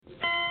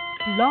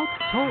Blog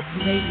Talk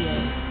Radio.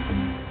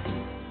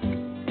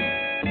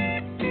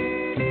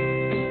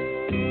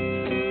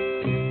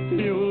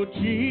 Your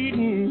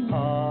cheating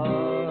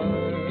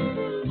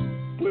heart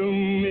will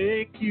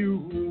make you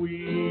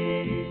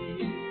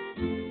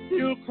weep.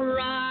 You'll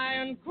cry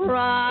and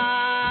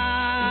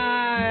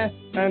cry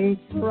and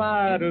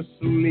try to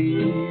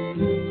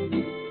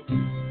sleep,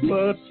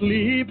 but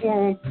sleep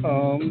won't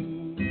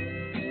come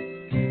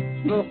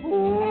the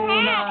whole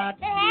night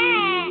through.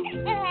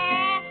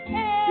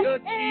 Your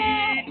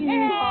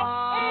cheating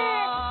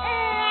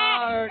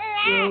heart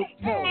will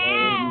tell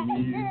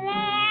on you.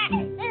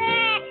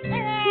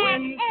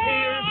 When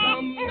tears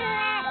come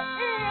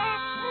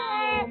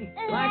down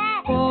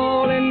like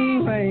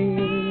falling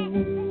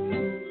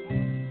rain,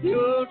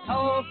 you'll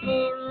toss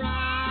around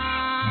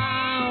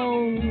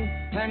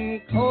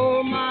and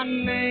call my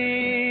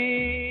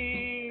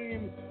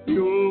name.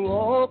 You'll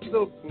walk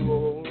the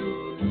floor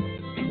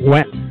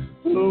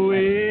the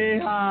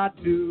way I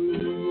do.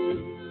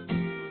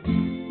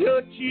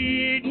 Your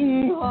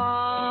cheating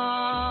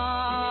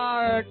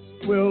heart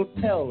will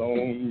tell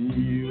on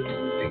you.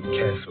 Think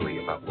carefully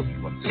about what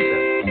you want to say.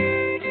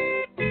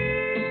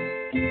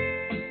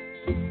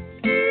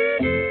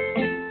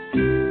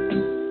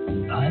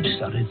 I've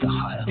studied the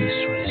higher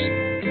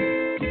mysteries.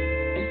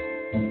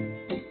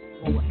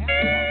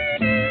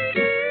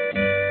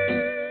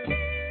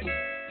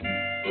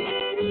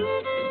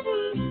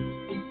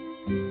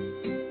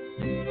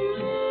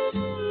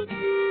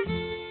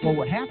 Well,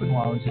 what happened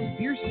while I was in the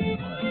beer stand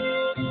was...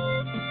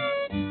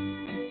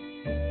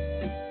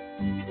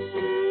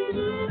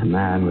 A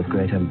man with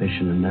great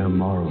ambition and no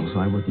morals,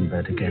 I wouldn't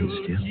bet against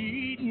you.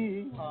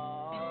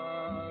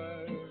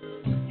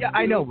 Yeah,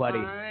 I know,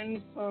 buddy.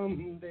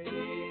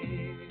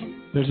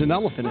 There's an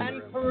elephant in the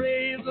And room.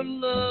 praise the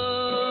love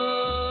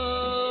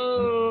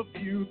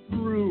you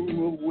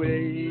threw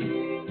away.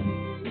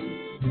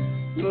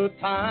 The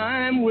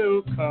time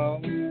will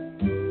come.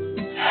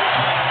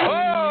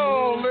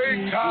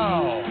 Holy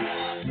cow!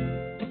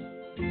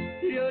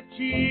 Your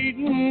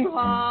cheating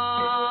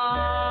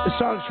heart. This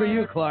song's for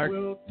you, Clark.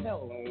 Will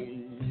tell on you.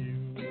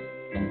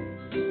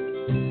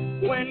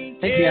 When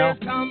Thank you, Al.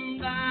 tears come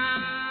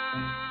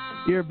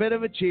down. You're a bit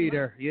of a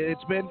cheater.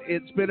 It's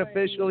been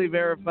officially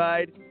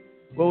verified.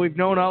 What we've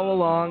known all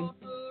along.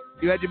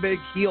 You had your big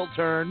heel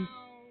turn.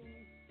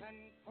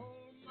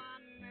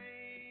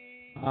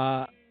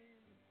 I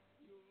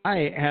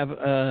have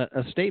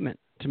a statement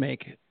to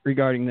make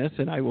regarding this,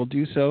 and I will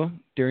do so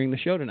during the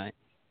show tonight.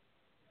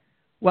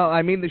 Well,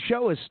 I mean, the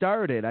show has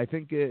started. I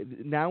think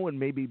now would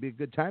maybe be a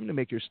good time to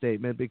make your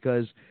statement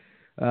because,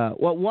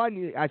 well,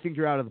 one, I think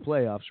you're out of the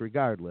playoffs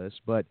regardless.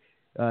 But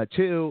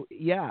two,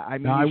 yeah, I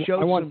mean,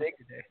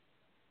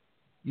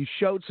 you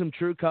showed some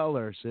true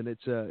colors, and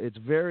it's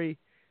very,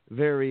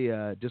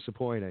 very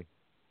disappointing.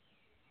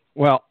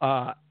 Well,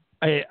 I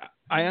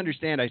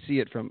understand. I see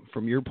it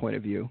from your point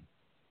of view.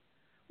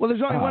 Well,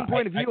 there's only one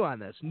point of view on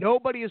this.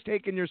 Nobody has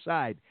taken your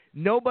side.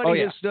 Nobody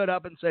has stood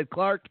up and said,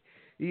 Clark,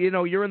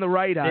 you're in the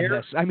right on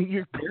this. I mean,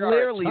 you're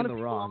clearly in the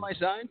wrong. On my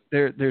side.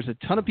 There's a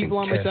ton of people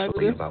on my side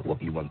with this. About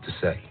what you want to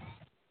say.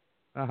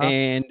 Uh-huh.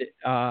 And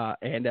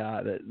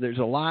there's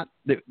a lot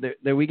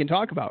that we can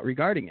talk about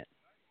regarding it.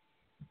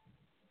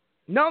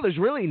 No, there's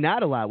really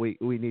not a lot we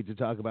need to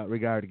talk about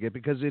regarding it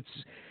because it's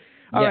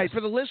all right. For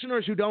the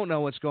listeners who don't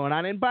know what's going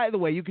on, and by the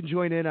way, you can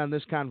join in on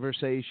this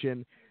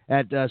conversation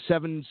at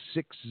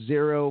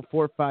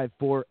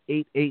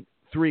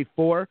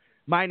 760-454-8834.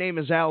 My name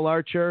is Al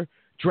Archer,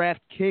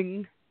 Draft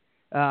King,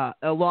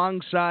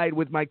 alongside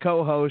with my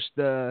co-host,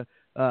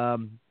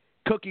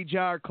 Cookie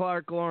Jar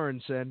Clark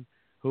Lawrenson.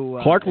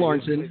 Clark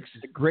Lawrenson,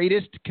 the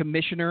greatest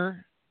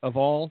commissioner of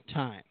all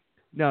time.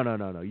 No.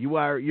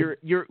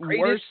 You're greatest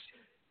worse.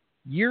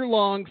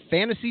 Year-long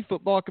fantasy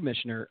football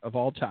commissioner of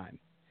all time.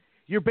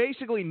 You're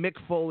basically Mick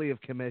Foley of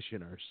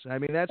commissioners. I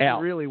mean, that's Al.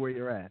 really where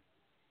you're at.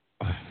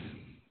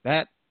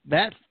 That,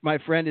 my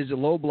friend, is a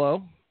low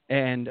blow.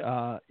 And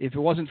if it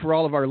wasn't for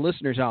all of our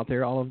listeners out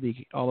there, all of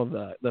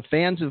the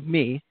fans of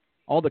me,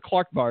 all the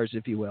Clark bars,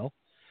 if you will,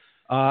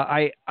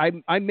 I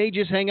may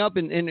just hang up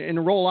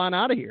and roll on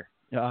out of here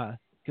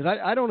because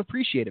I don't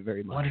appreciate it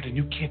very much. Wanted a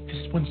new kid.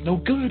 This one's no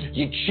good.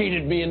 You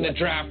cheated me in the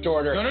draft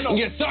order. No.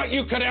 You thought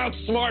you could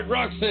outsmart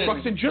Ruxin.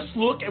 Ruxin, just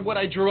look at what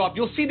I drew up.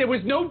 You'll see there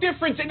was no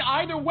difference in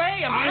either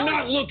way. I'm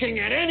not looking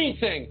at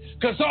anything,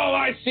 because all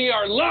I see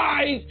are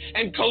lies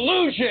and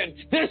collusion.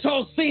 This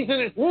whole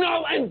season is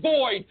null and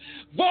void.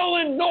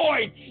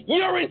 Volanoid.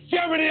 You're in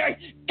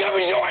jeopardy. Give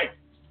me your...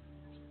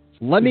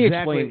 Let me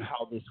explain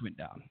how this went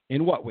down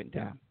and what went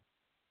down.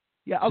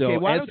 Yeah, okay,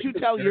 why don't you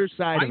tell your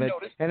side of it,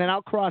 noticed, and then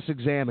I'll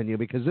cross-examine you,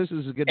 because this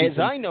is a good...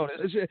 I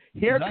noticed...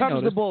 Here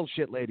comes the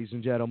bullshit, ladies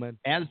and gentlemen.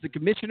 As the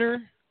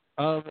commissioner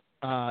of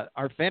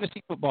our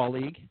fantasy football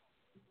league,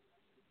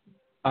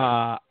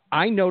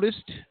 I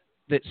noticed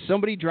that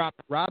somebody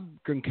dropped Rob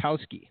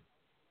Gronkowski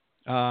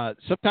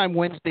sometime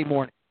Wednesday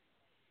morning.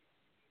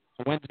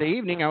 Wednesday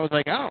evening, I was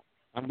like, oh,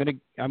 I'm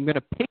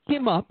gonna pick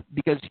him up,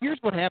 because here's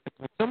what happens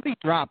when somebody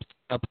drops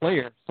a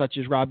player such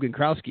as Rob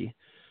Gronkowski,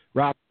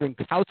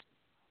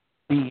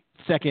 the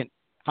second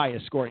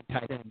highest scoring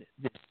tight end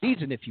this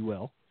season, if you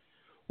will.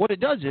 What it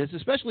does is,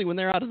 especially when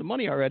they're out of the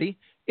money already,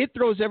 it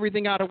throws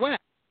everything out of whack.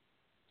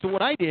 So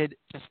what I did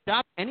to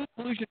stop any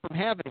collusion from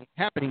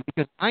happening,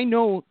 because I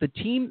know the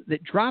team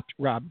that dropped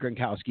Rob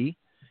Gronkowski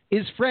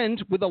is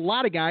friends with a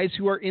lot of guys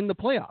who are in the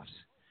playoffs.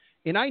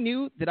 And I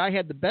knew that I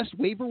had the best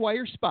waiver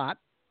wire spot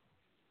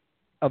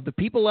of the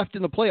people left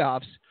in the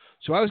playoffs,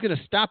 so I was going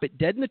to stop it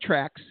dead in the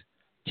tracks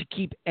to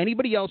keep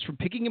anybody else from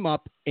picking him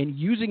up and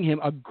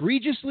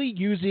egregiously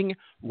using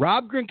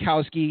Rob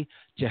Gronkowski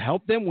to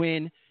help them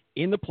win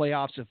in the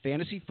playoffs of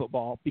fantasy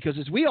football, because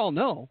as we all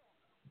know,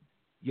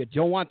 you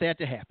don't want that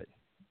to happen.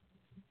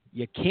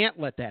 You can't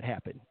let that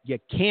happen. You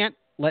can't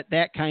let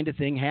that kind of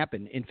thing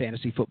happen in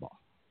fantasy football.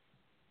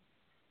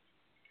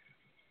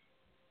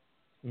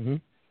 Mm-hmm.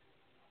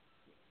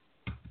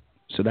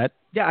 So that...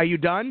 Yeah, are you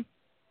done?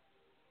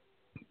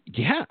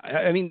 Yeah,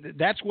 I mean,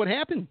 that's what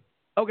happened.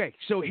 Okay,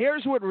 so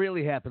here's what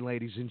really happened,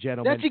 ladies and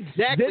gentlemen. That's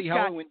exactly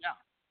how it went down.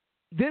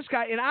 This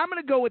guy, and I'm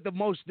going to go with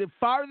the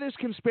farthest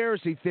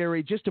conspiracy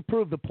theory just to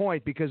prove the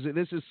point, because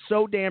this is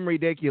so damn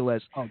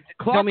ridiculous.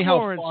 Tell me how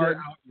Lawrenson far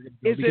out you're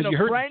going to go, is in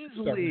a friends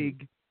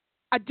league.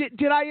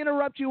 Did I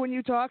interrupt you when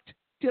you talked?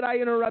 Did I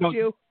interrupt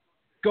you?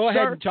 Go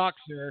ahead and talk,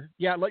 sir.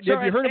 Yeah, have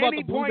you heard about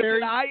the blueberry?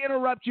 Did I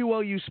interrupt you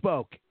while you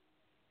spoke?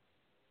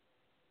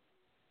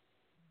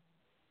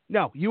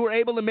 No, you were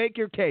able to make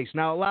your case.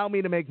 Now allow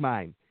me to make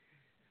mine.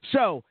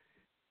 So,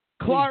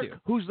 Clark,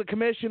 who's the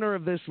commissioner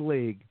of this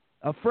league,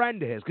 a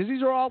friend of his, because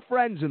these are all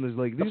friends in this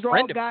league. These are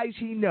all guys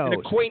he knows. An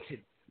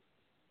acquaintance.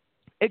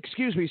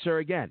 Excuse me, sir,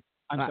 again.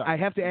 I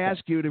have to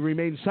ask you to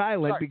remain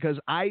silent because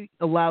I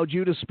allowed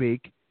you to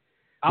speak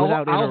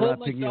without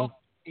interrupting you. I'll hold myself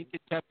in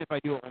contempt if I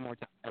do it one more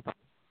time.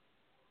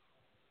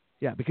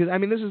 Yeah, because I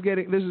mean this is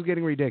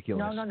getting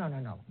ridiculous.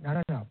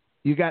 No.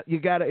 You got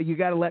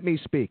to let me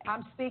speak.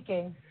 I'm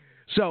speaking.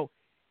 So,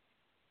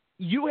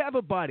 you have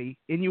a buddy,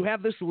 and you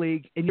have this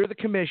league, and you're the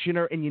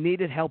commissioner, and you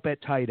needed help at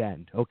tight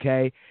end,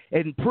 okay?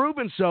 And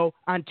proven so,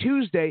 on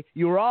Tuesday,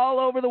 you were all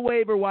over the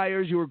waiver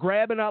wires. You were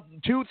grabbing up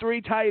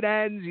 2-3 tight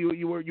ends.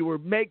 You were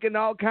making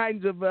all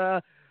kinds of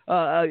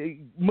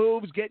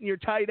moves, getting your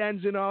tight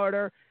ends in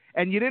order,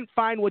 and you didn't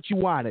find what you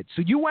wanted.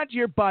 So you went to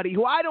your buddy,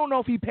 who I don't know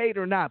if he paid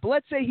or not, but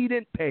let's say he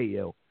didn't pay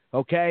you,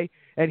 okay?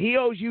 And he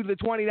owes you the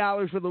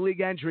 $20 for the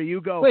league entry. You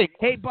go,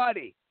 hey,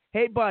 buddy,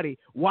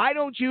 why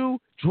don't you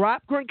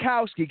drop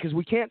Gronkowski, because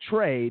we can't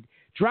trade,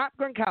 drop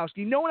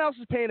Gronkowski. No one else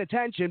is paying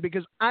attention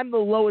because I'm the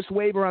lowest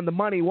waiver on the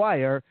money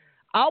wire.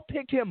 I'll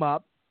pick him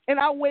up, and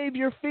I'll waive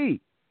your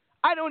fee.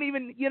 I don't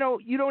even, you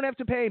don't have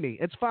to pay me.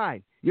 It's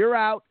fine. You're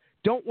out.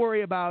 Don't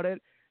worry about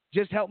it.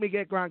 Just help me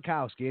get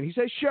Gronkowski. And he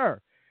says,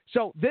 sure.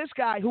 So this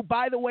guy, who,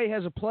 by the way,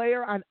 has a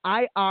player on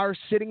IR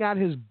sitting on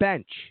his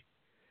bench,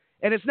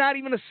 and it's not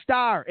even a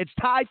star. It's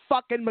Ty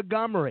fucking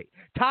Montgomery.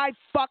 Ty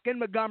fucking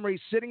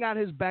Montgomery sitting on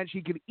his bench.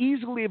 He could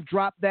easily have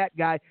dropped that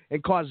guy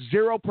and caused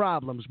zero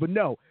problems. But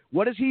no,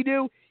 what does he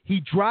do? He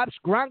drops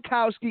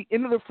Gronkowski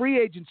into the free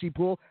agency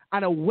pool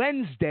on a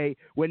Wednesday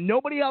when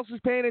nobody else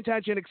is paying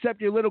attention except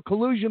your little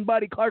collusion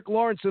buddy Clark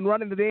Lawrenson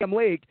running the damn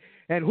league.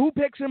 And who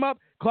picks him up?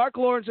 Clark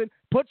Lawrenson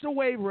puts a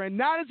waiver in,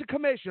 not as a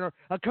commissioner.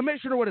 A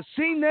commissioner would have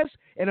seen this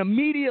and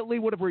immediately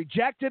would have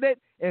rejected it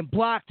and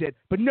blocked it.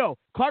 But no,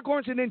 Clark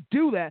Lawrenson didn't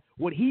do that.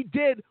 What he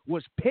did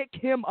was pick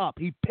him up.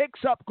 He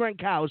picks up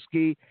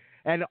Gronkowski,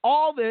 and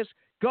all this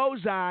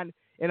goes on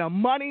in a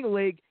money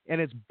league,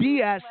 and it's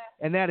BS,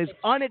 and that is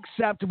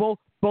unacceptable,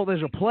 both as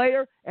a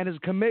player and as a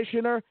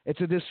commissioner. It's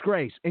a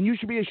disgrace, and you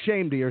should be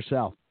ashamed of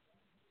yourself.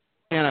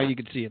 I know you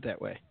can see it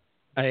that way.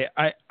 I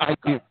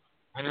do.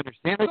 I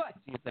understand that you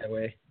can see it that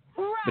way.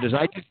 But as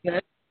I just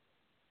said,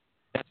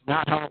 that's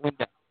not how it went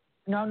down.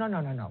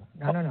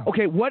 No.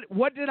 Okay,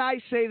 what did I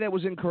say that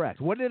was incorrect?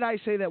 What did I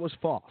say that was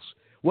false?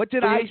 What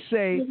did I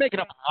say? You're making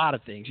up a lot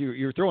of things.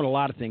 You're throwing a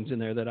lot of things in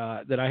there that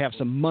I have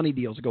some money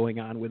deals going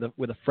on with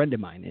a friend of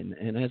mine.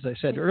 And as I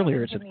said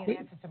earlier, it's an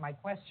answer to my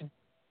question.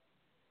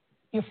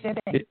 You fit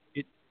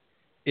in.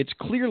 It's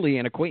clearly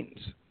an acquaintance.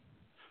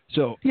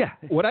 So yeah,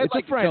 what I'd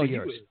like to tell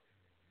you is,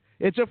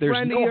 it's a there's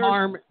friend of no yours.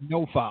 harm,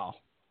 no foul.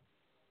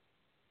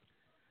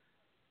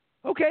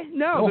 Okay,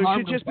 no there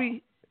should just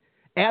be.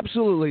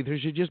 Absolutely, there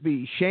should just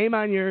be shame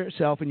on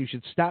yourself, and you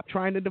should stop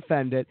trying to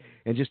defend it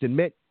and just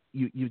admit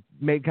you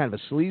made kind of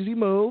a sleazy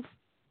move.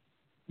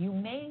 You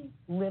may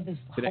live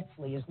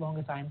hopefully as long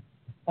as I'm,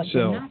 but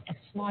you're not as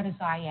smart as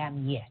I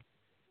am yet.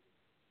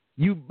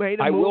 You made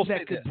a move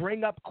that could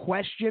bring up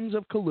questions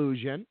of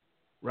collusion,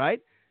 right?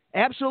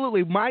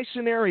 Absolutely. My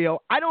scenario,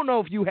 I don't know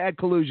if you had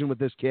collusion with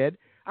this kid.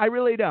 I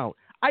really don't.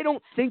 I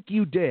don't think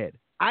you did.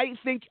 I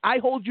think I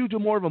hold you to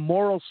more of a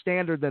moral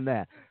standard than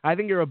that. I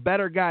think you're a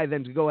better guy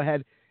than to go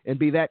ahead and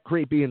be that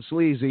creepy and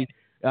sleazy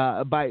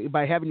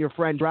by having your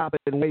friend drop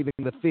it and waiving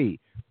the fee.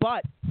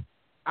 But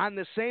on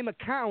the same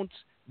account,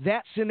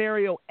 that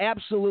scenario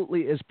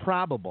absolutely is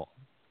probable.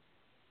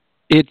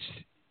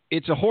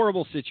 It's a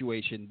horrible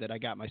situation that I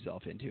got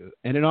myself into.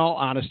 And in all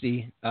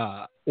honesty,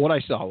 what I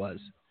saw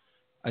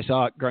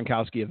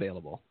Gronkowski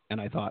available.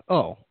 And I thought,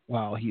 oh,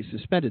 well, he's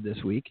suspended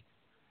this week.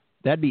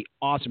 That'd be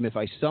awesome if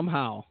I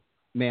somehow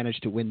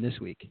managed to win this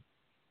week.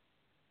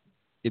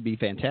 It'd be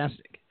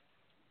fantastic.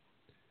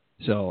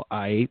 So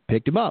I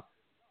picked him up.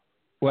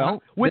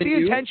 Well, with the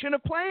intention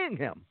of playing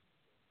him.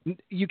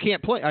 You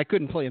can't play. I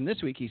couldn't play him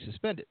this week. He's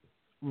suspended.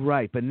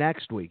 Right, but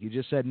next week. You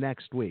just said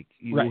next week.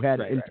 You had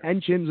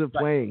intentions of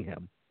playing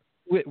him.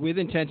 With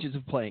intentions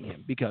of playing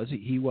him because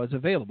he was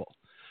available.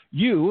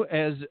 You,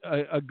 as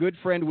a good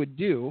friend would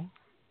do,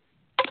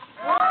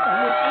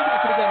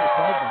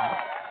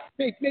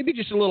 maybe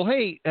just a little,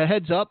 a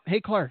heads up. Hey,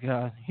 Clark,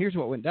 here's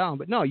what went down.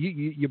 But no,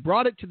 you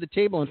brought it to the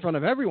table in front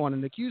of everyone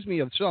and accused me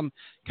of some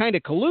kind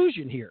of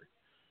collusion here.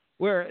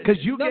 Because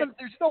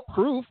there's no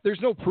proof. There's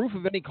no proof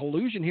of any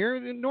collusion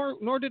here,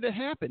 nor did it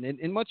happen.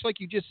 And much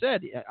like you just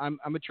said, I'm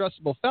a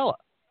trustable fella.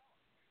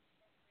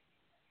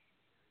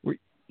 Were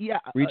you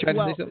trying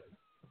to say something?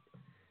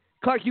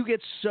 Clark,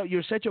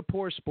 you're such a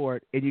poor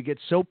sport, and you get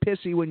so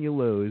pissy when you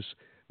lose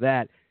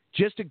that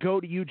just to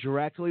go to you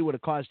directly would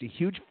have caused a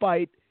huge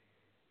fight.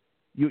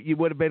 You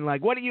would have been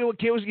like, "What are you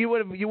accused?" You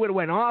would have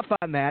went off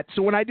on that.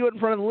 So when I do it in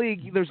front of the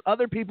league, there's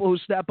other people who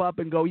step up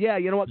and go, "Yeah,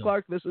 you know what,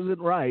 Clark, this isn't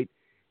right."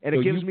 And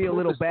it gives me a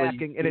little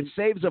backing, and it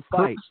saves a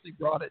fight. Purposely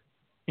brought it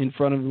in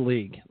front of the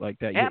league like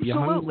that.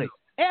 Absolutely,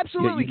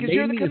 because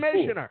you're the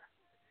commissioner.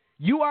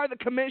 You are the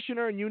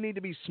commissioner, and you need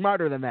to be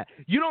smarter than that.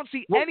 You don't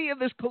see any of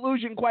this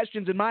collusion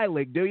questions in my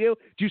league, do you?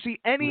 Do you see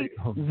any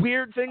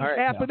weird things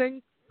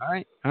happening?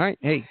 All right.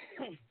 Hey,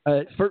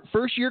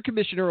 first-year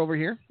commissioner over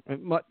here.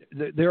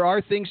 There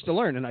are things to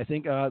learn, and I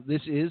think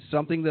this is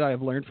something that I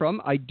have learned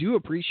from. I do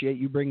appreciate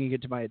you bringing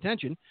it to my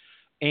attention,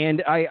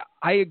 and I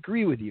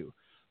agree with you.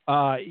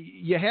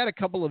 You had a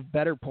couple of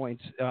better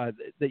points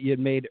that you had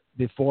made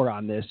before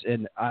on this,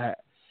 and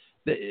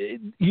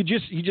you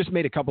just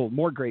made a couple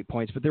more great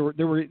points, but there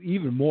were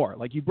even more.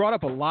 Like you brought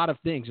up a lot of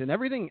things and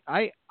everything.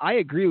 I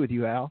agree with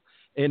you, Al,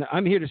 and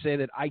I'm here to say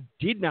that I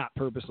did not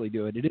purposely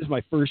do it. It is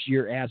my first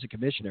year as a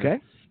commissioner. Okay.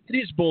 It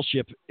is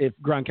bullshit if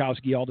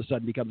Gronkowski all of a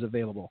sudden becomes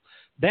available.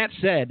 That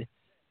said,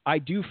 I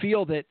do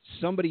feel that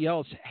somebody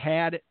else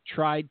had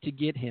tried to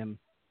get him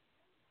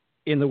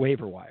in the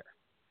waiver wire.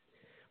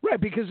 Right,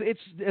 because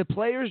it's a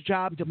player's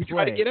job to play.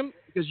 Try to get him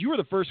because you were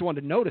the first one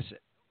to notice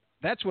it.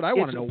 That's what I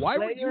want to know. Why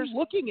were you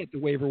looking at the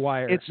waiver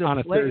wire on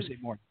a Thursday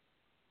morning?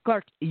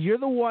 Clark, you're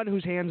the one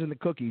whose hand's in the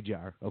cookie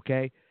jar,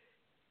 okay?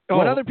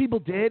 What other people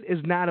did is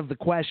not of the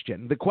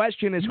question. The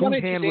question is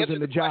whose hand was in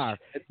the jar.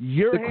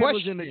 Your hand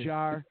was in the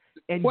jar,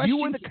 and you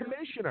were the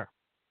commissioner.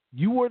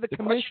 You were the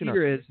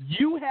commissioner.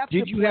 You have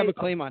to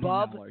play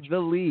above the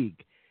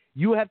league.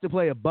 You have to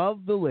play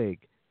above the league.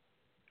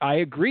 I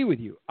agree with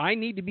you. I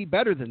need to be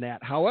better than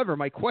that. However,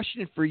 my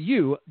question for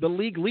you, the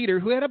league leader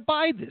who had a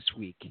bye this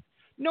week,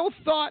 no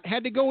thought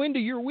had to go into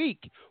your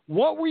week.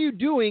 What were you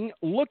doing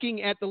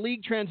looking at the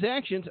league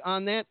transactions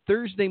on that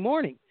Thursday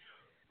morning?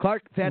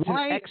 Clark, that's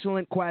an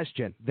excellent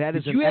question. That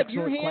is an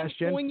excellent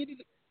question.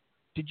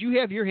 Did you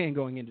have your hand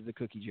going into the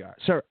cookie jar?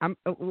 Sir, I'm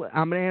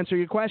going to answer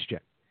your question.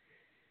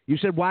 You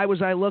said, why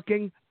was I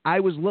looking? I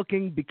was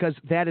looking because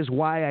that is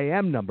why I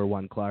am number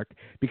one, Clark.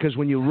 Because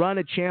when you run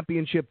a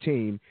championship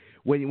team,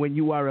 when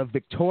you are a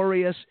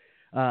victorious,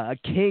 a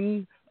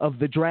king of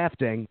the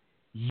drafting,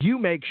 you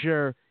make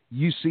sure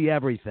you see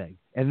everything.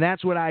 And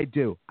that's what I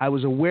do. I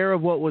was aware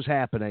of what was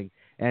happening.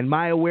 And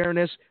my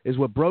awareness is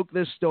what broke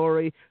this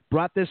story,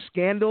 brought this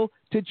scandal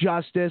to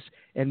justice,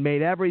 and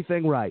made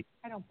everything right.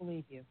 I don't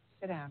believe you.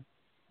 Sit down.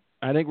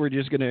 I think we're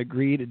just going to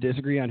agree to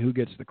disagree on who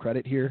gets the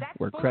credit here,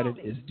 where credit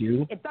is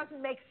due. It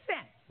doesn't make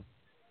sense.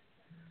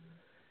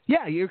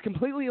 Yeah, you're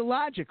completely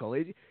illogical.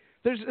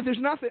 There's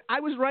nothing. I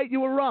was right, you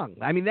were wrong.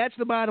 I mean, that's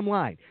the bottom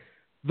line.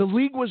 The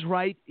league was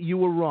right, you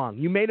were wrong.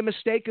 You made a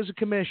mistake as a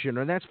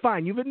commissioner, and that's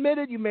fine. You've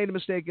admitted you made a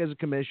mistake as a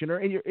commissioner,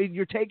 and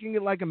you're taking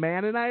it like a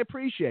man, and I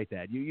appreciate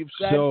that. You've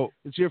said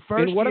it's your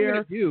first year. What I'm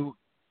going to do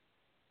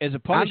as a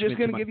punishment, I'm just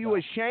going to give you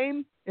a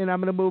shame, and I'm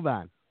going to move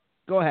on.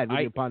 Go ahead with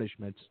your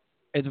punishments.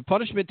 As a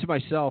punishment to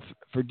myself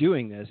for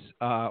doing this,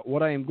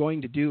 what I am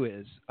going to do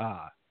is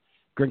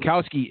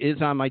Gronkowski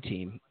is on my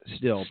team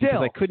still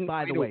because I couldn't.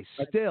 By the way,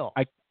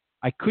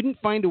 I couldn't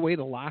find a way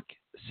to lock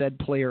said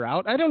player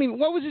out. I don't even.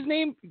 What was his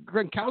name?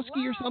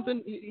 Gronkowski or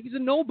something? He's a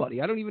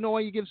nobody. I don't even know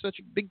why you give such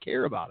a big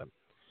care about him.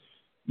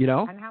 You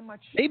know? And how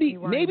much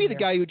maybe the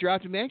guy who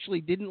dropped him actually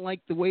didn't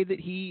like the way that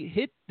he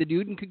hit the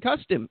dude and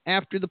concussed him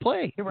after the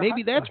play.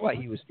 Maybe that's why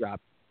he was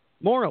dropped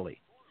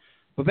morally.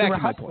 But back to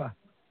my point.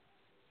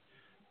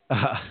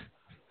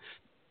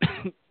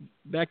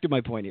 Back to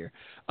my point here.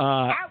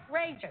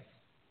 Outrageous.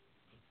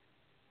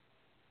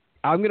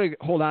 I'm going to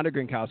hold on to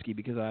Gronkowski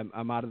because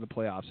I'm out of the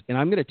playoffs, and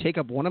I'm going to take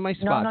up one of my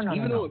spots.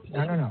 Even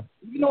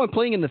though I'm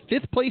playing in the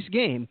fifth place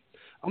game,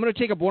 I'm going to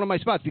take up one of my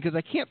spots because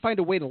I can't find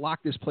a way to lock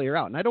this player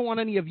out, and I don't want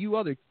any of you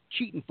other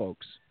cheating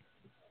folks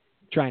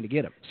trying to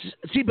get him.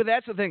 See, but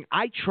that's the thing.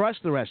 I trust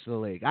the rest of the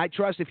league. I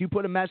trust if you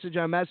put a message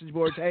on message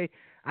boards, hey,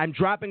 I'm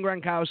dropping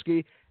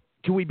Gronkowski.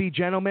 Can we be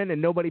gentlemen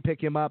and nobody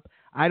pick him up?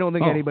 I don't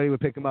think anybody would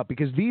pick him up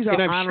because these are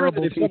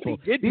honorable people.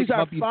 These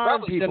are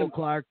farm people,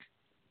 Clark.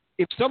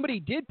 If somebody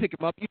did pick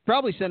him up, you'd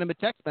probably send him a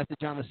text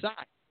message on the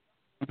side.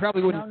 You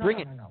probably wouldn't bring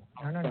it. No.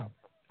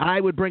 I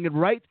would bring it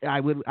right. I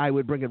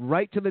would bring it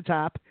right to the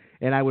top,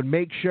 and I would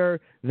make sure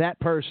that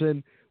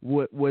person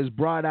was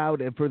brought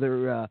out for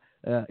their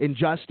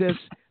injustice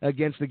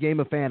against the game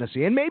of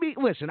fantasy. And maybe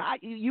listen,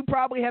 you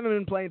probably haven't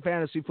been playing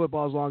fantasy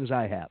football as long as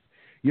I have.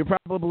 You're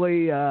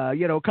probably a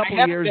couple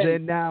of years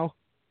in now.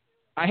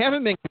 I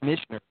haven't been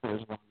commissioner for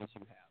as long as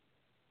you have,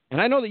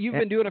 and I know that you've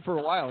been doing it for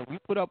a while. And you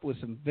put up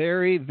with some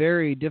very,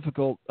 very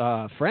difficult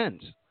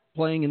friends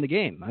playing in the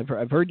game.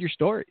 I've heard your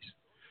stories.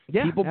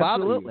 Yeah, people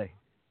bother absolutely. you.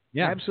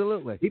 Yeah,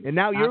 absolutely. And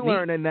now you're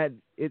learning that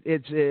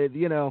it's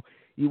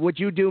what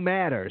you do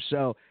matters.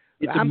 So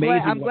I'm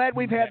glad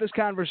we've had this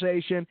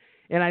conversation,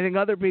 and I think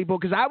other people,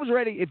 because I was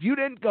ready. If you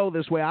didn't go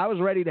this way, I was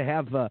ready to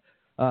have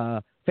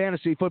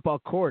fantasy football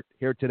court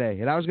here today,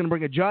 and I was going to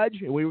bring a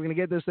judge, and we were going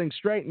to get this thing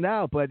straightened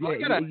out. But I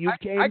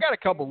got a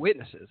couple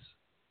witnesses.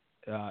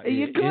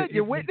 You good?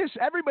 Your witness.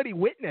 Everybody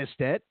witnessed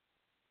it.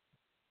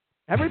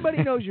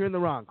 Everybody knows you're in the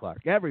wrong,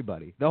 Clark.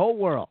 Everybody, the whole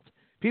world.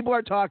 People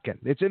are talking.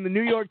 It's in the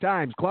New York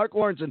Times. Clark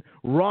Lawrenson,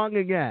 wrong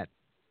again.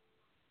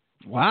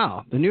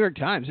 Wow, the New York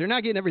Times. They're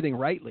not getting everything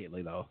right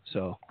lately, though.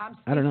 So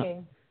I don't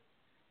know.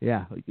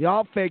 Yeah,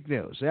 all fake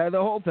news. The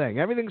whole thing.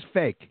 Everything's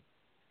fake.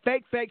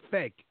 Fake.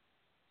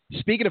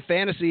 Speaking of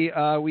fantasy,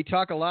 we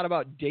talk a lot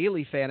about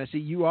daily fantasy.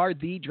 You are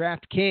the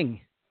draft king.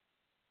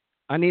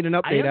 I need an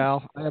update,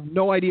 Al. I have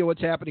no idea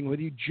what's happening with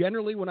you.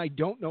 Generally, when I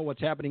don't know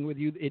what's happening with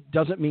you, it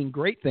doesn't mean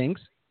great things.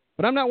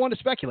 But I'm not one to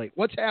speculate.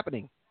 What's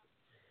happening?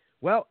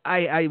 Well,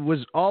 I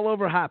was all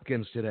over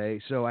Hopkins today,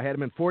 so I had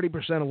him in 40%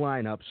 of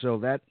lineup, so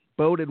that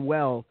boded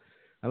well.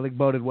 I don't think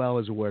boded well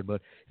is a word,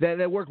 but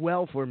that worked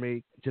well for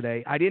me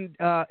today. I didn't,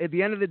 at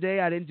the end of the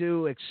day, I didn't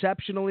do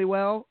exceptionally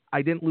well.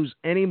 I didn't lose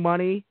any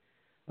money.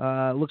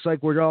 Looks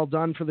like we're all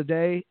done for the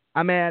day.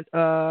 I'm at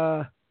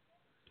 $127.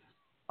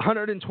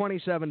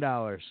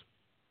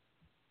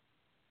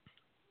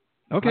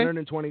 Okay.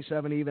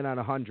 127 even on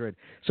 100.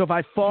 So if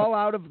I fall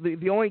out of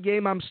the only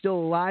game I'm still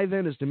alive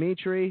in is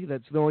Dimitri.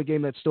 That's the only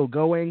game that's still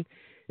going.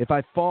 If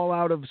I fall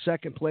out of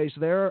second place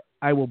there,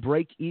 I will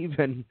break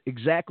even,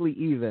 exactly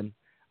even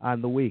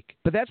on the week.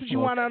 But that's what you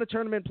want out of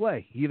tournament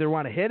play. You either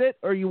want to hit it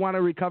or you want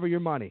to recover your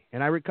money.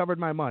 And I recovered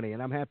my money,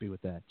 and I'm happy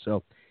with that.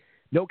 So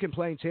no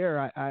complaints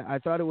here. I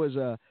thought it was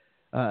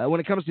when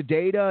it comes to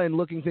data and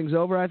looking things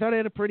over, I thought I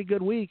had a pretty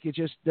good week. It's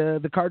just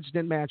the cards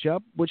didn't match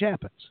up, which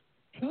happens.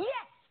 Yes.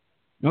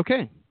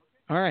 Okay.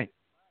 All right.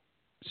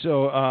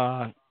 So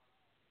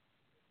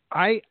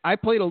I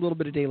played a little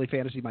bit of daily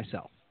fantasy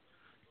myself.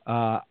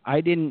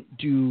 I didn't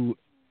do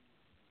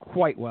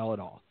quite well at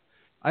all.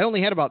 I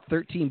only had about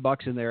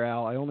 $13 in there,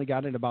 Al. I only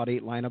got in about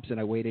 8 lineups, and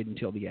I waited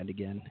until the end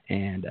again.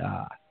 And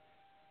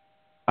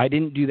I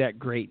didn't do that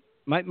great.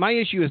 My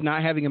issue is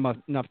not having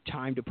enough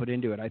time to put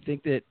into it. I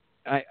think that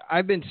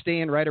I've been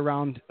staying right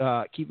around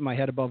keeping my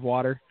head above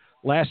water.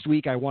 Last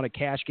week, I won a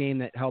cash game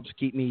that helps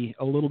keep me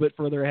a little bit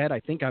further ahead. I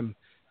think I'm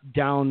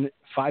down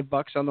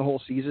 $5 on the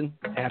whole season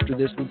after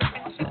this week's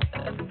awesome.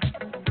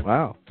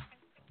 Wow.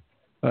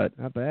 But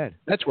not bad.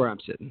 That's where I'm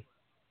sitting.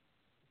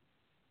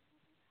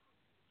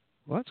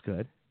 Well, that's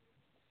good.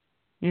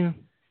 Yeah.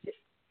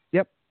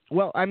 Yep.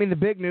 Well, I mean, the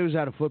big news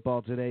out of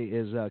football today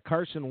is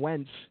Carson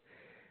Wentz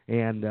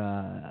and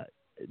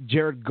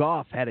Jared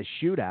Goff had a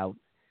shootout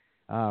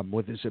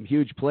with some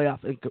huge playoff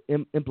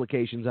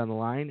implications on the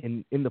line.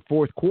 And in the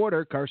fourth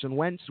quarter, Carson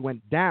Wentz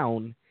went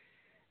down,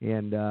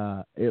 and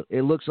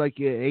it looks like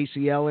an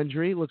ACL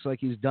injury. Looks like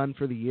he's done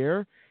for the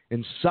year.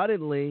 And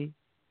suddenly,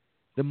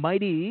 the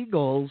mighty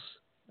Eagles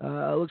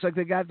looks like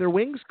they got their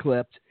wings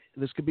clipped.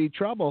 This could be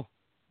trouble.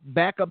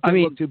 Backup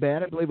didn't look too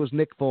bad. I believe it was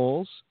Nick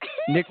Foles.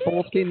 Nick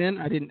Foles came in.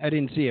 I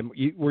didn't see him.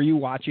 Were you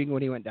watching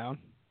when he went down?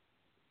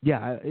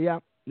 Yeah.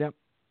 Nope.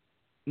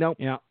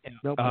 Yeah.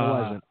 Nope. It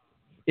wasn't.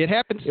 It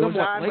happened somewhat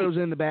late. late. It was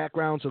in the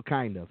background, so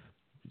kind of.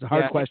 It's a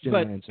hard question to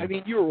answer. I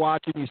mean, you were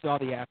watching. You saw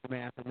the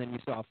aftermath, and then you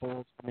saw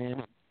Foles come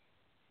in.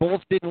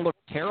 Foles didn't look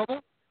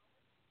terrible.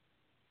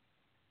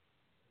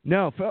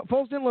 No,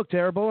 Foles didn't look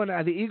terrible, and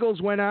the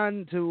Eagles went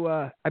on to.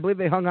 I believe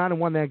they hung on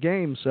and won that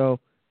game. So.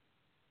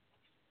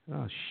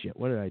 Oh, shit.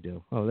 What did I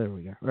do? Oh, there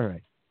we go. All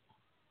right.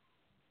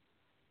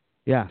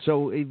 Yeah,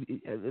 so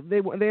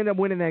they end up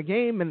winning that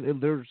game,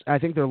 and I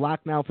think they're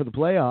locked now for the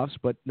playoffs,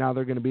 but now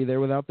they're going to be there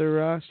without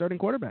their starting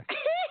quarterback.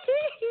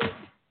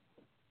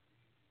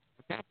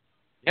 Okay.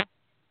 Yeah.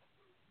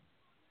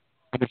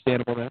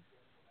 Understandable then.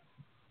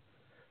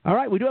 All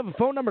right, we do have a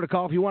phone number to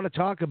call if you want to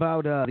talk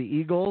about the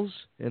Eagles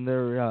and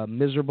their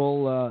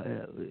miserable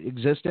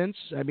existence.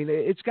 I mean,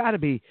 it's got to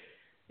be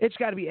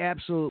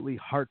absolutely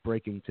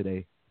heartbreaking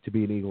today to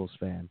be an Eagles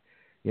fan.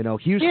 You know,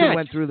 Houston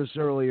went through this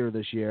earlier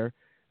this year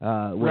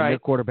when their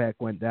quarterback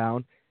went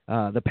down.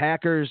 The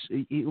Packers,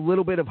 a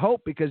little bit of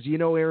hope because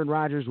Aaron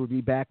Rodgers would be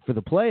back for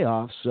the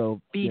playoffs,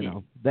 so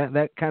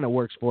that kind of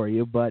works for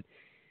you. But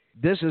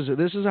this is a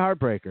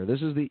heartbreaker.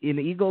 This is an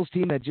Eagles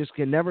team that just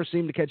can never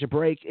seem to catch a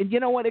break. And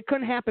you know what? It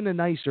couldn't happen to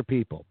nicer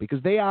people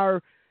because they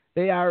are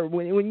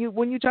when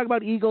you talk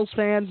about Eagles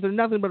fans, they're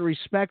nothing but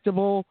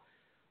respectable.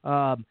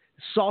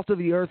 salt of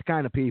the earth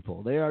kind of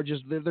people. They are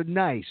just they're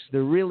nice.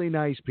 They're really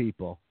nice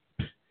people.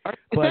 Is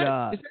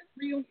But is that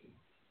real?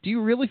 Do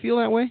you really feel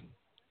that way?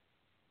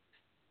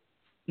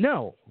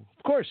 no,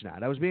 of course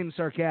not. I was being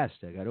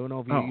sarcastic. I don't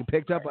know if you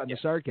picked up on the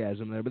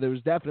sarcasm there, but there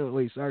was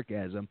definitely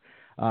sarcasm.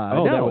 That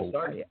No, was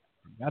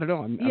I don't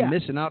know. I'm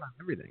missing out on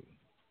everything,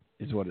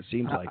 is what it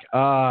seems like.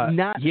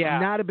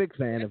 Not a big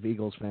fan of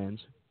Eagles fans.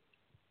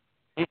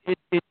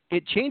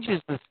 It changes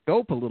the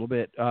scope a little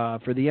bit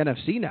for the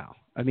NFC now.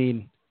 I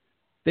mean,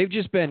 they've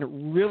just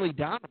been really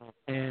dominant,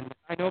 and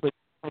I know that,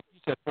 like you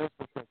said, Foles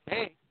was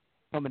okay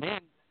coming in,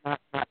 not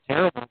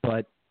terrible,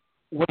 but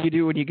what do you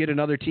do when you get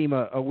another team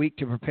a week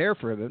to prepare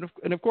for him?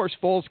 And of course,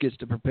 Foles gets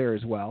to prepare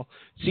as well.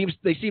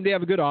 They seem to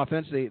have a good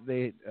offense.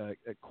 They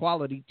a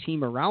quality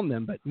team around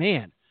them, but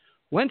man,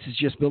 Wentz has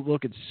just been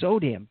looking so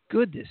damn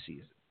good this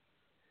season.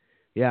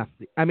 Yeah,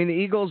 I mean the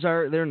Eagles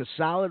they're in a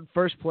solid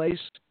first place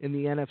in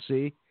the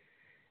NFC,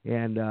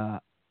 and I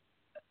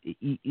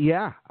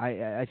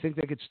think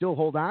they could still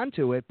hold on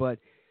to it, but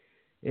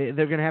they're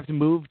going to have to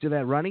move to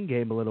that running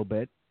game a little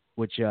bit,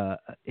 which it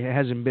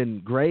hasn't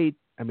been great.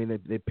 I mean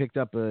they picked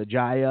up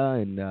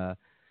Jaya, and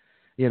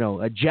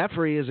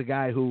Jeffrey is a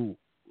guy who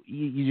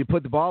you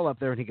put the ball up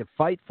there and he can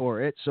fight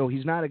for it, so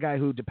he's not a guy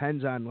who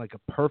depends on like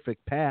a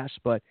perfect pass,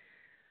 but.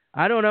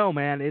 I don't know,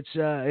 man.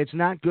 It's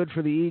not good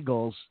for the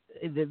Eagles.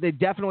 They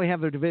definitely have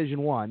their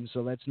Division I,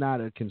 so that's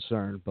not a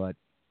concern. But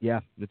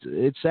yeah,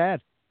 it's sad.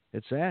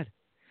 It's sad.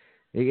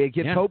 It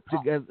gives hope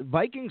to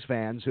Vikings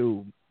fans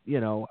who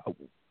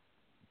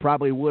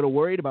probably would have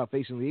worried about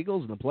facing the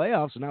Eagles in the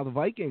playoffs, and now the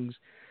Vikings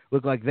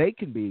look like they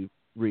can be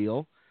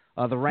real.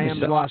 The Rams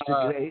lost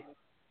today.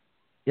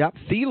 Yep,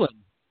 Thielen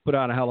put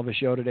on a hell of a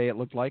show today. It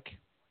looked like.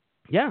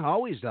 Yeah,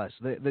 always does.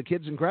 The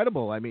kid's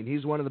incredible. I mean,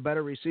 he's one of the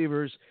better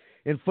receivers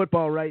in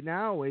football right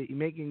now,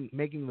 making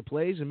the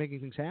plays and making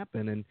things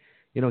happen. And,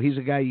 he's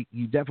a guy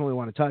you definitely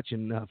want to touch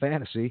in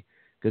fantasy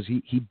because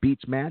he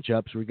beats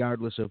matchups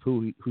regardless of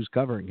who's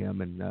covering him,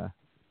 and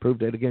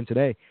proved it again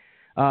today.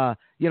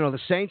 The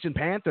Saints and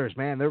Panthers,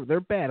 man,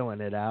 they're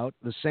battling it out.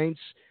 The Saints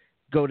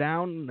go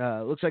down.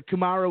 Looks like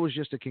Kamara was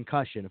just a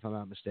concussion, if I'm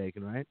not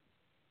mistaken, right?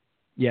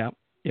 Yeah.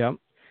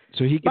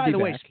 So he could By be the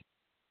back. way,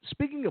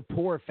 speaking of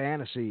poor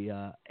fantasy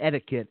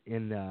etiquette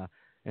and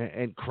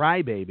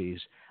crybabies,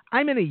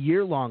 I'm in a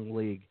year-long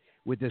league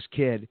with this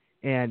kid,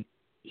 and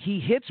he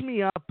hits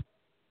me up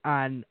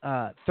on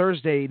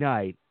Thursday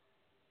night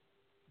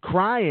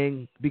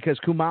crying because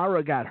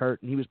Kumara got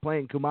hurt, and he was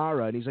playing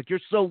Kumara, and he's like, "You're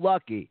so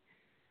lucky."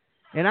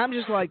 And I'm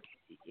just like,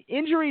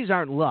 injuries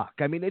aren't luck.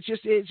 I mean, it's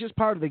just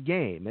part of the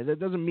game. It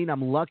doesn't mean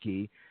I'm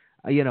lucky.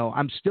 I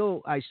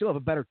still have a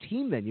better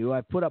team than you.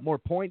 I've put up more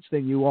points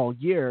than you all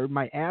year.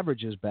 My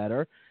average is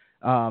better.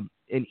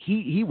 And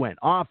he went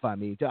off on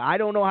me. I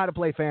don't know how to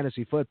play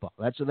fantasy football.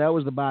 That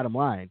was the bottom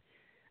line.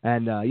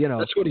 And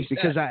that's what he said.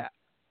 Because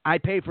I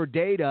pay for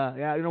data.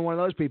 One of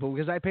those people,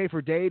 because I pay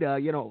for data.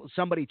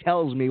 Somebody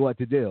tells me what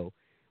to do,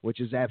 which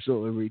is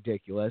absolutely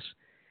ridiculous.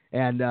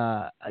 And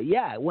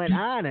it went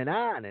on and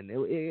on, and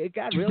it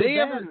got really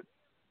bad.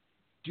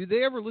 Do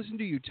they ever listen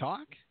to you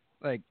talk?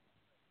 Like,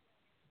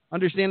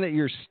 understand that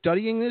you're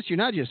studying this. You're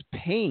not just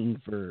paying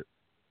for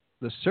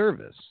the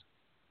service.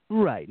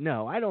 Right.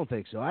 No, I don't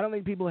think so. I don't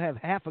think people have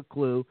half a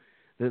clue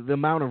the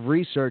amount of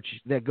research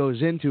that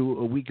goes into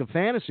a week of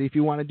fantasy if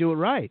you want to do it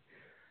right.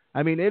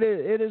 I mean, it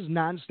is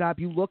nonstop.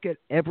 You look at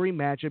every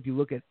matchup. You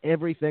look at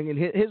everything. And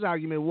his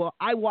argument, well,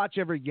 I watch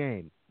every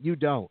game. You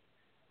don't.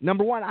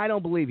 Number one, I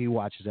don't believe he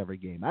watches every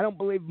game. I don't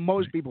believe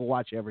most people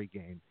watch every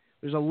game.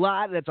 That's a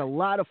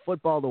lot of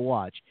football to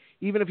watch.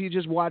 Even if you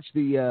just watch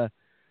the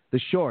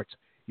shorts,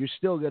 you're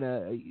still going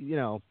to,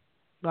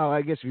 well,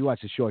 I guess if you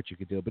watch the shorts you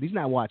could do it, but he's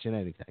not watching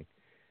anything.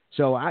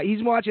 So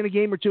he's watching a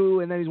game or two,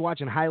 and then he's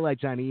watching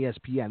highlights on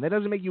ESPN. That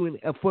doesn't make you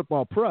a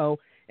football pro,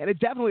 and it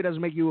definitely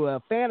doesn't make you a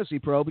fantasy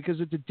pro because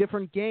it's a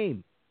different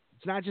game.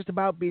 It's not just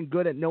about being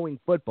good at knowing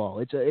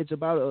football. It's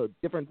about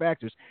different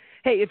factors.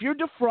 Hey, if you're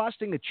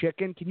defrosting a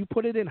chicken, can you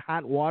put it in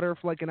hot water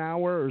for like an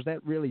hour, or is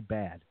that really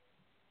bad?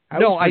 I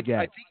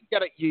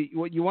think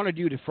what you want to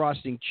do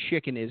defrosting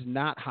chicken is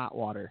not hot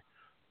water.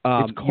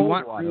 It's cold you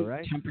want water,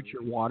 right?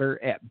 Temperature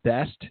water at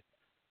best.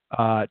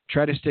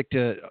 Try to stick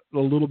to a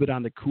little bit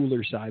on the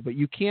cooler side, but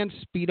you can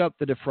speed up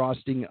the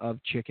defrosting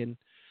of chicken.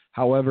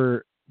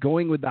 However,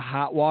 going with the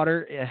hot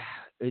water,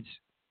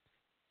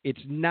 it's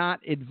not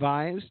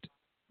advised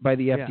by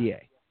the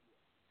FDA.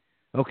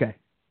 Okay,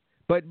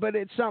 but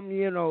it's something,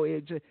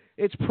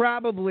 it's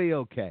probably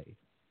okay.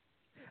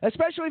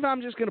 Especially if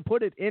I'm just going to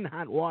put it in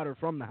hot water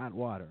from the hot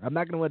water. I'm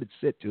not going to let it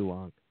sit too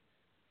long.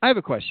 I have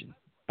a question.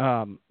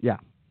 Yeah.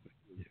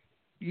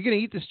 You going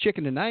to eat this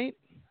chicken tonight?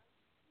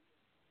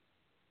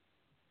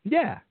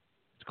 Yeah.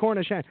 It's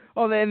Cornish hen.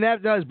 Oh, and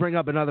that does bring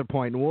up another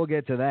point, and we'll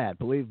get to that.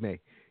 Believe me.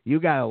 You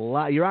got a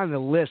lot. You're on the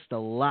list a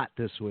lot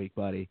this week,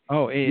 buddy.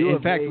 Oh, in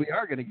fact, we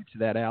are going to get to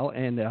that, Al,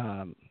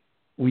 and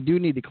we do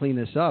need to clean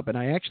this up. And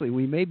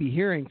we may be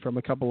hearing from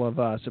a couple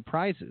of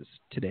surprises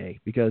today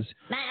because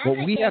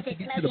what we have to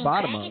get to the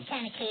bottom of.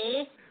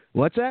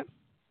 What's that?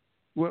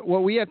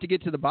 what we have to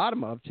get to the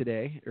bottom of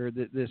today or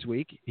this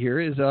week here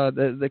is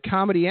the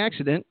comedy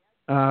accident,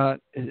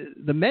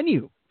 the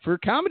menu for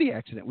Comedy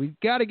Accident. We've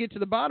got to get to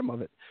the bottom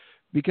of it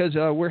because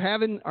we're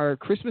having our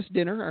Christmas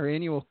dinner, our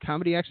annual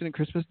Comedy Accident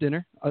Christmas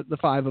dinner, the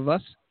 5 of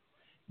us,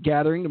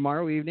 gathering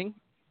tomorrow evening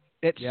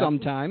at some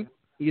time,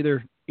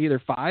 either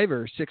 5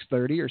 or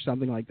 6:30 or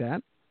something like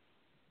that.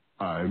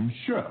 I'm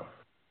sure.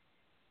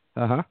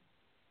 Uh-huh.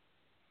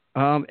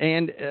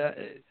 And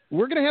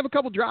we're going to have a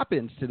couple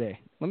drop-ins today.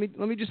 Let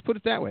me just put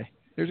it that way.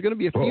 There's going to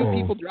be a few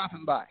people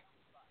dropping by,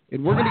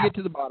 and we're going to get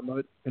to the bottom of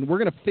it, and we're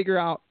going to figure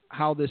out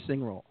how this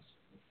thing rolls.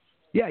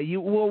 Yeah,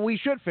 we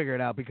should figure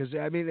it out because,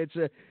 I mean,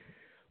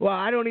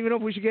 I don't even know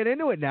if we should get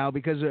into it now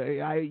because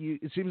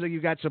it seems like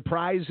you got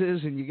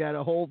surprises and you got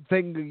a whole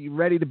thing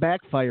ready to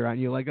backfire on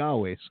you like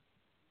always.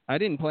 I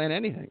didn't plan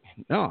anything.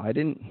 No, I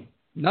didn't.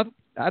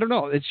 I don't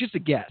know. It's just a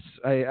guess.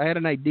 I had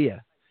an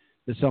idea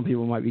that some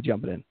people might be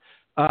jumping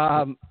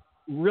in.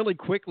 Really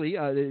quickly.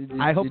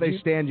 I hope they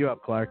stand you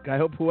up, Clark. I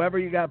hope whoever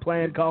you got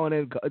planned calling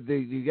in,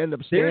 you end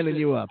up standing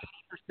you up.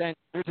 There's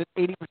an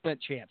 80%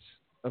 chance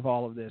of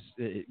all of this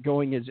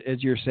going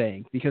as you're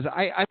saying, because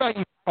I thought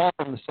you called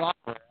from the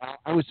software.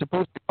 I was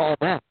supposed to call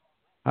them.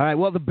 All right.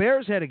 Well, the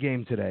Bears had a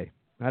game today.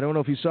 I don't know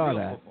if you saw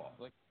that.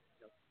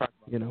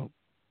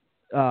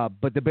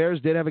 But the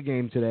Bears did have a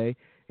game today,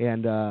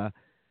 and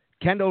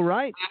Kendall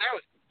Wright,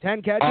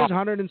 10 catches,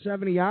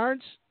 170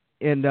 yards.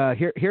 And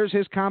here's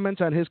his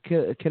comments on his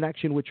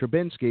connection with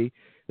Trubinsky.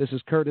 This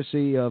is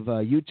courtesy of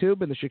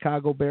YouTube and the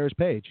Chicago Bears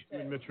page.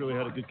 Mitch really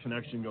had a good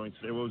connection going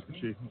today. What was the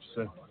chief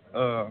say?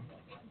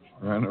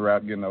 Running the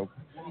route, getting open.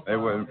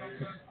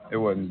 It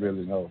wasn't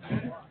really no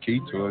key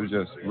to it. It was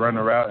just running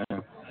the route,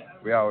 and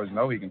we always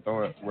know he can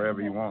throw it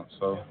wherever he wants.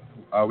 So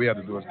all we had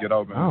to do was get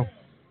open. Oh.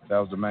 That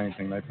was the main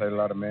thing. They played a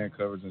lot of man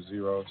coverage and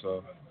zero.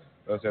 So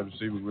us as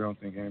receivers, we don't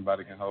think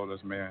anybody can hold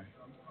us man.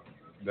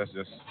 That's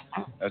just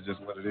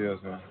what it is.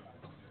 And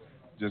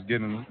just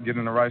getting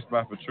in the right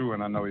spot for True,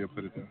 and I know he'll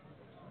put it there.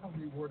 How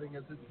rewarding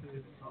is it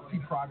to see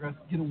progress,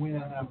 get a win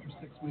after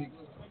 6 weeks,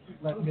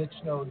 let Mitch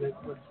know that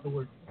the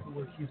work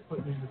he's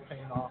putting in is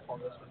paying off on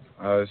this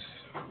one?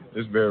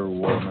 It's very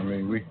rewarding. I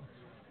mean,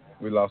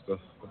 we lost a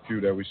few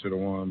that we should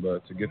have won,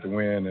 but to get the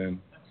win and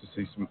to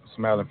see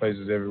smiling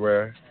faces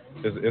everywhere,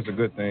 it's a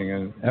good thing.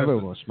 And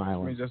everyone was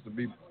smiling. I mean, just to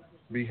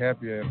be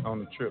happy and on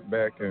the trip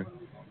back and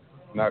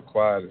not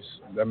quiet.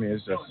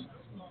 It's just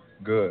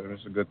good.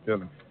 It's a good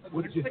feeling.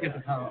 What did you think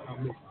of how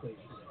Mitch played?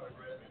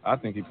 I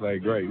think he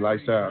played great,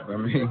 lights out. I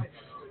mean,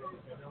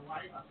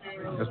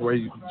 that's why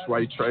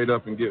you trade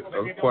up and get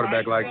a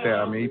quarterback like that.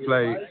 I mean,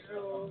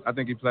 I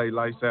think he played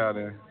lights out,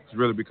 and he's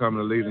really becoming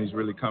a leader. He's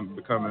really coming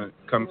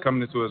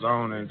into his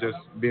own and just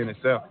being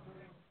himself.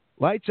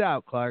 Lights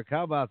out, Clark.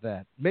 How about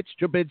that? Mitch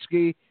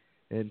Trubinsky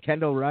and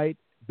Kendall Wright.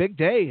 Big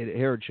day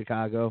here in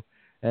Chicago,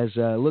 as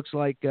looks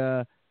like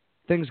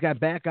things got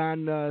back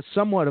on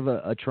somewhat of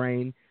a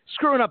train.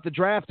 Screwing up the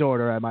draft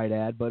order, I might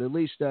add, but at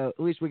least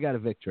we got a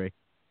victory.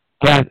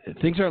 Yeah,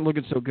 things aren't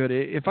looking so good.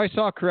 If I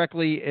saw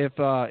correctly, if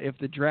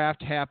the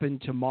draft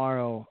happened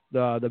tomorrow,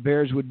 the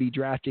Bears would be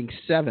drafting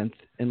 7th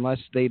unless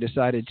they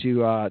decided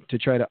to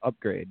try to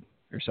upgrade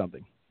or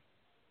something.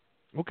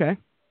 Okay.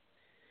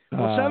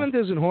 Well, 7th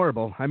isn't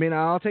horrible. I mean,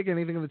 I'll take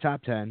anything in the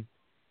top 10.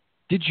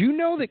 Did you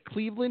know that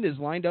Cleveland is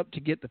lined up to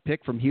get the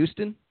pick from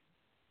Houston,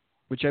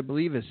 which I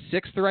believe is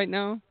 6th right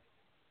now?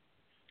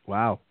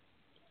 Wow.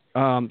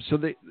 So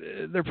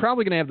they're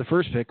probably going to have the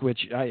first pick, which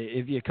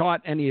if you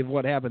caught any of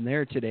what happened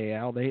there today,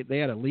 Al, they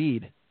had a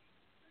lead.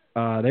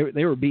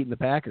 They were beating the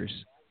Packers,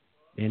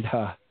 and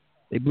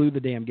they blew the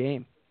damn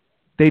game.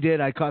 They did.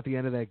 I caught the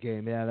end of that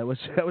game. Yeah, that was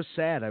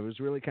sad. I was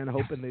really kind of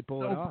hoping they'd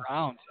pull it off.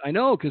 Browns. I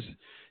know, because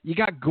you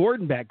got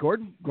Gordon back.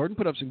 Gordon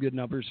put up some good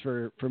numbers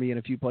for me in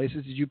a few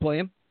places. Did you play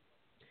him?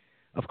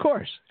 Of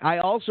course. I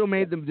also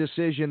made the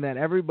decision that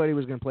everybody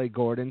was going to play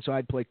Gordon, so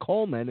I'd play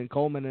Coleman, and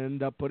Coleman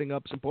ended up putting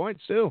up some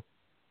points too.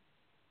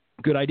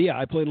 Good idea.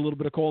 I played a little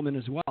bit of Coleman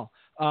as well.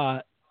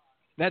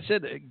 That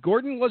said,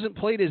 Gordon wasn't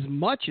played as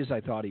much as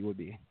I thought he would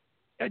be.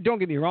 Don't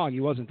get me wrong,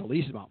 he wasn't the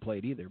least amount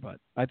played either, but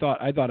I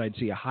thought I'd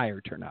see a higher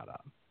turnout on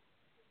him.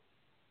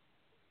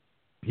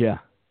 Yeah.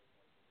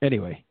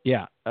 Anyway,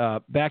 yeah.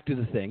 Back to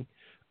the thing.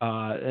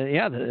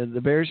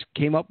 The Bears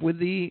came up with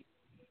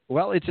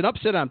it's an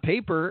upset on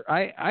paper.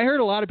 I heard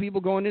a lot of people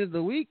going into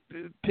the week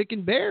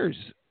picking Bears.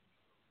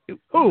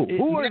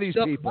 Who are these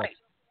people?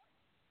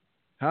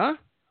 Huh?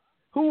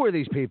 Who were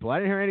these people? I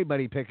didn't hear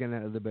anybody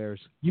picking the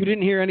Bears. You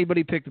didn't hear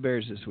anybody pick the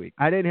Bears this week?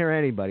 I didn't hear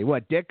anybody.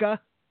 What, Dicka?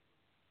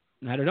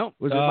 I don't know.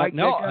 Was it Mike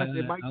Dicka?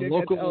 Did Mike a Dicka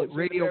local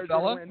radio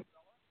fella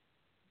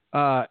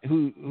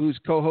who's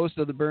co-host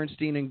of the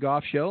Bernstein and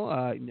Goff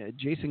show,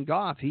 Jason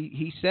Goff.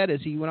 He said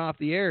as he went off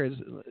the air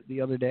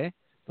the other day,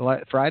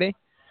 Friday,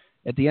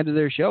 at the end of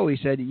their show, he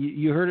said,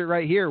 you heard it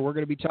right here. We're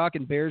going to be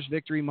talking Bears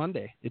victory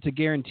Monday. It's a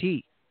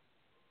guarantee.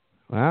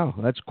 Wow,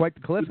 that's quite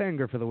the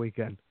cliffhanger for the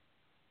weekend.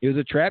 It was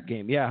a trap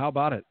game. Yeah, how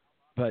about it?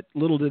 But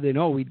little did they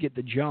know we'd get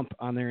the jump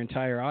on their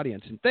entire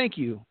audience. And thank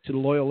you to the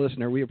loyal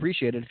listener. We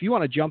appreciate it. If you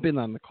want to jump in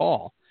on the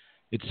call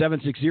It's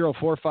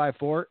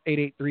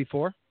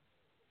 760-454-8834.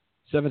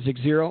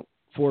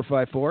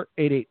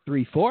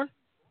 760-454-8834.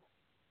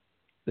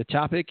 The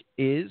topic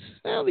is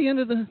the end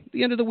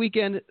of the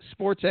weekend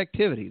sports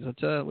activities.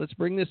 Let's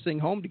bring this thing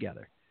home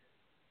together.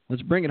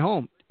 Let's bring it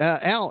home.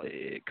 Al,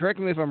 correct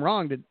me if I'm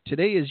wrong.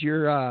 Today is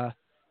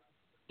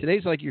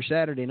today's like your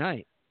Saturday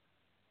night.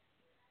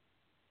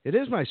 It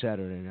is my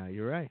Saturday night.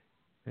 You're right.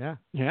 Yeah.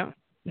 Yeah.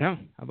 How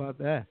about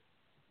that?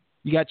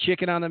 You got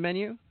chicken on the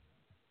menu?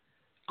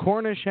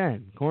 Cornish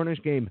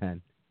game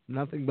hen.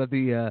 Nothing but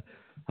the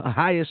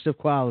highest of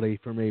quality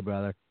for me,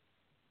 brother.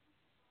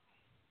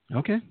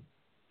 Okay.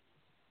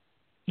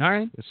 All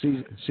right.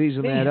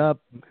 Season that up.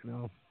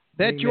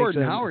 That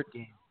Jordan Howard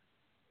game.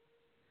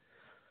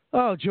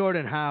 Oh,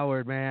 Jordan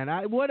Howard, man.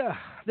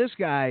 This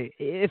guy,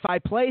 if I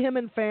play him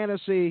in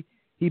fantasy,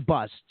 he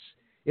busts.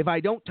 If I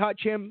don't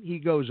touch him, he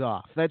goes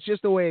off. That's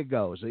just the way it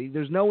goes.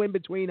 There's no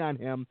in-between on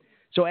him.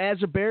 So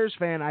as a Bears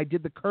fan, I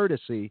did the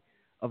courtesy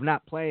of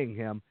not playing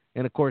him,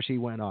 and, of course, he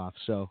went off.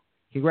 So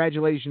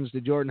congratulations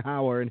to Jordan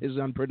Howard and his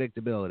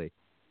unpredictability.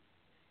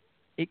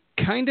 It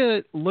kind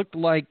of looked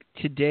like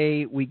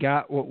today we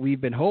got what we've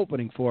been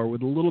hoping for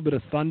with a little bit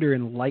of thunder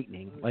and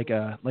lightning, like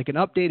an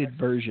updated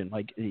version.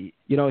 Like,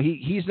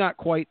 he's not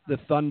quite the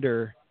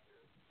thunder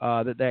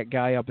that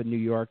guy up in New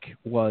York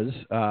was,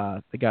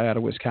 the guy out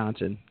of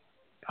Wisconsin.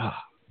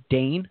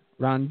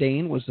 Ron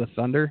Dane was the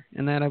thunder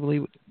in that, I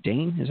believe.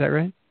 Dane, is that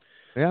right?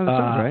 Yeah, that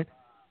sounds right.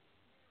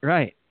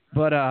 Right.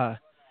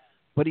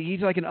 But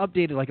he's like an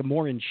updated, like a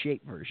more in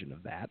shape version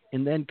of that.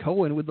 And then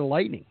Cohen with the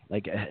lightning.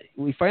 Like,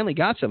 we finally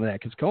got some of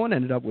that because Cohen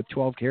ended up with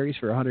 12 carries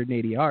for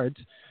 180 yards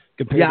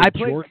compared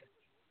to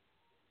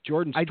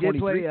Jordan's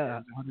 23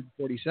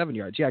 147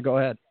 yards. Yeah, go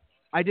ahead.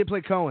 I did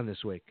play Cohen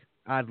this week,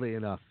 oddly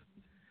enough.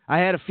 I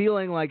had a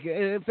feeling like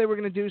if they were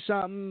going to do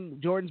something,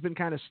 Jordan's been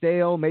kind of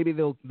stale. Maybe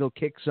they'll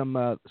kick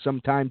some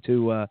time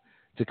to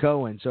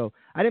Cohen. So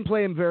I didn't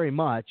play him very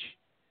much.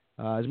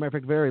 As a matter of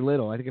fact, very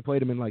little. I think I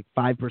played him in like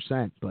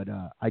 5%, but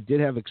I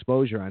did have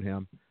exposure on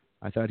him.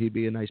 I thought he'd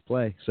be a nice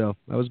play, so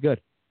that was good.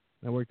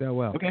 That worked out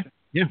well. Okay.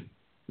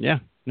 Yeah.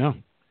 No.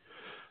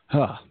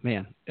 Oh,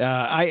 man.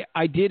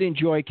 I did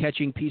enjoy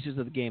catching pieces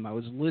of the game. I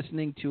was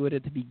listening to it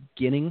at the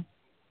beginning,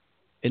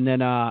 and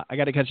then I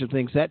got to catch some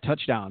things. That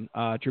touchdown,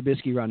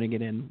 Trubisky running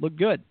it in, looked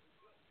good.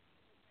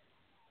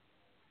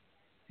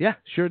 Yeah,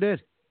 sure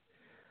did.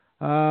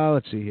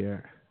 Let's see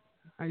here.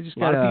 I just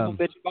got a lot of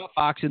people bitch about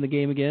Fox in the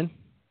game again.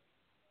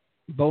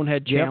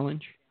 Bonehead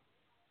challenge.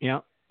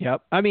 Yep.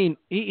 I mean,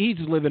 he's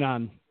living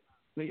on,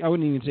 I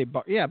wouldn't even say,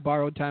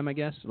 borrowed time, I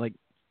guess. Like,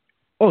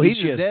 he's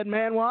a dead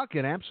man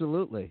walking.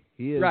 Absolutely.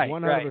 He is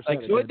 100%. Right. Like,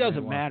 so it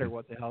doesn't matter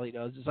what the hell he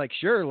does. It's like,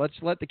 sure, let's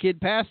let the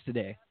kid pass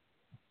today.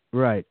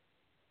 Right.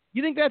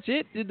 You think that's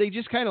it? Did they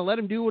just kind of let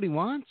him do what he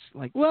wants?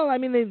 Like, well, I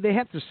mean, they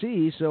have to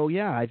see. So,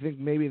 yeah, I think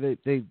maybe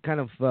they kind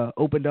of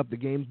opened up the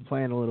game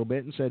plan a little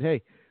bit and said,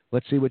 hey,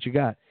 let's see what you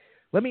got.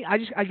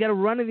 I got to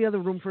run in the other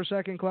room for a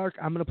second, Clark.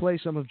 I'm going to play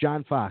some of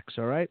John Fox,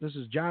 all right? This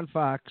is John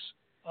Fox.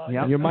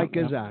 Your mic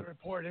is on.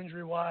 Report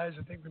injury-wise,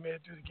 I think we made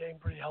it through the game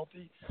pretty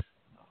healthy.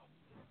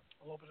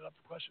 I'll open it up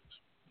for questions.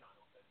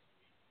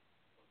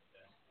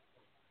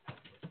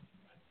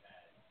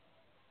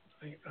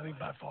 I think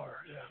by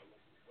far, yeah.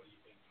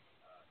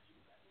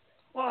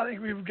 Well, I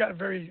think we've got a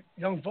very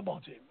young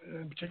football team,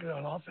 in particular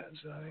on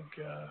offense. And I think,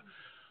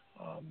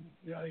 I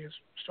think it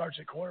starts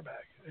at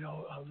quarterback.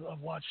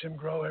 I've watched him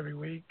grow every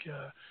week.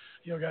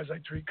 Guys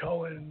like Tariq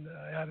Cohen,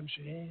 Adam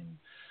Shaheen,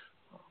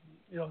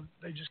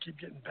 they just keep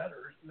getting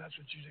better, and that's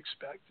what you'd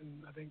expect.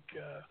 And I think,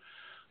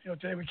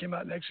 today we came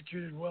out and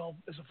executed well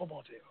as a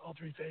football team, all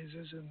three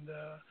phases, and,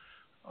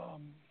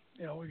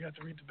 we got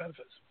to reap the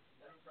benefits.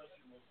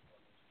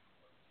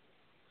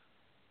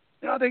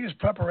 I think it's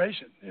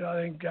preparation.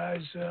 I think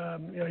guys,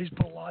 he's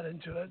put a lot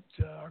into it.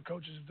 Our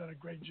coaches have done a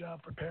great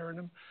job preparing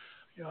him.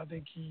 I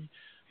think he,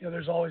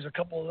 there's always a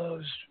couple of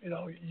those,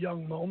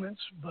 young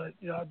moments, but,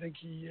 I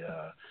think you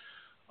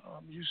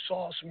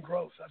saw some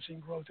growth. I've seen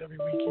growth every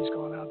week he's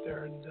gone out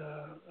there, and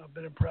I've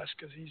been impressed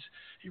because he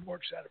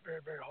works at it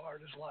very, very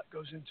hard. There's a lot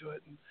goes into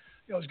it, and,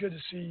 it's good to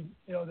see,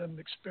 them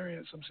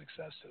experience some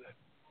success today.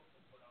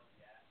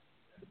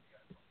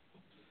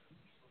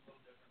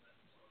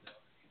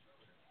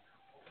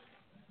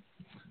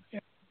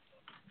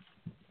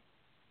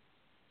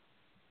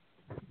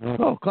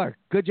 Oh, Clark,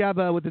 good job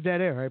with the dead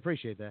air. I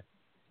appreciate that.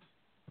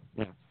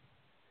 Yeah.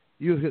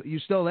 You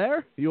still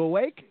there? You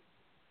awake?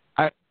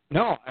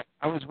 No,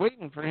 I was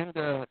waiting for him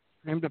to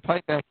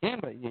pipe back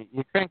in, but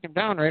you cranked him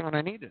down right when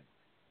I needed.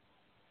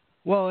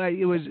 Well, I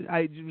was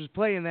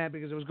playing that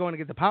because I was going to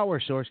get the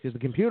power source because the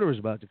computer was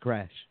about to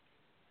crash.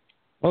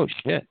 Oh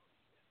shit!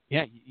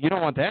 Yeah, you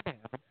don't want that to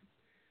happen.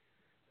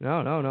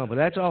 No, but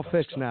that's all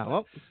fixed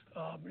now.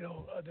 I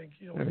think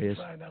there he is.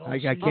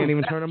 I can't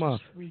even turn him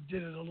off. We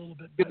did it a little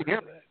bit better today.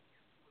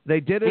 They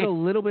did it a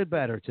little bit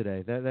better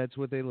today. That's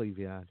what they leave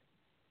you on.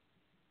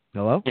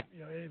 Hello? Yeah.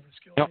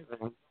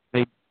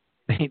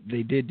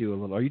 They did do a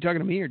little. Are you talking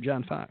to me or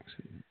John Fox?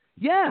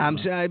 Yeah, I'm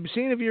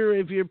seeing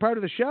if you're part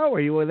of the show. Are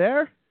you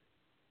there?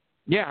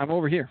 Yeah, I'm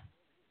over here.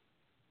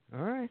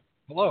 All right.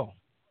 Hello,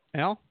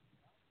 Al.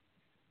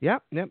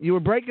 Yep. You were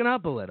breaking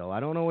up a little. I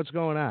don't know what's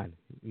going on.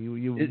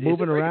 You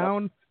moving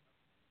around?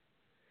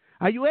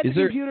 Are you at the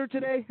computer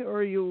today, or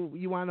are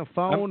you on a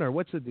phone, or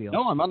what's the deal?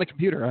 No, I'm on the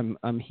computer.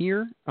 I'm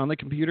here on the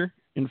computer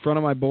in front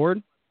of my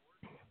board,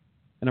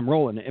 and I'm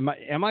rolling.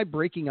 Am I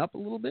breaking up a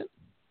little bit?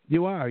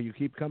 You are. You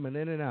keep coming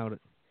in and out.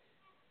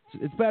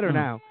 It's better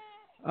now.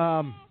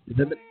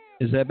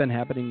 Has that been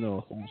happening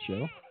the whole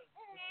show?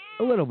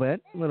 A little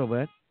bit.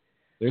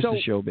 There's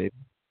the show, baby.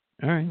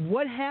 All right.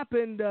 What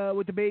happened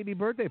with the baby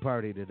birthday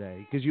party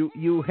today? Because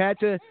you had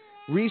to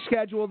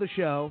reschedule the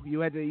show.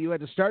 You had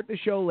to start the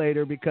show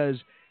later because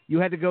you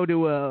had to go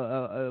to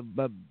a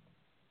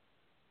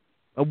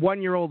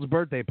 1-year-old's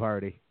birthday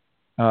party.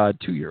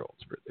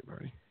 2-year-old's birthday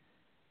party.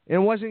 And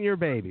it wasn't your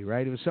baby,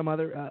 right? It was some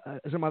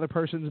other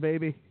person's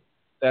baby.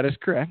 That is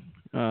correct.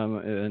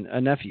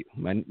 A nephew,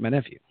 my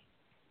nephew.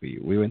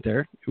 We went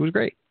there. It was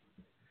great.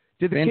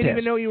 Did the kid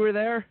even know you were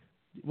there?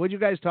 What did you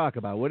guys talk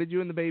about? What did you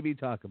and the baby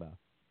talk about?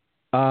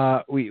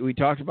 We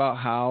talked about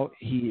how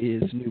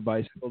his new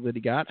bicycle that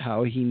he got,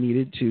 how he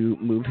needed to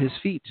move his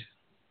feet.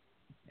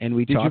 And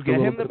we talked a little bit. Did you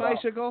get him the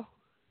bicycle?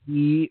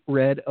 He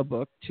read a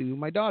book to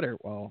my daughter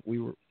while we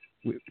were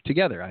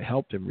together. I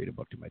helped him read a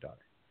book to my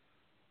daughter.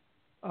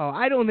 Oh,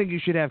 I don't think you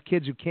should have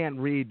kids who can't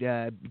read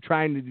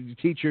trying to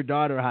teach your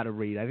daughter how to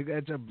read. I think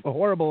that's a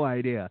horrible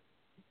idea.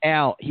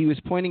 Al, he was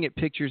pointing at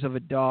pictures of a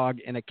dog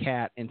and a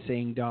cat and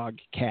saying dog,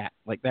 cat.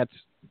 Like, that's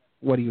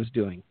what he was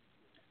doing.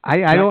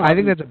 I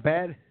think that's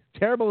a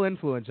terrible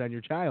influence on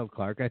your child,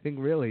 Clark. I think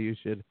really you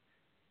should,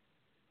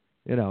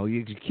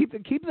 you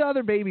keep the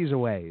other babies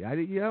away.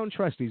 You don't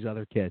trust these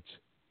other kids.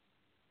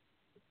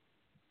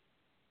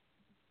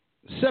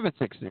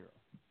 760-454-8834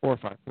 if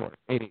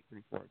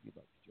you'd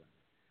like to join.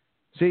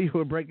 See, you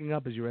were breaking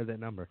up as you read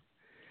that number.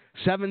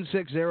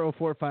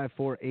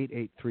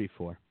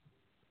 760-454-8834.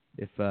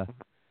 If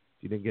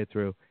you didn't get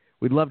through,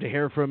 we'd love to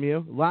hear from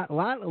you. A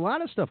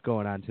lot of stuff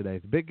going on today.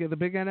 The big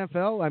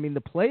NFL. I mean,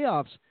 the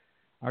playoffs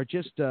are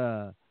just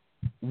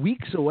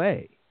weeks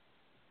away,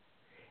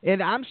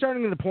 and I'm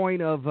starting to the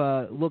point of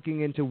looking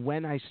into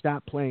when I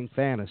stop playing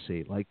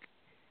fantasy. Like,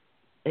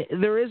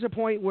 there is a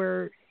point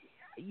where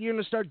you're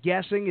going to start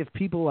guessing if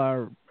people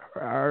are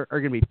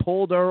going to be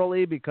pulled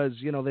early because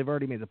they've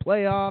already made the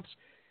playoffs,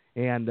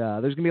 and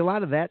there's going to be a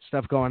lot of that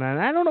stuff going on.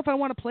 And I don't know if I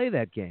want to play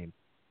that game.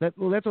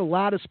 That's a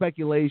lot of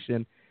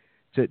speculation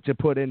to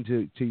put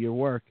into your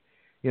work,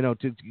 to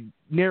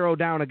narrow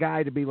down a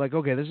guy to be like,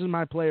 okay, this is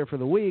my player for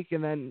the week,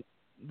 and then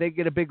they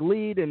get a big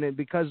lead, and then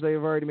because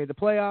they've already made the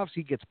playoffs,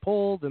 he gets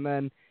pulled, and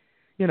then,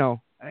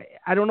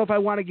 I don't know if I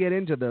want to get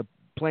into the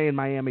playing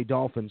Miami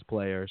Dolphins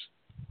players.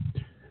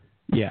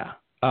 Yeah.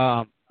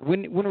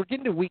 When we're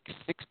getting to week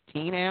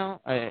 16 now,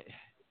 I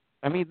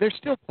mean, they're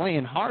still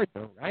playing hard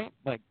though, right?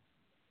 Like,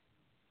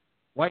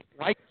 why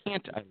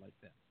can't I like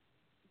that?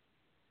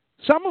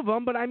 Some of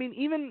them, but I mean,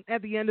 even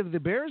at the end of the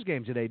Bears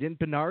game today, didn't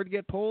Bernard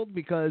get pulled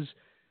because,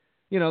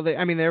 they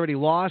already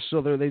lost, so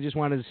they just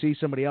wanted to see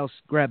somebody else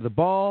grab the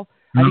ball.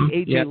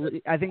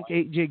 I think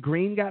AJ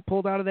Green got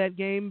pulled out of that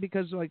game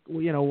because,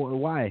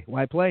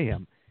 why play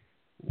him?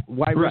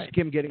 Why risk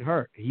him getting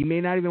hurt? He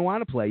may not even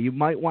want to play. You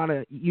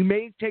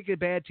may take a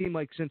bad team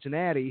like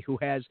Cincinnati, who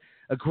has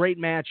a great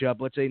matchup.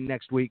 Let's say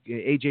next week,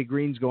 AJ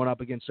Green's going up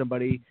against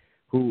somebody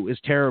who is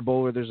terrible,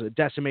 or there's a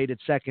decimated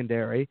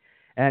secondary.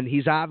 And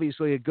he's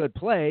obviously a good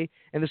play,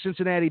 and the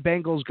Cincinnati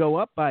Bengals go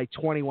up by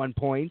 21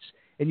 points,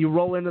 and you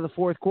roll into the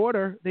fourth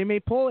quarter, they may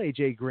pull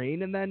A.J.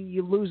 Green, and then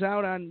you lose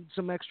out on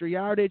some extra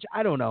yardage.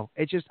 I don't know.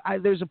 It's just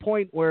there's a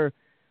point where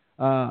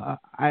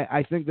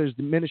I think there's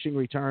diminishing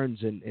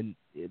returns, and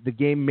the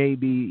game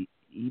maybe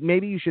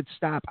you should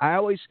stop.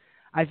 I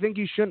think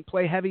you shouldn't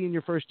play heavy in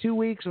your first 2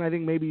 weeks, and I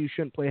think maybe you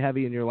shouldn't play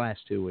heavy in your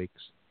last 2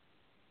 weeks.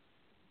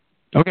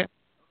 Okay.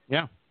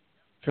 Yeah.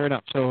 Fair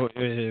enough. So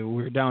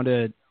we're down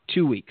to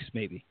 2 weeks,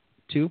 maybe.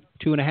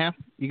 2.5?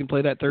 You can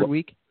play that third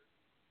week?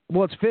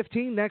 Well, it's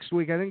 15 next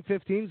week. I think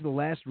 15 is the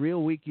last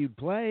real week you'd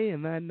play,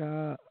 and then,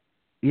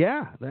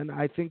 then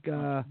I think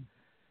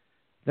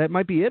that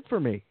might be it for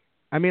me.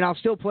 I mean, I'll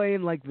still play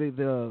in, like,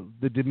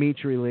 the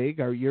Dimitri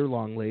League, our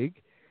year-long league.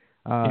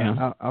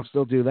 I'll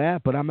still do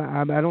that, but I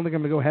don't think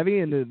I'm going to go heavy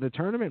into the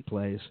tournament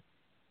plays,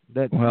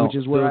 which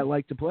is where I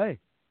like to play.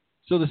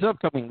 So this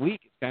upcoming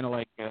week, it's kind of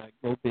like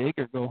go big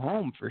or go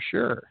home for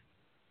sure.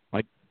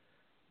 Like,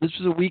 this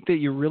is a week that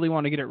you really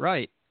want to get it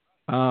right.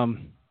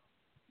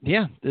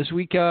 This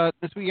week I'm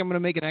going to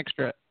make an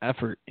extra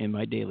effort in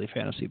my daily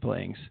fantasy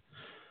playings.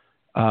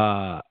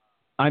 I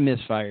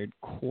misfired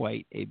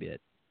quite a bit.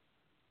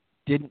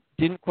 Didn't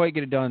quite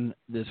get it done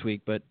this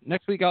week, but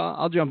next week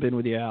I'll jump in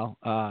with you, Al.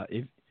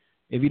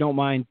 If you don't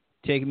mind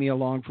taking me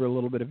along for a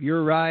little bit of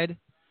your ride,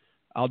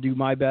 I'll do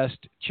my best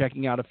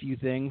checking out a few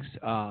things.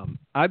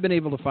 I've been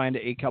able to find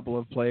a couple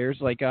of players.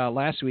 Like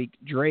last week,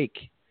 Drake,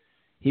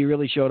 he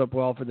really showed up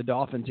well for the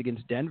Dolphins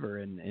against Denver,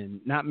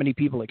 and not many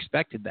people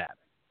expected that.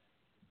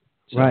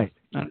 So, right.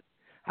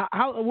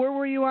 Where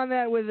were you on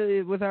that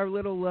with our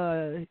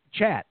little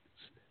chat?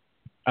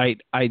 I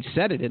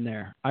said it in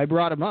there. I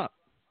brought him up.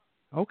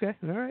 Okay,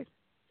 all right.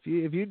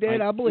 If you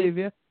did, I'll believe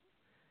you.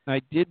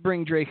 I did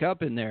bring Drake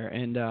up in there,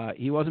 and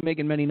he wasn't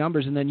making many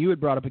numbers. And then you had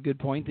brought up a good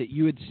point that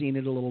you had seen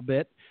it a little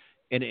bit,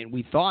 and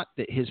we thought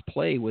that his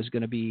play was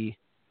going to be.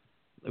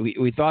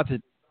 We thought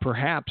that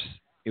perhaps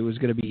it was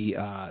going to be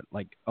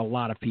like a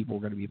lot of people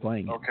were going to be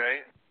playing it. Okay.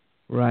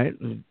 Right,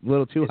 a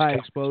little too high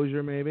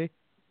exposure, maybe.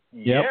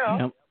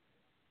 Yep.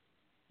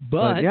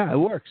 But yeah, it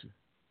works.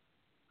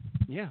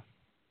 Yeah.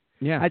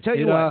 I tell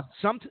you what,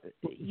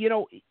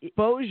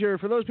 exposure,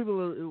 for those people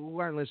who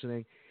aren't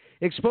listening,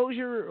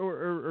 exposure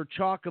or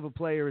chalk of a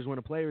player is when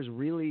a player is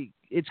really,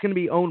 it's going to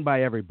be owned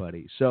by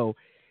everybody. So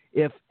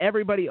if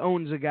everybody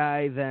owns a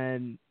guy,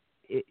 then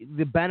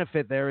the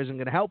benefit there isn't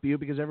going to help you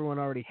because everyone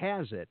already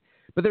has it.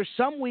 But there's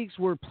some weeks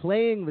where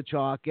playing the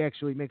chalk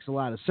actually makes a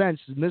lot of sense,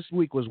 and this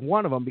week was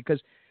one of them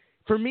because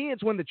for me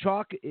it's when the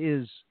chalk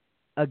is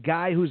a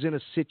guy who's in a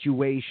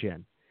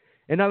situation.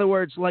 In other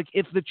words, like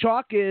if the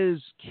chalk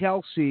is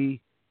Kelsey,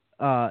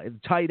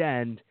 tight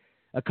end,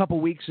 a couple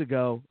weeks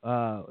ago,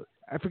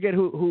 I forget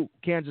who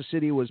Kansas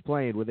City was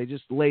playing where they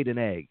just laid an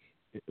egg.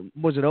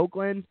 Was it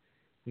Oakland?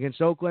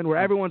 Against Oakland, where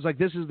everyone's like,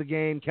 this is the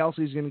game,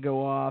 Kelsey's going to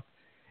go off,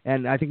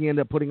 and I think he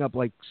ended up putting up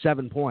like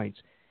 7 points,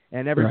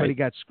 and everybody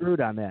got screwed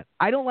on that.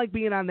 I don't like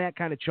being on that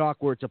kind of chalk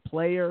where it's a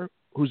player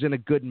who's in a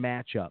good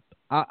matchup.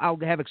 I'll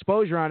have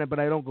exposure on it, but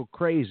I don't go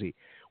crazy.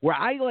 Where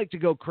I like to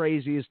go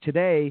crazy is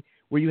today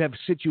where you have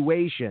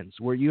situations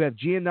where you have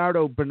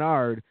Gianardo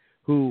Bernard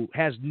who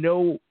has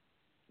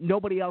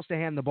nobody else to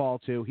hand the ball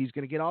to. He's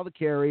going to get all the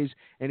carries,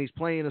 and he's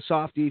playing a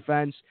soft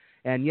defense.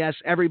 And, yes,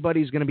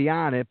 everybody's going to be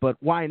on it, but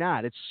why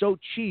not? It's so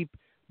cheap.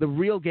 The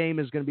real game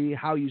is going to be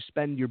how you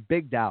spend your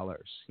big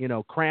dollars,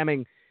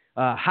 cramming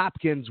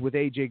Hopkins with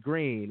A.J.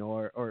 Green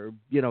or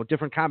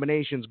different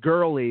combinations,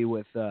 Gurley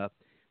with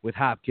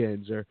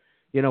Hopkins or,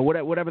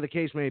 whatever the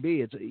case may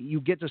be. You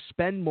get to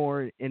spend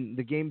more, and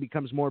the game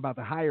becomes more about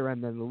the higher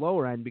end than the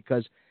lower end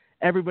because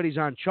everybody's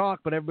on chalk,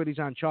 but everybody's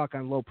on chalk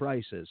on low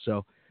prices.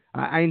 So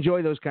I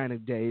enjoy those kind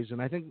of days,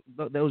 and I think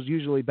those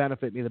usually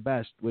benefit me the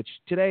best, which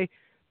today,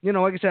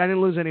 like I said, I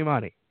didn't lose any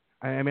money.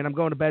 I mean, I'm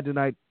going to bed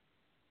tonight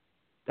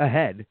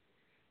ahead,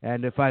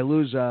 and if I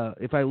lose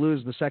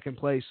the second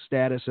place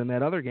status in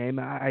that other game,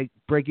 I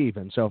break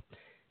even. So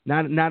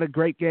not a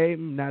great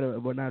game, not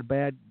a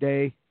bad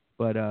day,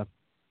 but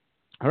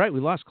all right,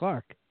 we lost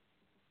Clark.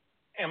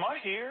 Am I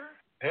here?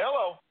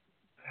 Hello.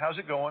 How's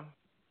it going?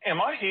 Am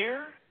I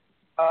here?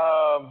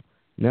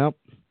 Nope.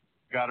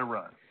 Got to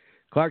run.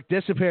 Clark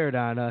disappeared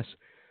on us.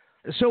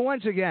 So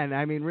once again,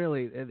 I mean,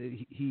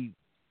 really, he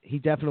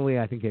definitely,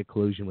 I think, had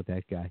collusion with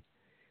that guy,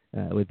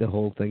 with the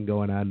whole thing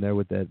going on there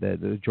with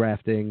the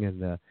drafting and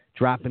the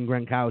dropping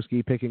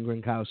Gronkowski, picking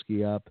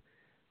Gronkowski up.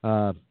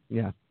 I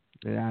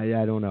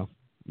don't know.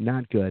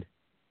 Not good.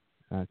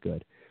 Not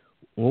good.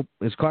 Well,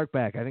 is Clark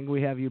back? I think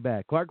we have you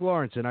back. Clark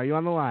Lawrenson, are you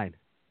on the line?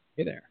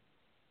 Hey there.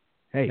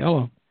 Hey.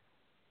 Hello.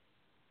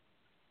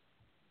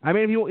 I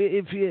mean,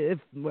 if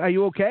are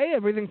you okay?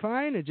 Everything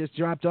fine? It just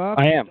dropped off?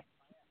 I am.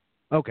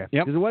 Okay.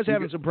 Yep. Because it was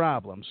having some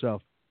problems,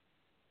 so.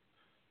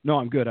 No,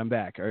 I'm good. I'm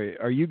back.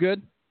 Are you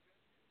good?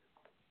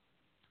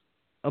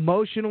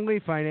 Emotionally,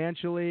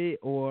 financially,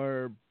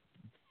 or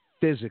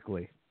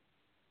physically?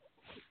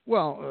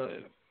 Well,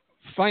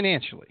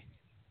 financially.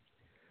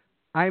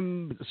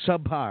 I'm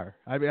subpar.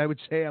 I would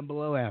say I'm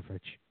below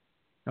average.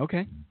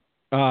 Okay.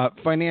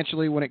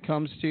 Financially, when it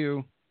comes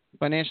to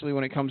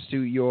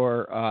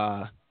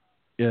your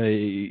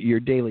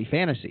daily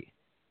fantasy.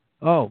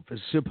 Oh,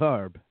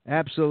 superb.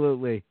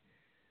 Absolutely.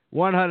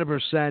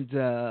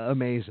 100%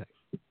 amazing.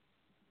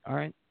 All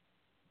right.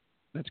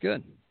 That's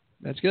good.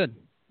 That's good.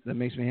 That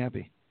makes me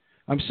happy.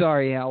 I'm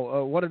sorry,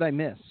 Al. What did I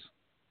miss?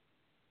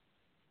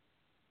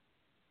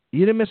 You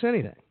didn't miss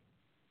anything.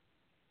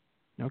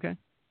 Okay.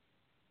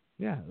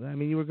 Yeah. I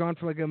mean, you were gone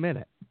for like a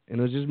minute, and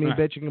it was just me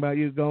bitching about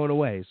you going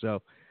away.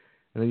 So,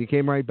 and then you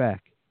came right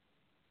back.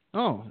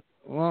 Oh,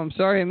 well, I'm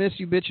sorry I missed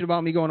you bitching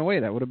about me going away.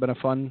 That would have been a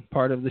fun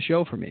part of the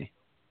show for me,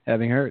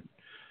 having heard.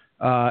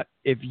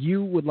 If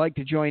you would like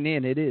to join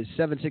in, it is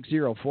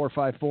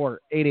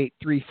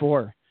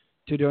 760-454-8834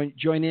 to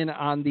join in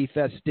on the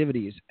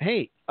festivities.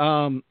 Hey,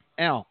 Al,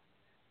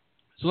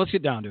 so let's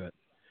get down to it.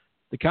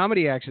 The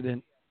Comedy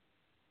Accident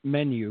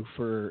menu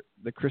for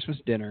the Christmas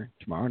dinner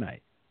tomorrow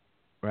night,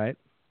 right?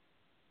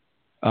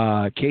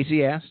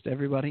 Casey asked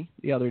everybody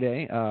the other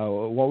day,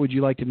 what would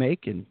you like to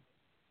make? And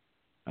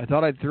I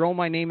thought I'd throw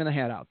my name in the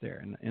hat out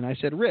there. And I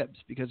said ribs,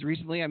 because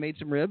recently I made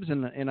some ribs,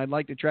 and I'd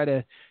like to try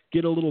to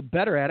get a little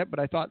better at it, but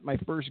I thought my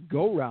first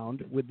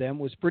go-round with them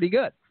was pretty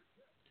good.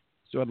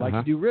 So I'd like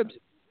to do ribs.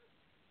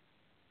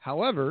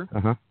 However,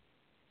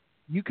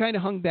 you kind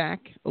of hung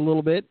back a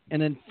little bit,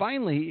 and then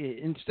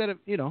finally, instead of,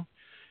 you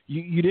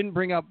didn't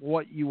bring up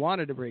what you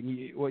wanted to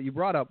bring. What you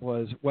brought up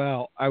was,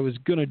 well, I was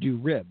going to do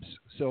ribs.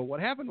 So what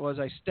happened was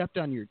I stepped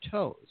on your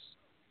toes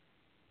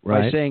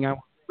by saying I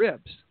want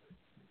ribs.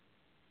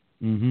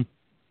 Mm-hmm.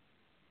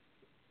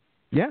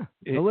 Yeah,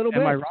 a little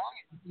bit. Am I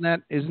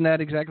wrong? Isn't that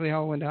exactly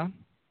how it went down?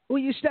 Well,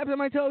 you stepped on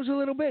my toes a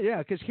little bit, yeah,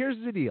 because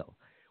here's the deal.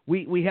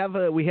 We have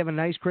a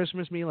nice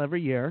Christmas meal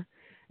every year,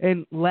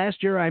 And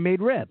last year I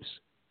made ribs.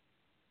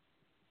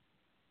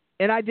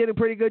 And I did a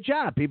pretty good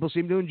job. People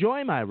seem to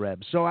enjoy my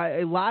ribs. So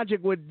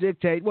logic would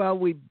dictate, well,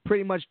 we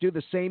pretty much do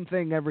the same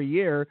thing every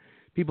year.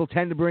 People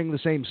tend to bring the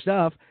same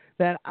stuff.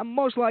 That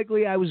most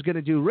likely I was going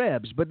to do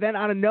ribs. But then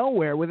out of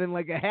nowhere, within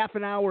like a half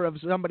an hour of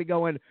somebody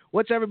going,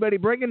 what's everybody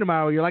bringing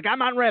tomorrow? You're like,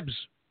 I'm on ribs.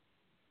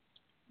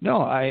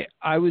 No, I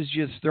was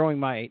just throwing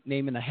my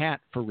name in the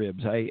hat for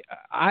ribs.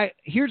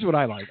 Here's what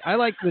I like. I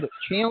like that it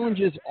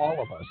challenges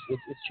all of us.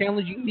 It's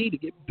challenging me to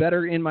get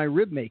better in my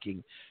rib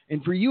making.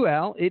 And for you,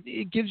 Al,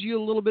 it gives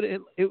you a little bit.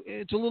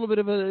 It's a little bit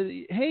of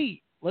a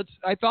hey.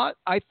 I thought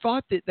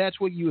that that's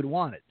what you had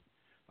wanted.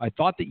 I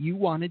thought that you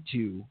wanted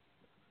to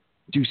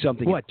do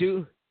something. What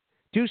do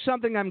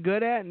something I'm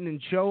good at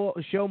and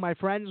show my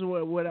friends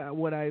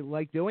what I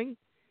like doing.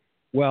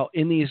 Well,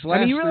 in these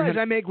last, you realize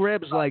I make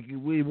ribs like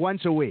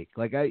once a week.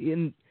 Like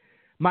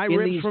my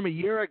ribs from a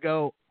year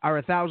ago are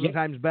 1,000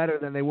 times better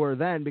than they were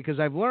then because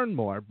I've learned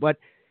more. But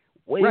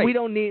we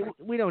don't need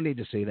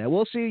to see that.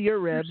 We'll see your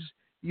ribs.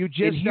 You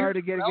just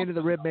started getting into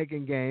the rib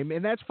making game,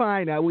 and that's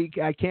fine.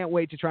 I can't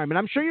wait to try them. And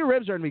I'm sure your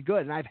ribs are going to be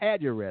good. And I've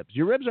had your ribs.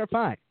 Your ribs are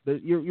fine.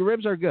 Your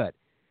ribs are good.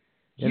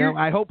 You know,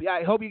 I hope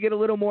you get a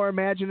little more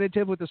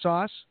imaginative with the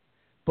sauce.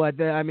 But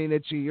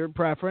it's your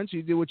preference.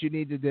 You do what you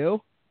need to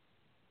do.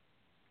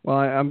 Well,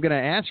 I'm going to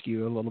ask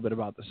you a little bit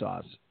about the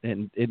sauce,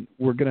 and it's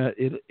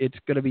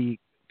going to be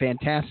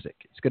fantastic.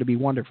 It's going to be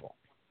wonderful.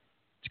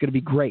 It's going to be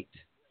great.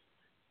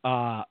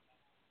 I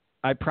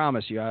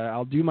promise you,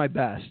 I'll do my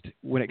best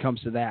when it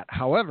comes to that.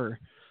 However,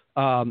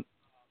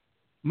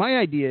 my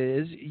idea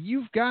is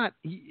you've got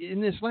in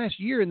this last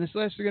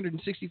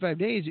 365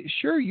 days,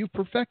 sure, you've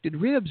perfected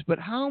ribs, but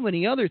how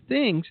many other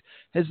things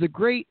has the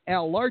great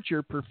Al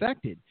Larcher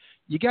perfected?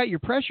 You got your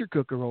pressure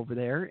cooker over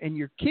there, and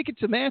you're kicking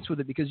some ass with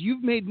it because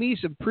you've made me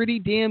some pretty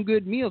damn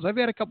good meals. I've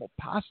had a couple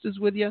pastas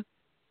with you.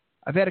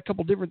 I've had a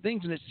couple different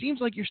things, and it seems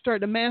like you're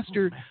starting to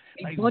master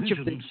a bunch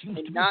of things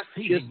and not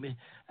just me.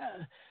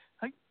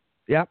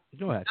 Yeah,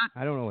 go ahead.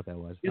 I don't know what that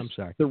was. I'm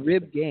sorry. The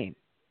rib game.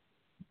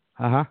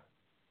 Uh-huh.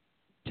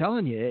 Try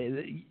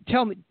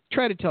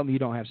to tell me you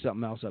don't have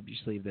something else up your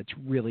sleeve that's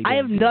really I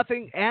have good.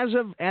 nothing as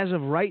of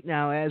right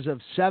now, as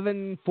of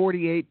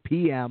 7:48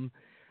 p.m.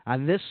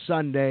 on this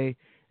Sunday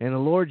in the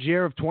Lord's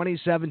year of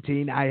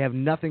 2017. I have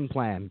nothing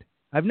planned.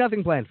 I have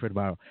nothing planned for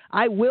tomorrow.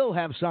 I will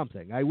have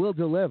something. I will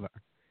deliver.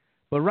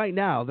 But right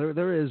now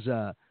there's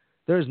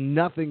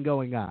nothing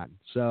going on.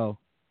 So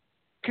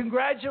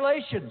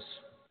Congratulations.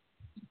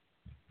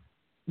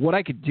 What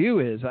I could do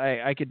is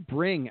I could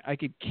bring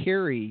the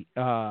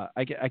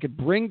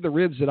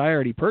ribs that I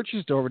already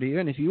purchased over to you,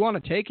 and if you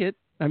want to take it,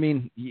 I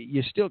mean,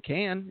 you still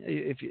can.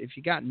 If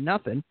you got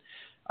nothing,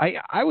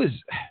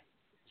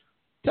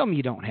 tell me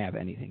you don't have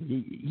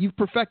anything. You've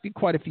perfected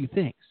quite a few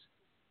things.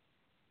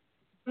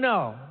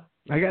 No,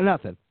 I got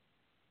nothing.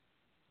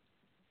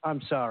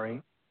 I'm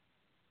sorry.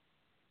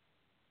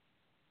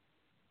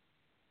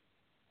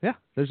 Yeah,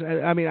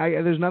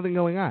 there's nothing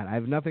going on. I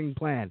have nothing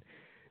planned.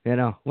 You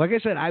know, like I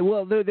said, I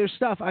will. There's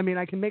stuff. I mean,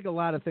 I can make a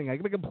lot of things. I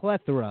can make a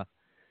plethora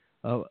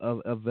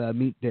of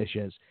meat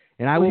dishes,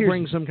 and I will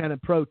bring some kind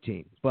of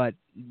protein. But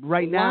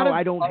right now,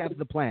 I don't have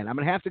the plan. I'm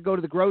going to have to go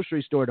to the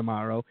grocery store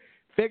tomorrow,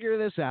 figure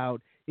this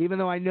out, even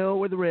though I know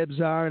where the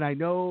ribs are, and I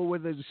know where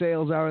the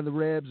sales are in the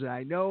ribs, and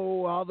I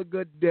know all the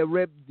good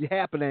rib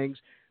happenings.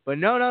 But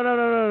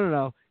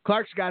no.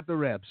 Clark's got the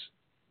ribs.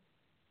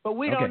 But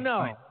we don't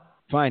know.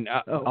 Fine.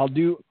 I'll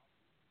do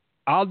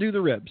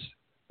the ribs.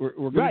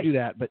 We're going to do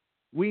that, but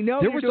we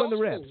know you're doing the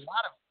ribs.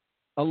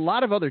 A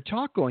lot of other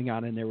talk going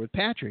on in there with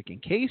Patrick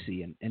and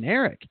Casey and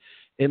Eric,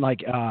 and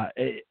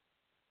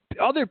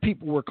other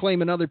people were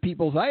claiming other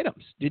people's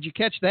items. Did you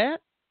catch that?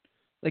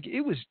 Like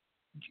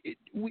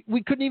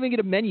we couldn't even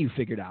get a menu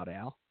figured out,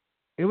 Al.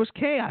 It was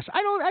chaos.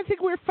 I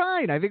think we're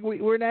fine. I think we're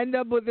going to end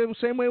up with the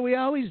same way we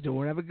always do.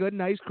 We're going to have a good,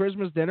 nice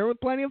Christmas dinner with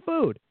plenty of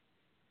food.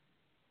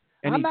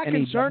 I'm not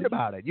concerned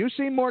about it. You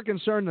seem more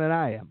concerned than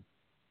I am.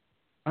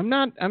 I'm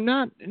not.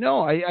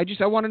 No, I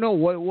want to know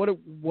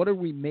what are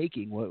we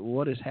making?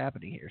 What is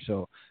happening here?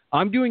 So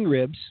I'm doing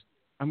ribs.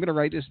 I'm going to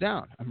write this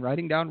down. I'm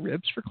writing down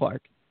ribs for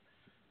Clark.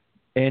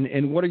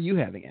 And what are you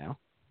having, Al?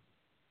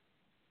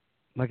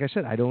 Like I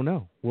said, I don't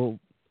know. Well,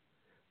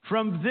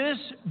 from this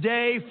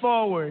day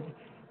forward,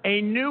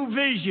 a new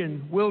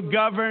vision will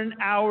govern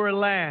our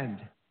land.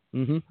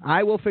 Mm-hmm.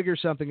 I will figure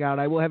something out.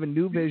 I will have a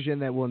new vision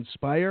that will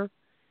inspire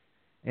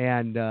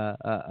and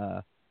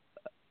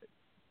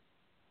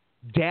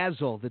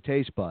dazzle the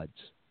taste buds.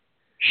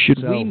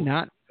 Should we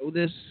not know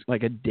this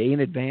like a day in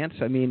advance?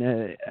 I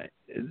mean,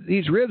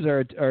 these ribs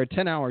are a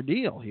 10-hour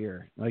deal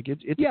here. Like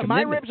it's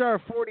my ribs are a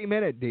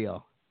 40-minute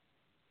deal.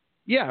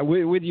 Yeah,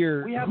 with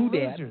your we have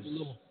losers.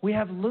 We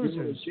have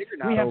losers.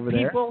 We have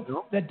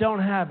people that don't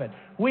have it.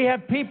 We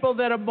have people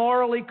that are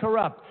morally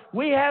corrupt.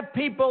 We have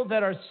people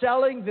that are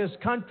selling this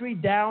country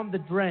down the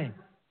drain.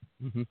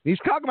 Mm-hmm. He's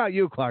talking about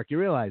you, Clark. You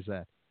realize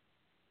that?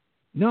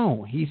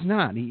 No, he's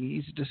not.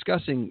 He's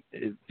discussing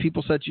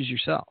people such as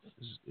yourself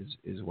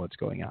is what's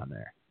going on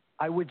there.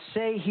 I would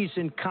say he's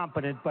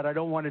incompetent, but I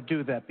don't want to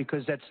do that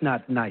because that's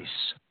not nice.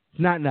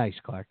 Not nice,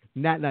 Clark.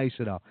 Not nice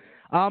at all.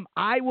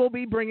 I will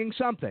be bringing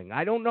something.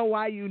 I don't know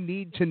why you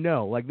need to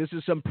know. Like, this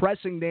is some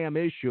pressing damn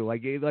issue.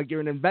 Like you're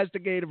an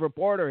investigative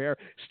reporter here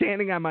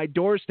standing on my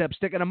doorstep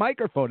sticking a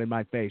microphone in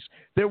my face.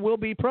 There will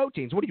be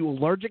proteins. What, are you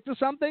allergic to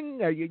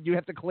something? You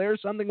have to clear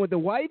something with the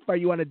wife? Are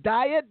you on a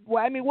diet?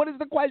 Well, I mean, what is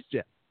the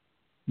question?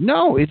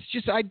 No, it's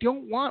just I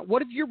don't want.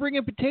 What if you're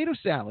bringing potato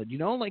salad? You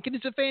know, like, and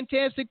it's a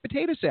fantastic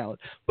potato salad.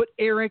 But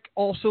Eric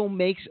also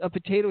makes a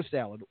potato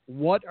salad.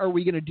 What are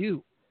we going to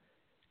do?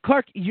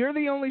 Clark, you're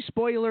the only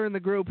spoiler in the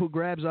group who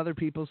grabs other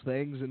people's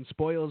things and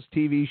spoils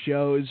TV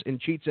shows and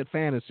cheats at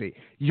fantasy.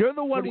 You're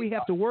the one we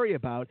have to worry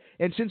about.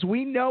 And since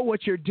we know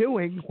what you're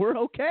doing, we're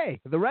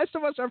okay. The rest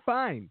of us are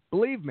fine.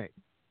 Believe me.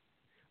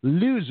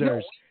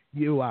 Losers,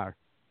 you are.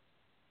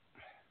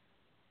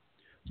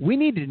 We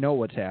need to know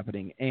what's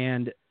happening,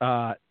 and to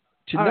All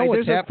know right, what's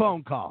there's a happening.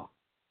 phone call.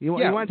 You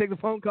want to take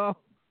the phone call?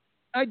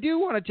 I do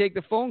want to take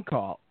the phone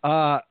call.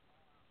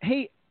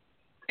 Hey,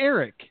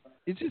 Eric,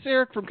 is this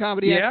Eric from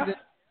Comedy Accident?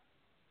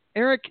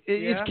 Eric,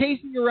 is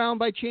Casey around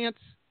by chance?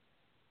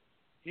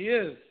 He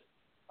is.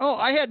 Oh,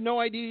 I had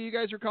no idea you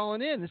guys were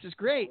calling in. This is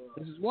great.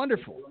 This is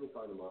wonderful.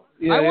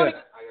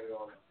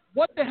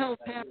 What the hell is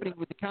happening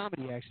with the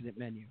Comedy Accident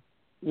menu?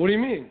 What do you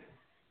mean?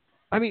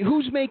 I mean,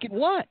 who's making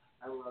what?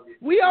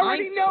 We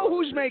already know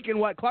who's making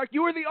what, Clark.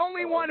 You were the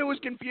only one who was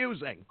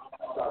confusing.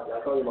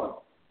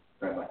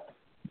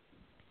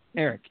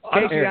 Eric.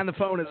 Casey on the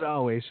phone as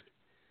always.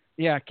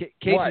 Yeah,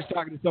 Casey's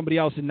talking to somebody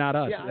else and not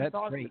us. Yeah, That's I'm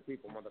talking great. to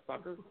people,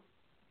 motherfucker.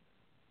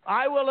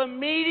 I will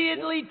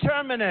immediately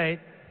terminate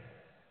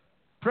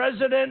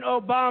President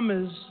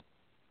Obama's.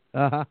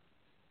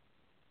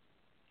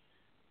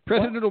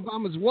 President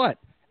Obama's what?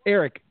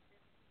 Eric,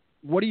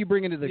 what are you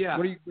bringing to the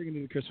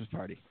Christmas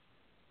party?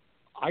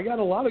 I got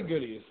a lot of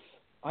goodies.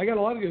 I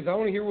want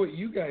to hear what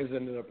you guys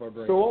ended up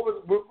bringing.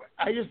 So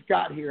I just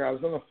got here. I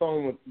was on the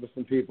phone with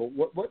some people.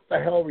 What the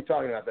hell are we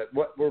talking about? That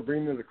what we're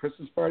bringing to the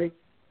Christmas party?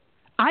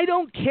 I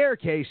don't care,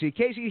 Casey.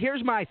 Casey,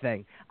 here's my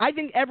thing. I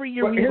think every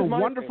year we have a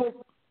wonderful.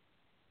 Thing.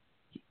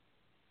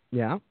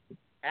 Yeah.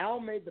 Al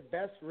made the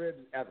best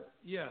ribs ever.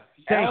 Yeah.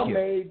 Al,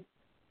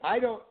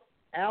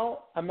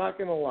 I'm not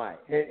going to lie,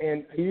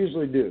 and I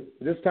usually do.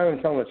 This time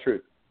I'm telling the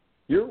truth.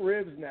 Your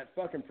ribs in that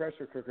fucking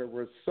pressure cooker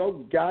were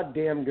so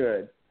goddamn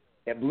good,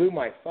 it blew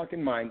my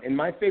fucking mind. And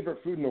my favorite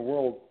food in the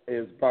world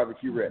is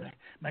barbecue ribs.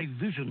 My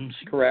visions.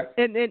 Correct.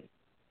 And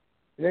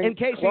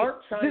Casey,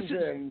 Clark chimes in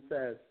and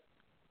says,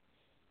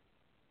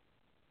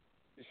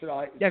 should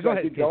I go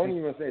ahead, keep going, or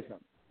you want to say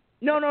something?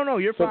 No,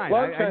 you're fine.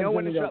 Clark I know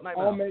when to goes, shut my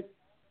mouth.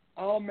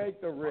 I'll make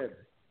the ribs.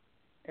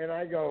 And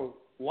I go,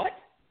 what?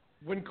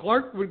 When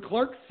Clark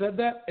said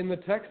that in the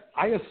text,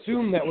 I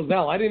assumed that was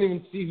Al. I didn't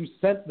even see who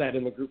sent that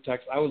in the group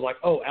text. I was like,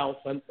 oh, Al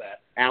sent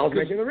that. Al's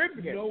making the ribs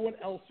again. No one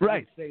else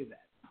would say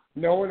that.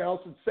 No one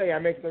else would say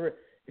I'm making the ribs.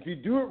 If you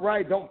do it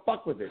right, don't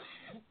fuck with it.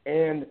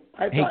 And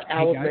I thought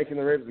Al was making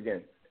the ribs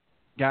again.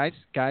 Guys,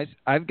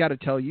 I've got to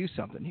tell you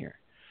something here.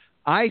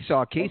 I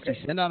saw Casey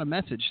send out a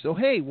message. So,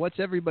 hey, what's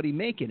everybody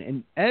making?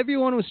 And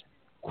everyone was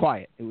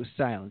quiet. It was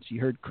silence.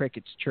 You heard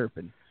crickets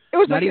chirping. It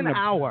was not like even an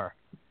hour.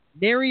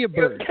 Nary a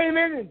bird. You came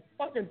in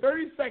fucking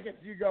 30 seconds.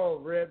 You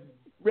go, ribs.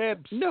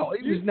 No,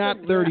 it was not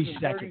 30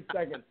 seconds. 30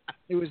 seconds.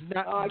 It was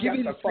not. Give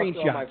me the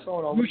screenshot on my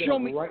phone. I'll show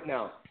me right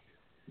now.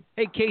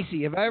 Hey,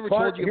 Casey, have I ever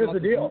Clark, told you about the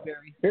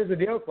blueberry? Here's the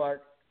deal,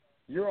 Clark.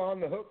 You're on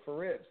the hook for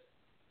ribs.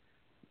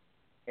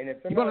 And if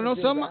you want to know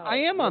something? I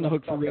am on the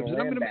hook for ribs, and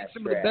I'm going to make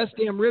some of the best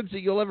damn ribs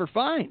that you'll ever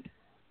find.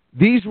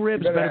 These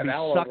ribs better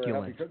be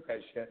succulent. Cook that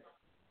shit.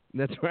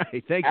 That's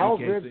right. Thank Al's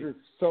you, Casey. ribs are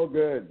so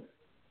good.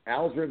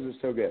 Al's ribs are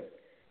so good.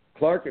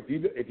 Clark, if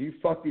you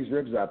fuck these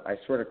ribs up, I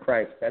swear to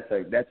Christ, that's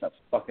a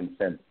fucking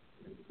sin.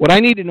 What I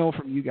need to know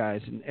from you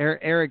guys, and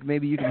Eric,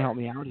 maybe you can help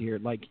me out here.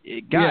 Like,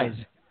 guys,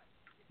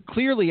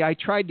 clearly I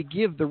tried to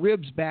give the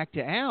ribs back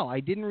to Al.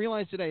 I didn't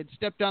realize that I had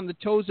stepped on the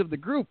toes of the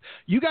group.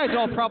 You guys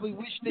all probably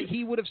wish that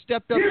he would have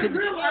stepped up to the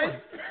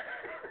challenge.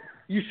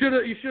 You should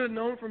have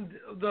known from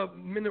the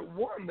minute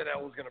one that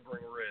Al was going to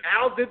bring ribs.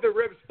 Al did the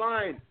ribs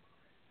fine.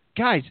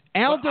 Guys,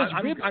 Al does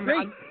ribs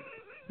great.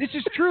 This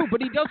is true,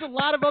 but he does a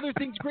lot of other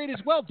things great as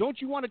well.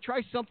 Don't you want to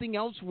try something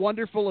else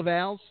wonderful of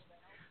Al's?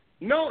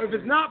 No, if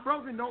it's not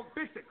broken, don't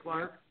fix it,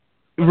 Clark.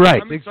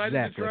 Right, I'm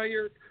excited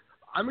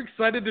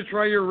to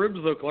try your ribs,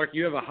 though, Clark.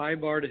 You have a high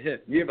bar to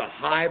hit. You have a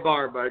high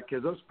bar, bud,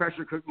 because those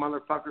pressure cooked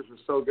motherfuckers were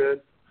so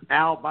good.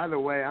 Al, by the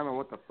way, I don't know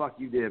what the fuck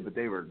you did, but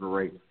they were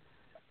great.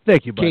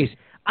 Thank you, buddy. Case.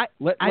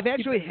 I've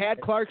actually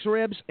had Clark's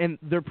ribs, and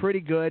they're pretty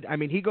good. I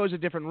mean, he goes a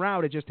different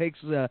route. It just takes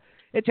 9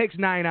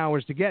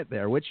 hours to get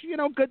there, which,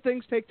 good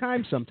things take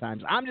time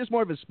sometimes. I'm just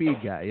more of a speed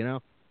guy,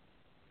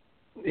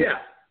 Yeah.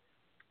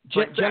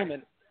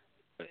 Gentlemen,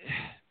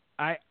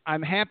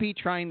 I'm happy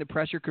trying the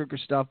pressure cooker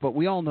stuff, but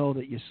we all know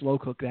that you slow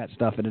cook that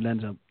stuff and it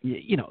ends up,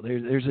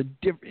 there's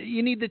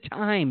you need the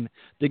time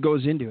that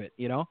goes into it,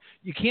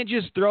 You can't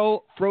just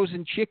throw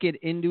frozen chicken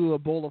into a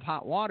bowl of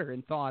hot water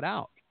and thaw it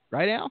out.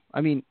 Right, Al?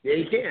 I mean... Yeah,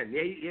 you can.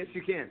 Yeah, yes,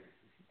 you can.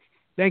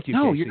 Thank you,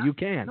 Casey. You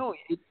can. No,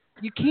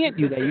 You can't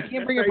do that. You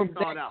can't bring it from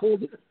that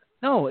cold.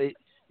 No, you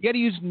got to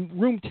use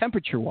room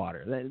temperature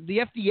water. The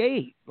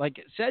FDA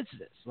says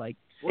this.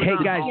 We're hey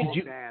not guys, all did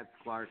you? dads,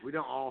 Clark. We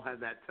don't all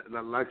have that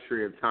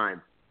luxury of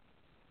time.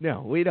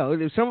 No, we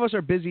don't. Some of us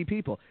are busy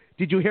people.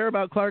 Did you hear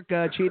about Clark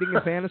cheating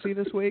in fantasy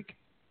this week?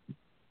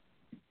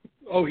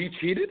 Oh, he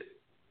cheated?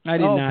 I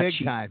did not big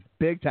cheat. time,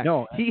 big time.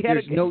 No, he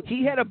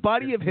had a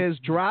buddy of his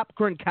drop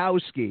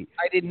Gronkowski.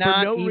 I did not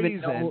for no even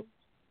reason, know.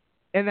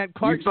 and then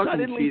Clark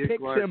suddenly cheated,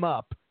 picks Clark. him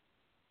up.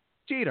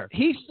 Cheater.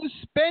 He's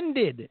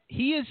suspended.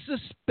 He is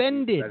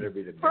suspended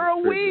for a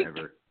week.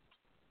 Ever.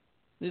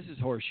 This is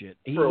horseshit.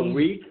 For a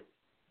week?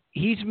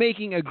 He's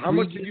making egregious How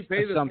much did you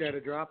pay this assumptions. guy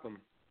to drop him?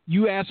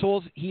 You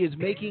assholes, he is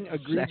making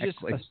egregious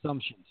Exactly.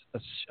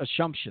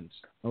 assumptions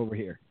over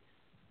here.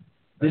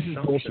 This is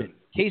bullshit.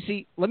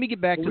 Casey, let me get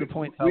back to the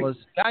point, fellas.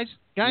 Guys.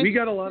 We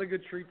got a lot of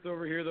good treats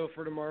over here, though,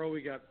 for tomorrow.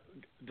 We got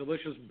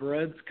delicious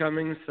breads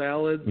coming,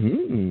 salads,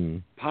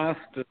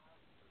 pasta,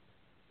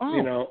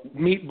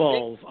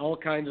 meatballs, all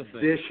kinds of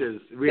things.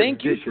 Dishes.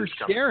 Thank you for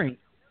sharing.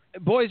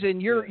 Boys,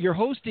 and you're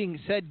hosting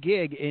said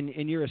gig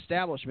in your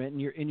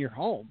establishment, in your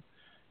home.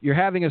 You're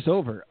having us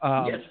over.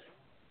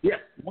 Yes.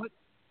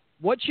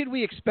 What should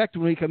we expect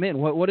when we come in?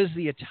 What is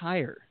the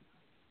attire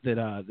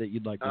that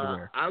you'd like to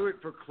wear?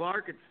 For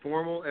Clark, it's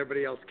formal.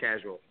 Everybody else,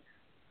 casual.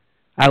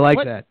 I like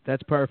that.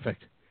 That's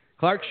perfect.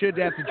 Clark should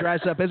have to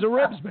dress up as a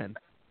ribsman.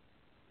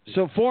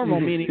 So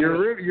formal meaning you're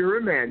a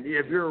rib man.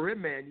 If you're a rib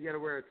man, you got to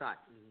wear a tie.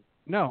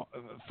 No,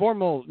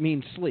 formal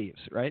means sleeves,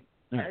 right?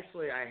 Right.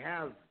 Actually, I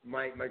have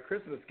my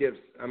Christmas gifts.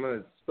 I'm going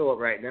to spill it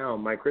right now.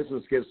 My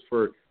Christmas gifts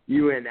for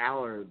you and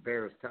Al are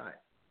Bears tie.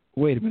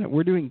 Wait a minute.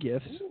 We're doing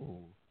gifts.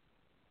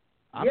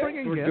 I'm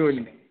bringing gifts.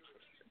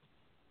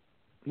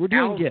 We're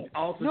doing Al gifts.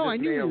 Also no, just I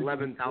knew made you were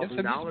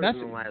 $11,000 in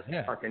the last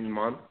fucking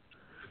month.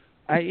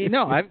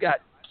 I've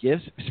got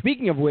gifts.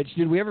 Speaking of which,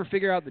 did we ever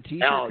figure out the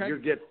T-shirt? Your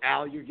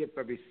gift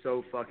better be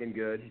so fucking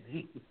good.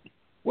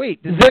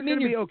 Wait, does They're that mean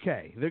going to you're be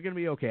okay? They're going to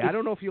be okay. I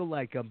don't know if you'll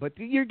like them, but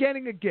you're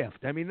getting a gift.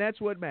 I mean,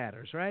 that's what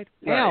matters, right?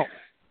 Al,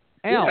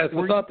 that's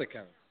the thought that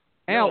counts.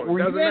 Al, no, it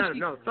doesn't matter.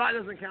 No, thought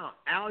doesn't count.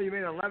 Al, you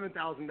made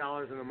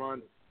 $11,000 in a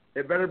month.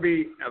 It better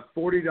be a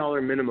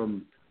 $40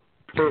 minimum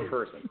per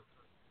person.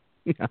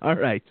 All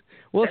right.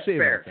 We'll That's see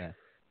fair. about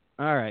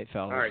that. All right,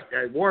 fellas. All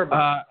right,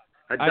 Warbucks.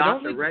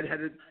 Adopt a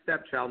redheaded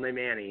stepchild named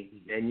Annie,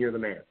 and you're the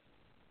man.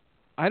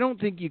 I don't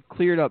think you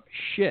cleared up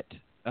shit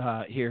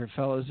here,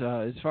 fellas,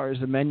 as far as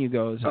the menu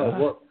goes.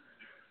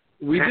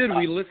 We did.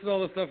 We listed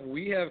all the stuff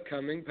we have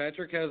coming.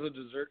 Patrick has a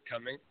dessert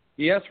coming.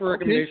 He asked for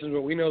recommendations,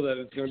 but we know that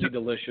it's going to be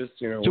delicious.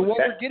 So what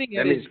we're getting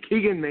at is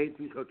Keegan made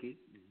some cookies.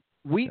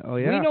 We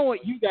know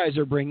what you guys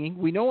are bringing.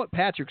 We know what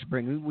Patrick's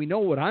bringing. We know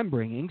what I'm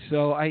bringing.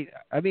 So I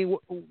mean,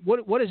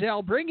 what is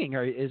Al bringing?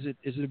 Or is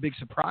it a big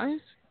surprise?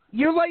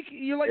 You're like.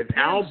 If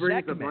Al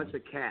brings a bunch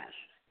of cash.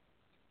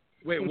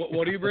 Wait,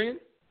 what are you bringing?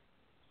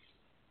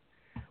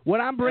 What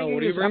I'm bringing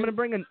Al, is I'm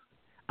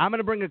going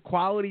to bring a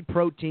quality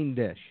protein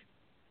dish.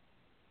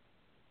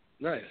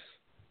 Nice.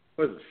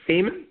 What is it,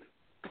 semen?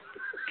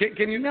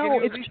 Can you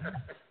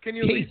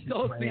at least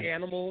tell us the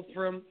animal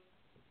from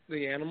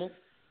the animal?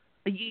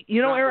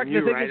 You know, Eric,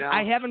 the thing is, Al?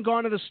 I haven't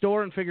gone to the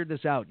store and figured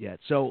this out yet.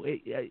 So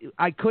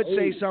I could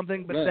say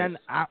something, but then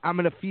I'm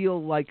going to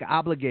feel like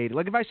obligated.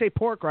 Like if I say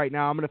pork right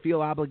now, I'm going to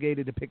feel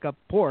obligated to pick up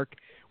pork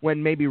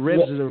when maybe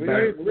ribs are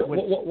better.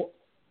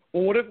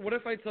 Well, what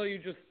if I tell you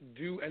just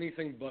do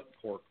anything but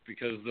pork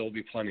because there'll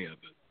be plenty of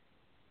it?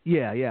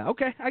 Yeah.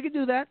 Okay, I could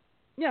do that.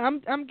 Yeah,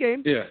 I'm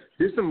game. Yeah.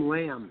 Do some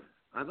lamb.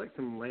 I'd like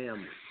some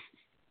lamb.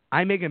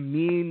 I make a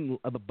mean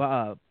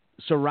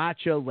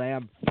sriracha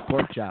lamb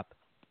pork chop.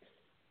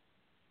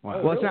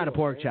 Wow. Well, it's not a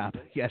pork chop.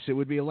 Yes, it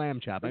would be a lamb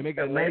chop. I make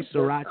a nice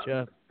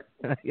sriracha.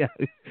 Yeah.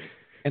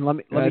 And let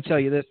me tell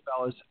you this,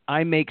 fellas.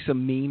 I make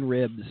some mean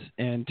ribs,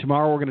 and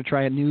tomorrow we're going to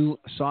try a new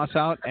sauce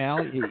out.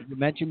 Al, you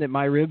mentioned that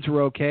my ribs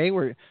were okay.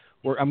 I'm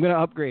going to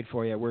upgrade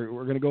for you. We're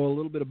going to go a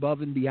little bit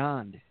above and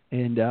beyond.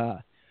 And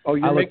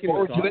you're making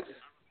a sauce?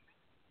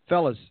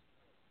 Fellas.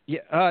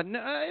 Yeah.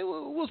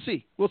 No, we'll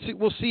see.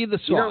 We'll see the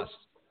sauce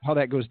how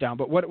that goes down.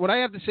 But what I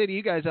have to say to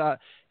you guys,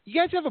 you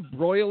guys have a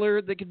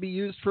broiler that could be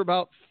used for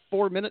about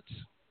 4 minutes?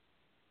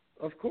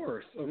 Of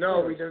course.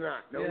 No, we do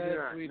not. No, we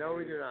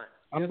do not.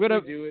 I'm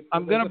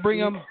gonna bring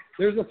them.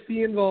 There's a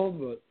fee involved,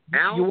 but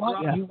you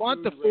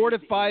want the 4 to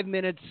 5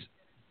 minutes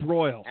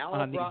broil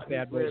on these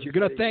bad boys. You're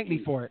gonna thank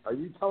me for it. Are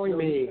you telling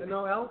me?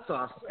 No, Al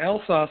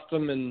sauced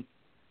them and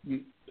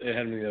it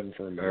had them in the oven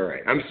for a minute. All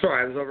right. I'm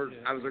sorry.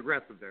 I was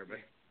aggressive there, but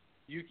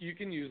you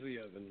can use the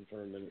oven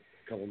for a minute,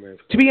 couple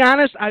minutes. To be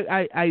honest,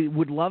 I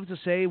would love to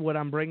say what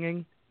I'm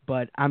bringing,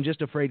 but I'm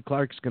just afraid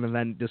Clark's going to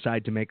then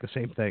decide to make the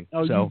same thing.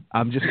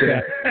 I'm just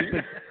going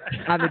to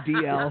on the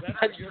DL.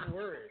 That's a good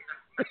word.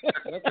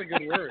 That's a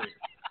good word.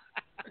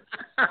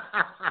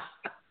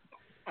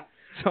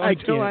 So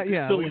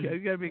we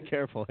got to be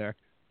careful here.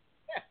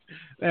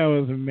 That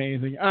was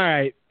amazing. All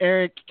right,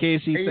 Eric,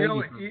 Casey,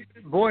 thank you.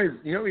 Boys,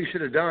 you know what we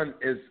should have done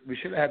is we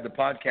should have had the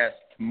podcast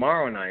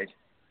tomorrow night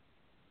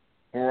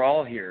when we're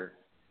all here.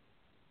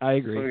 I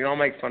agree. So we can all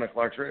make fun of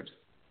Clark's ribs.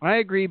 I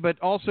agree, but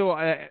also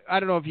I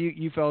don't know if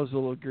you fellas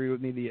will agree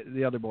with me,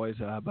 the other boys,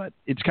 but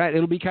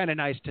it'll be kind of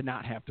nice to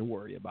not have to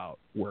worry about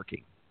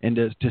working and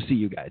to see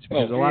you guys,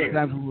 because a lot of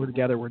times when we're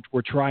together,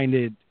 we're trying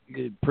to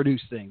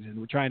produce things and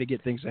we're trying to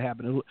get things to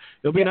happen.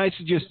 It'll be nice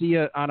to just see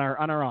you on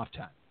our off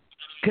time.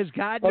 Because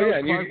God knows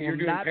Clark you're will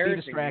doing not be parenting,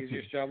 distracted.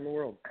 easiest job in the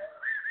world.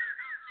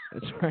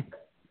 That's right.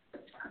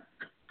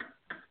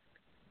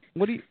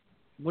 What do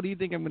you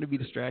think I'm going to be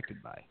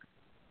distracted by?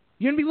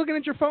 You're going to be looking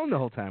at your phone the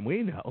whole time.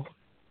 We know.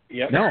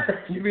 Yep. No.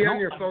 You'll be on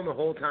your phone the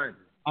whole time.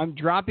 I'm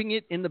dropping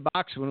it in the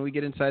box when we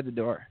get inside the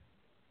door.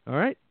 All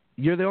right.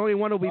 You're the only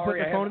one who'll be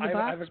putting the phone in the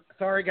box?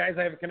 Sorry, guys,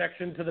 I have a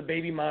connection to the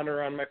baby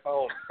monitor on my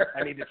phone.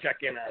 I need to check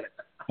in on it.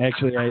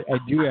 Actually, I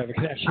do have a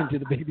connection to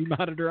the baby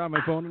monitor on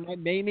my phone, and I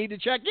may need to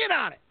check in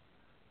on it.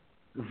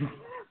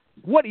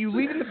 What, are you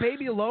leaving the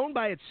baby alone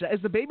by itself?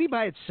 Is the baby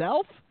by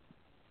itself?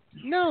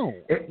 No.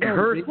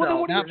 Herself.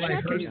 Well, not by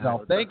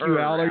herself. Thank you,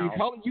 Al. Are you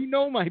calling? You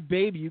know my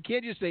baby. You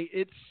can't just say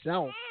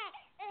itself.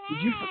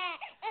 Did you?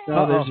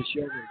 No, there's a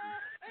show baby.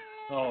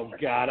 Oh,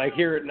 God, I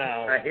hear it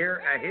now. I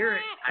hear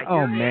it.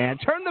 Oh, man.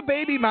 Turn the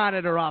baby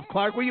monitor off,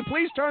 Clark. Will you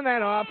please turn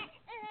that off?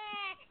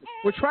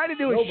 We're trying to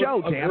do a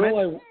show, damn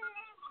it.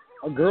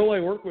 A girl I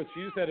work with,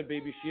 she just had a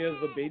baby. She has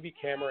the baby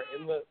camera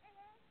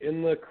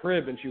in the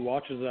crib, and she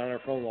watches it on her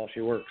phone while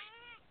she works.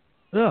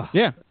 Ugh.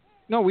 Yeah.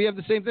 No, we have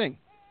the same thing.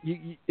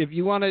 If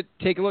you want to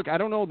take a look, I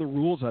don't know the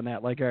rules on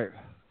that. Like,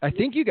 I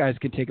think you guys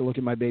can take a look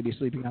at my baby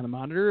sleeping on the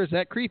monitor. Is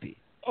that creepy?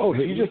 Oh,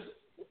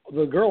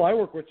 the girl I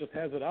work with just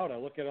has it out. I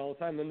look at it all the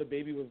time. Then the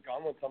baby was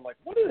gone once. I'm like,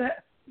 what is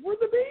that? Where'd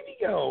the baby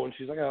go? And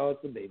she's like, oh,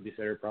 it's the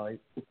babysitter probably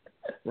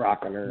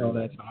rocking her. Oh,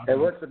 that's awesome. Hey,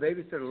 what's the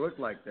babysitter look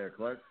like there,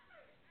 Clark?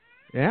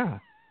 Yeah.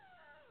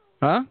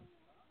 Huh?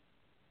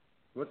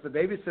 What's the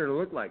babysitter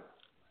look like?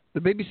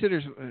 The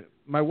babysitter's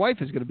my wife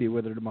is going to be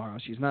with her tomorrow.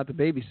 She's not the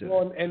babysitter.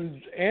 Well,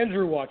 and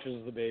Andrew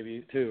watches the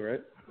baby too,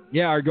 right?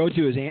 Yeah, our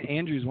go-to is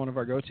Andrew's one of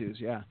our go-tos.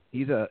 Yeah,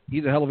 he's a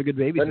hell of a good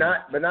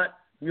babysitter. But not.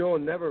 You'll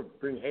never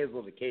bring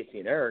Hazel to Casey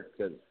and Eric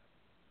because,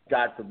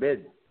 God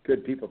forbid,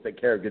 good people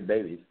take care of good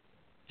babies.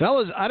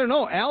 Fellas, I don't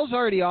know. Al's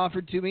already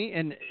offered to me,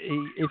 and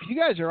if you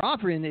guys are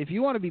offering, if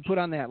you want to be put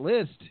on that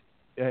list,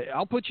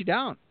 I'll put you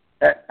down.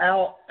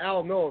 Al,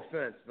 no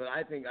offense, but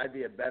I think I'd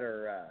be a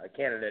better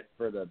candidate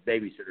for the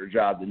babysitter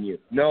job than you.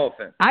 No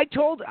offense. I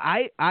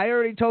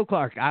already told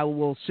Clark I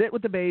will sit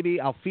with the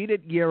baby, I'll feed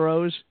it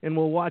gyros, and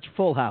we'll watch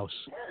Full House.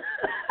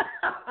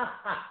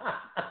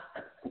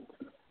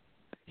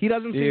 He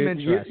doesn't seem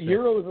interested.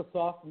 Gyro is a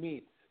soft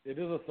meat. It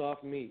is a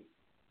soft meat.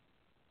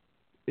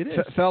 It is.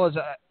 Fellas,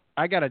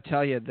 I got to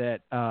tell you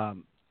that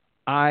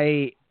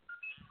I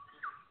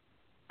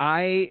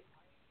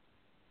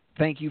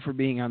thank you for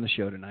being on the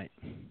show tonight,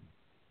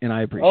 and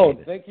I appreciate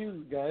it. Thank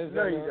you, guys.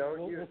 No, you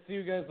don't. We'll see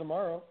you guys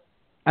tomorrow.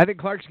 I think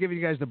Clark's giving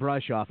you guys the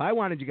brush off. I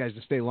wanted you guys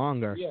to stay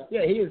longer.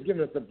 Yeah, he is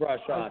giving us the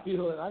brush off.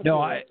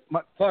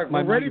 Clark,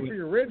 we're ready for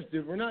your ribs,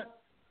 dude. We're not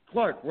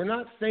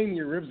saying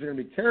your ribs are going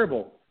to be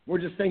terrible. We're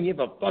just saying you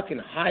have a fucking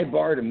high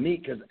bar to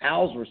meet because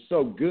Al's were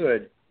so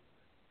good.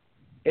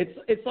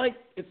 It's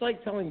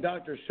like telling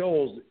Dr.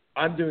 Scholes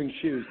I'm doing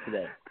shoes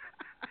today.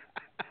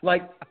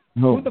 Like,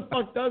 who the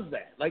fuck does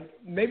that? Like,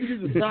 maybe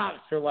do the socks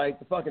or like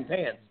the fucking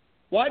pants.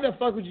 Why the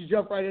fuck would you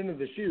jump right into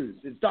the shoes?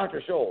 It's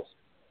Dr. Scholes.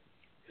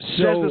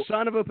 Says the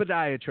son of a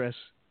podiatrist.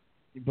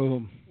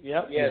 Boom.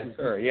 Yep. Yes,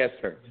 sir. Yes,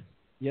 sir.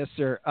 Yes,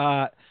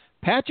 sir.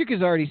 Patrick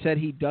has already said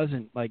he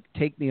doesn't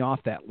take me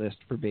off that list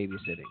for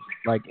babysitting.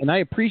 And I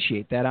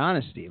appreciate that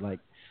honesty. Like,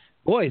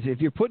 boys, if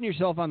you're putting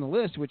yourself on the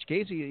list, which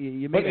Casey,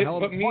 you make a hell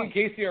of a point. But me and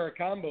Casey are a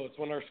combo. It's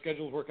when our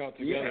schedules work out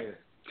together.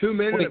 Yeah. 2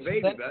 men and a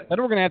baby, then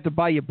we're going to have to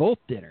buy you both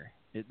dinner.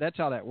 That's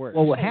how that works.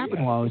 Well, what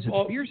happened was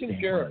you can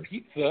share a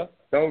pizza.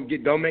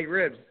 Don't make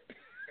ribs.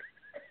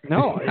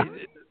 No,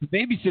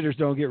 babysitters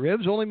don't get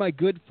ribs. Only my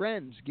good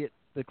friends get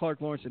the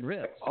Clark Lawrence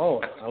ribs.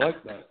 Oh, I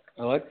like that.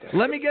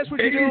 Let me guess what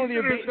you're doing with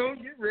your babysitters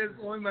don't get ribs.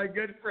 Only my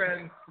good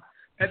friends.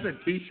 That's a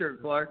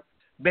T-shirt, Clark.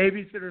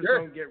 Babysitters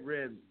don't get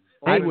ribs.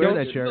 I'd wear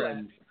that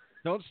shirt.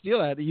 Don't steal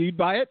that. You'd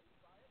buy it?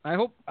 I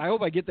hope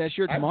I get that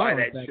shirt tomorrow.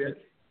 I'd buy that shit.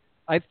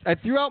 I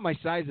threw out my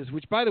sizes,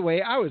 which, by the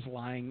way, I was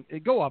lying.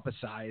 Go up a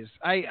size.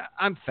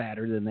 I'm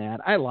fatter than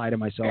that. I lie to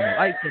myself.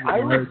 I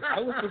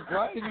was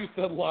surprised you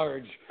said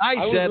large. I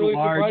said really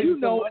large. You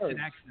know it's an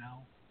X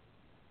now.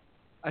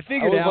 I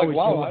figured out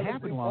what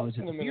happened while I was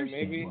at the beer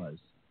stand was.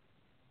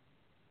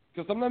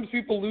 Because sometimes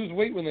people lose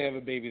weight when they have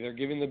a baby. They're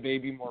giving the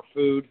baby more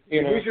food.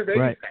 You lose your baby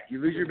fat. You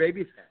lose your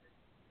baby fat.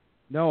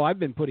 No, I've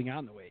been putting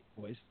on the weight,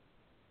 boys.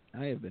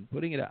 I have been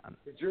putting it on.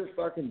 Because you're a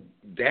fucking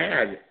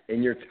dad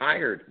and you're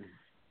tired.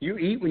 You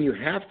eat when you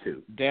have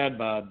to. Dad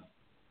bod.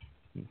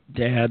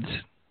 Dads.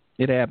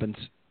 It happens.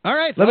 All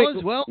right, fellas.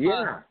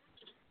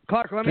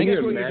 Clark, let me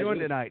guess what you're doing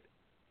tonight.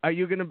 Are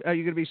you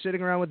gonna be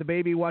sitting around with the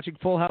baby watching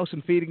Full House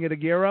and feeding it a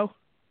gyro?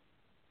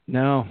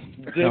 No.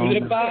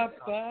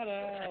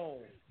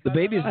 The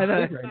baby's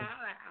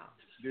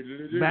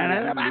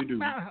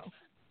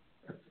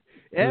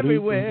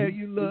everywhere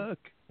you look.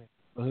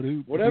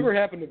 Whatever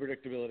happened to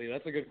predictability?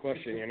 That's a good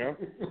question, I know.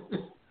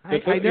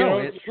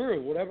 It's true.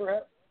 Whatever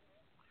happened.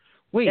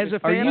 Wait, as a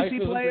fantasy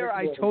player,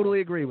 I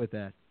totally agree with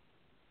that.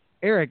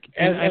 Eric,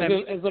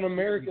 as an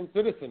American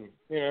citizen,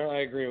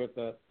 I agree with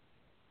that.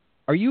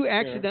 Are you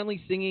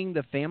accidentally singing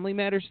the Family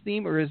Matters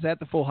theme, or is that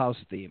the Full House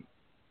theme?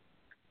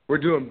 We're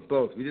doing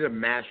both. We did a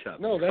mashup.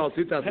 No, it's called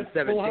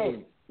 2017. Full House.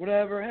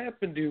 Whatever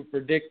happened to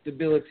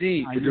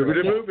predictability?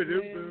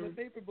 The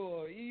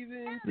Paperboy,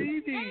 even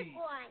TV.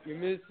 You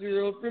miss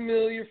your old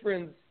familiar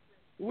friends.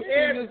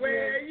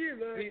 Everywhere you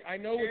look. See, I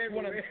know which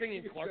one I'm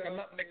singing, Clark. I'm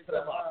not mixing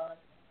them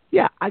up.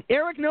 Yeah,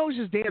 Eric knows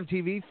his damn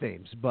TV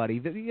themes, buddy.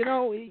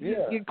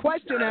 You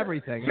question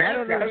everything. I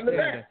don't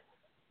understand it.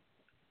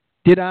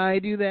 Did I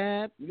do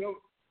that? You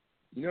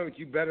know what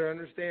you better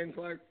understand,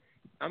 Clark?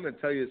 I'm going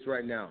to tell you this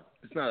right now.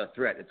 It's not a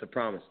threat. It's a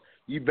promise.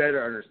 You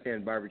better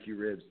understand barbecue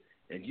ribs.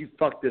 And you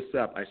fuck this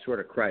up, I swear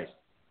to Christ,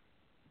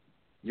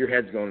 your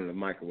head's going in the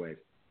microwave.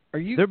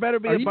 There better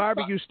be a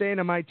barbecue stain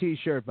on my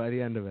T-shirt by the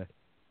end of it.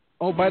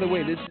 Oh, by the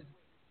way,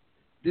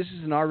 this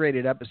is an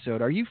R-rated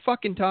episode. Are you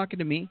fucking talking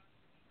to me,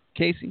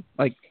 Casey?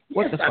 Like,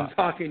 what the fuck? I'm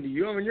talking to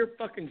you. I'm on your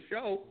fucking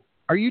show.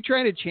 Are you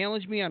trying to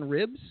challenge me on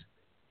ribs?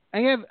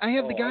 I have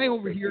the guy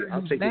over here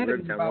who's mad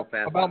at me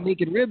about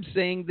making ribs,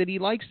 saying that he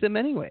likes them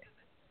anyway.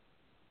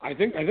 I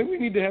think we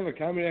need to have a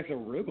comedy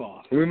action rib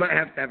off. We might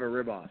have to have a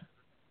rib off.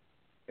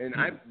 And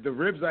the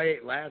ribs I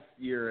ate last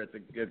year at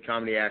the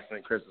Comedy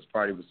Accident Christmas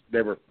party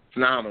they were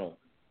phenomenal.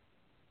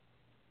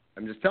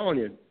 I'm just telling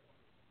you.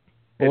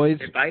 Boys,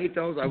 if I ate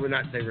those, I would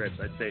not say ribs.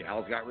 I'd say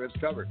Al's got ribs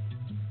covered.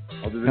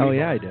 Hell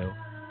yeah, I do.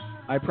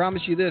 I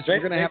promise you this: we're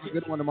going to have a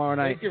good one tomorrow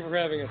night. Thank you for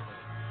having us.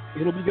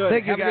 It'll be good.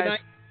 Thank you, have guys. A good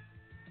night.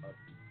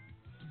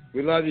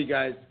 We love you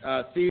guys.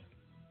 See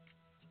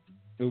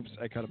you. Oops,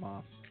 I cut him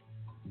off.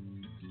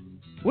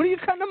 What are you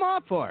cutting them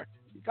off for?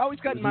 You're always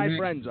cutting my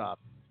friends off.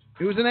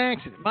 It was an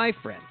accident. My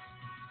friend.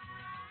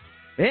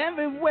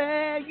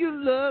 Everywhere you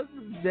look,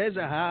 there's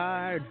a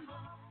heart.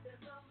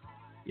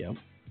 Yep.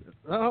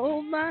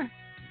 Oh, my.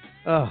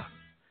 Oh,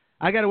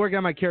 I got to work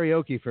on my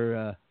karaoke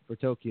for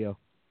Tokyo.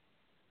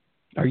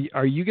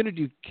 Are you going to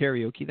do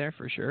karaoke there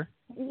for sure?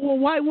 Well,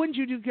 why wouldn't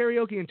you do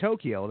karaoke in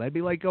Tokyo? That'd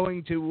be like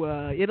going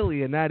to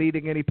Italy and not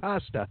eating any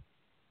pasta.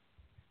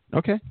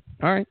 Okay.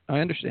 All right. I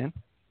understand.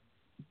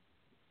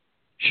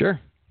 Sure.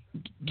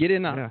 Get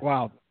in on it.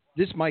 Wow.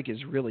 This mic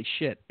is really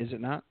shit, is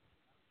it not?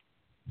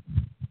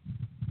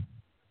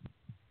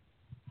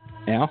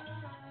 Al?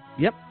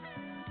 Yep.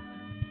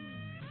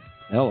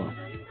 Hello.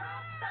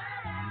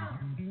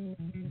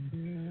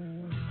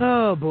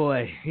 Oh,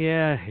 boy.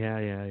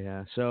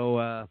 Yeah. So,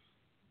 I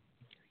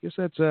guess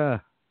that's,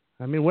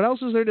 what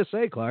else is there to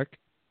say, Clark?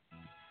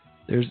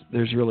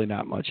 There's really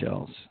not much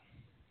else.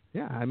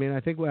 Yeah,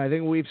 I think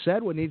we've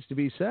said what needs to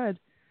be said.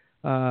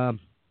 I'm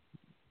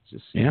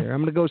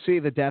going to go see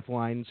the death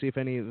line and see if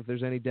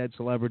there's any dead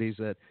celebrities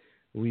that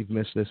we've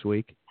missed this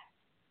week.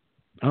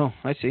 Oh,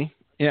 I see.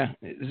 Yeah.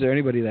 Is there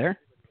anybody there?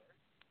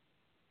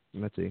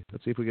 Let's see.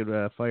 Let's see if we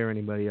could fire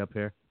anybody up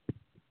here.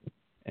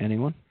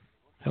 Anyone?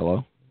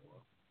 Hello?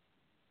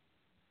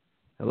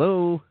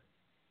 Hello?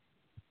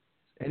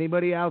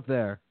 Anybody out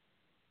there?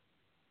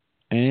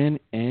 And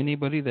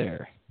anybody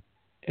there?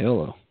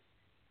 Hello?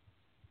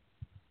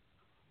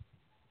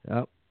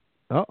 Oh.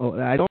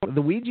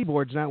 The Ouija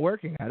board's not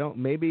working.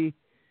 Maybe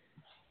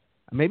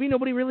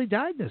nobody really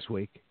died this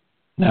week.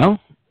 No?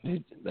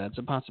 That's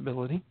a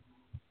possibility.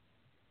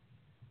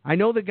 I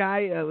know the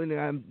guy,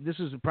 this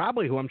is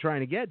probably who I'm trying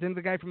to get. Didn't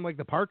the guy from,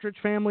 the Partridge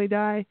Family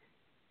die?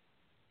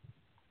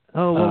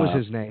 Oh, what was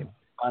his name?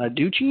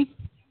 Bonaducci?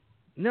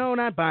 No,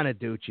 not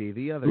Bonaducci.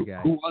 The other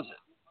guy. Who was it?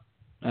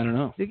 I don't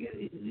know.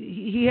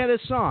 He had a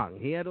song.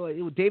 He had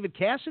David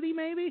Cassidy,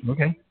 maybe?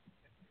 Okay.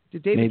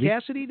 Did David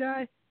Cassidy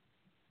die?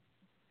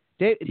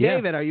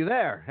 David, are you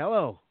there?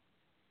 Hello.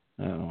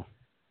 Oh.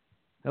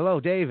 Hello,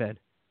 David.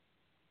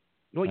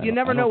 Well, you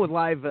never know with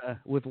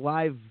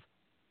live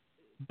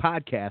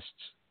podcasts.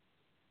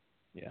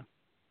 Yeah.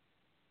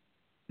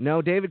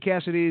 No, David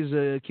Cassidy is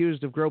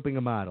accused of groping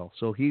a model,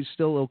 so he's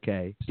still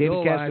okay.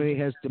 Still David Cassidy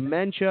has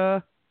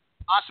dementia.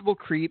 Possible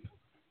creep.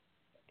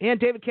 And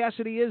David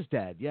Cassidy is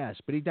dead, yes,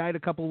 but he died a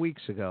couple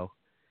weeks ago.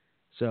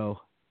 So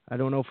I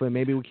don't know if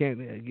maybe we can't.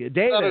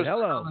 David,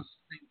 hello.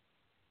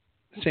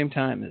 Same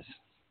time as.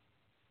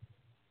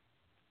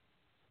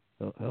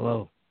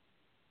 Hello.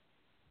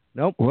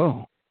 Nope.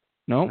 Whoa.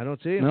 No. I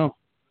don't see him.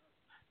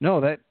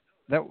 No, that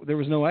there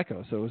was no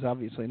echo, so it was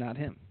obviously not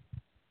him.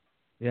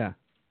 Yeah.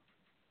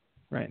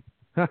 Right.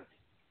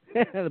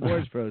 The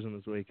board's frozen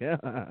this week.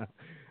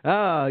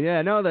 Oh,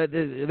 yeah. No,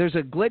 there's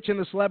a glitch in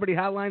the celebrity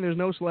hotline. There's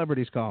no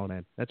celebrities calling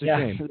in. That's a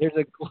shame. There's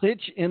a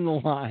glitch in the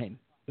line.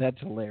 That's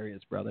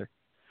hilarious, brother.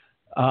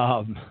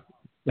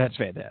 That's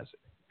fantastic.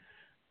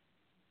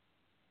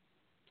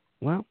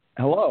 Well,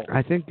 hello.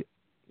 I think.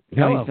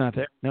 No, hello. he's not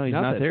there. No, he's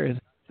Nothing. not there.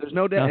 There's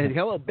no doubt.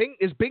 Hello, Bing.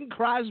 Is Bing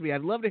Crosby?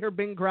 I'd love to hear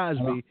Bing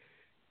Crosby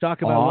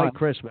talk about White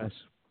Christmas.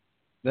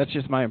 That's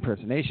just my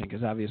impersonation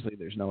because obviously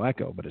there's no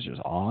echo, but it's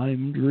just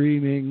I'm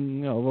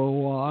dreaming of a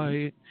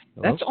white.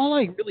 That's all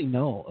I really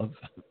know of.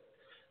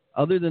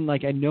 Other than I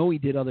know he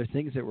did other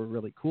things that were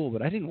really cool,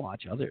 but I didn't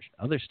watch other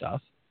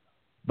stuff.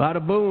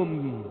 Bada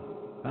boom.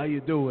 How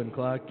you doing,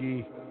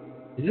 Clarky?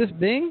 Is this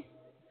Bing?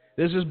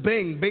 This is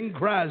Bing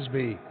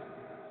Crosby.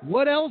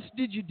 What else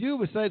did you do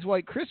besides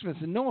White Christmas?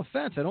 And no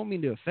offense, I don't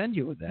mean to offend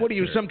you with that. What are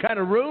you, sir. some kind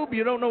of rube?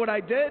 You don't know what I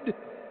did?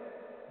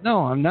 No,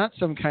 I'm not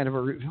some kind of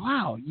a rube.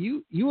 Wow,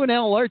 you and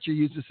Al Archer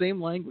use the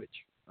same language.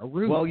 A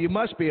rube. Well, you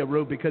must be a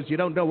rube because you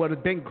don't know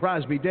what Bing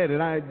Crosby did.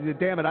 And I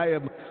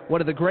am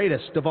one of the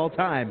greatest of all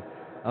time,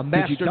 a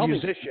master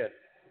musician.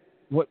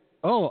 What?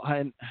 Oh,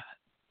 and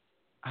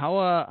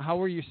how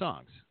were your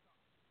songs?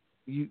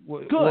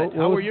 Good.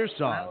 How were your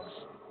songs?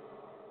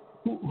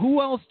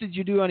 Who else did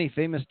you do any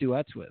famous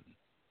duets with?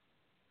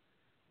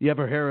 You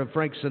ever hear of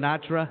Frank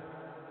Sinatra?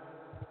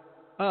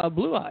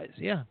 Blue Eyes.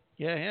 Yeah,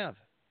 I have.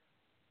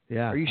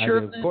 Yeah. Are you sure?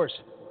 Of course.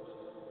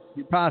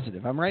 You're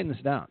positive. I'm writing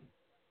this down.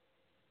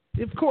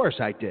 Of course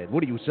I did.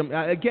 What are you?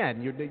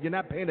 Again, you're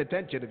not paying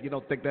attention if you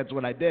don't think that's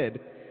what I did.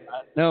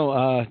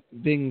 No,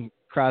 Bing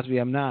Crosby,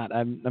 I'm not.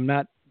 I'm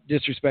not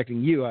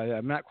disrespecting you.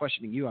 I'm not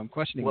questioning you. I'm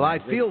questioning. Well, I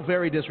feel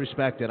very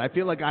disrespected. I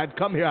feel like I've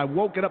come here. I've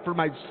woken up from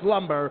my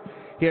slumber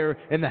here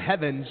in the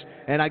heavens,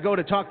 and I go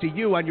to talk to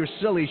you on your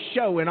silly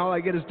show, and all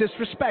I get is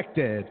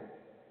disrespected.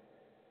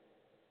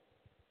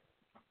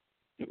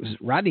 It was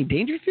Rodney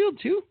Dangerfield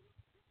too.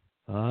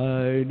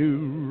 I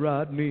knew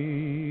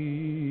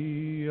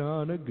Rodney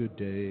on a good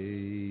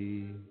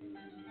day.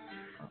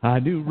 I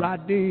knew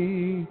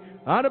Rodney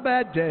on a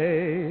bad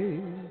day.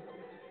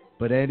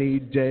 But any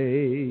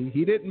day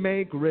he didn't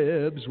make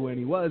ribs when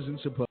he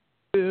wasn't supposed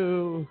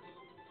to.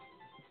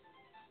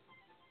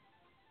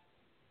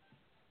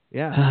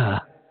 Yeah.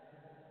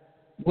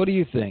 What do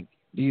you think?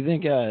 Do you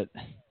think I've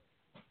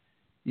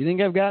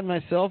gotten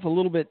myself a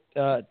little bit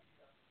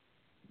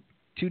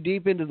too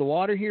deep into the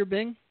water here,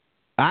 Bing?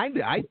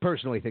 I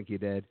personally think you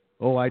did.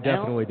 Oh, I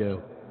definitely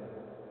do.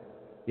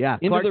 Yeah,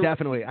 Clark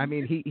definitely. I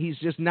mean, he's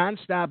just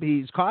nonstop.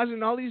 He's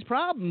causing all these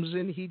problems,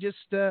 and he just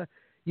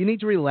you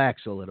need to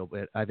relax a little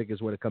bit, I think is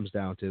what it comes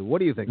down to. What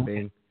do you think,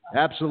 Bing?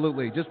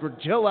 Absolutely. Just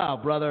chill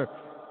out, brother.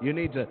 You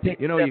need to,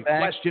 you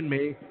question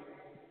me.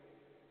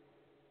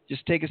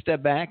 Just take a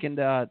step back, and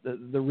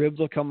the ribs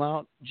will come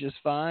out just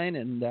fine,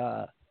 and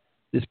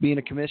this being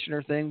a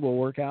commissioner thing will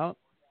work out.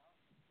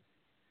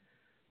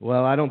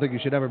 Well, I don't think you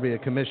should ever be a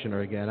commissioner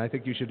again. I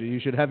think you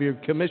should have your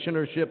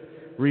commissionership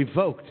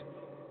revoked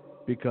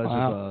because of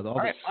all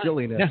the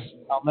silliness. Yeah.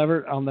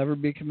 I'll never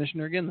be a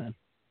commissioner again then.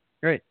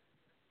 Great.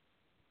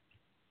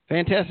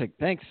 Fantastic.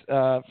 Thanks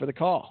for the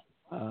call.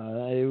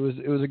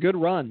 It was a good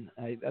run.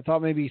 I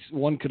thought maybe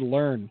one could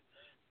learn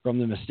from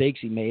the mistakes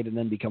he made and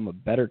then become a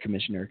better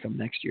commissioner come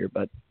next year,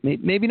 but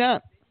maybe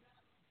not.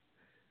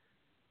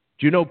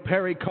 Do you know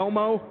Perry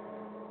Como?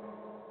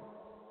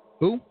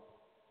 Who?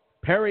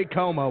 Perry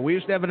Como. We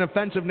used to have an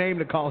offensive name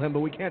to call him, but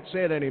we can't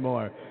say it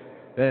anymore.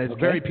 It's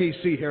very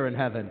PC here in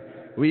heaven.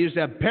 We used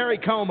to have Perry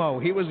Como.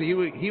 He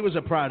was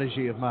a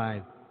prodigy of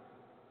mine.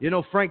 You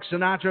know Frank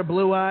Sinatra,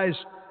 Blue Eyes?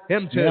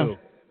 Him too. Yeah.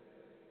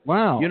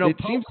 Wow. You know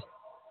Pope?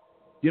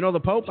 You know the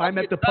Pope? I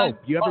met the Pope.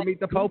 You ever meet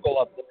the Pope?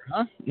 Up there,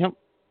 huh? Yep.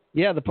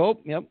 Yeah, the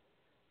Pope. Yep.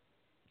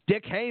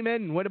 Dick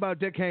Heyman. What about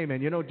Dick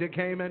Heyman? You know Dick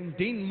Heyman?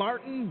 Dean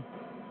Martin?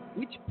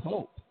 Which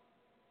Pope?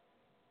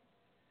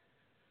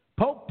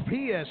 Pope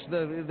Pius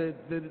the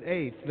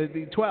 8th,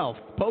 the 12th.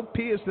 Pope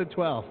Pius the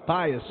 12th.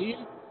 Pius.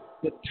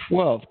 The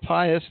 12th.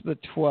 Pius the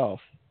 12th.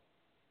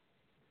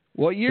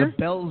 What year? The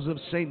Bells of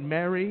St.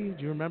 Mary.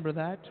 Do you remember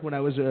that? When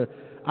I was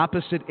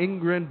opposite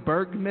Ingrid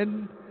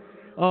Bergman.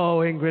 Oh,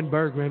 Ingrid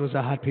Bergman was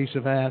a hot piece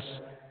of ass.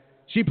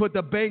 She put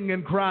the Bing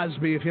in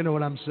Crosby, if you know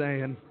what I'm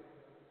saying.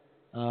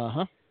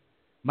 Uh-huh.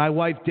 My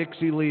wife,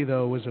 Dixie Lee,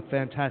 though, was a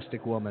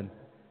fantastic woman.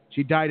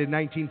 She died in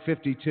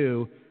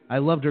 1952. I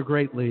loved her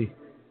greatly.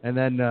 And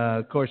then,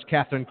 of course,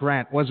 Catherine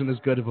Grant wasn't as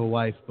good of a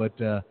wife, but,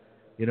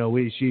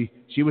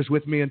 she was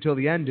with me until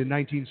the end in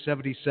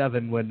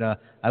 1977 when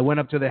I went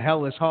up to the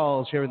Hellas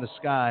Halls here in the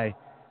sky.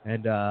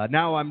 And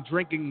now I'm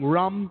drinking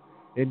rum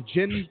and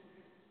gin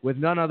with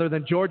none other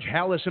than George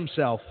Hallis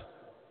himself.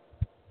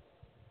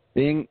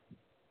 Bing,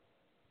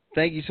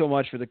 thank you so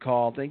much for the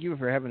call. Thank you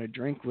for having a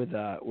drink with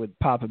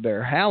Papa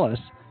Bear Hallis.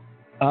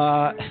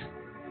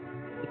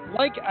 It's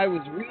like I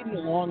was reading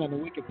along on the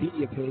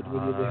Wikipedia page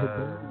with you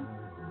there.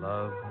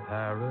 Love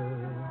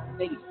Paris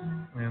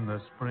in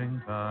the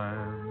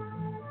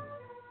springtime.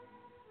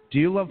 Do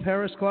you love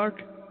Paris,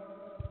 Clark?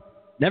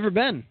 Never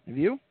been. Have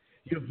you?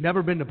 You've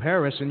never been to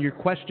Paris, and you're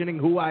questioning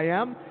who I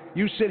am?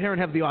 You sit here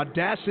and have the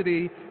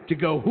audacity to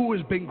go, who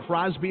is Bing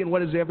Crosby and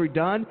what has he ever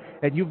done?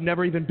 And you've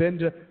never even been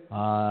to,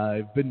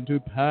 I've been to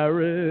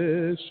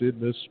Paris in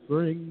the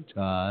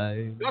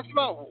springtime. Talks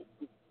about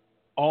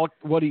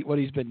what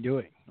he's been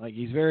doing. Like,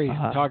 he's very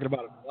talking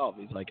about himself.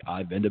 He's like,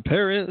 I've been to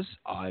Paris.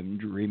 I'm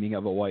dreaming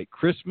of a white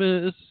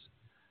Christmas.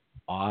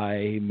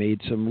 I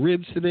made some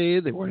ribs today.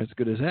 They weren't as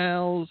good as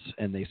Al's,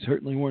 and they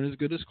certainly weren't as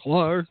good as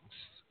Clark's.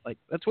 Like,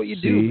 that's what you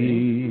do,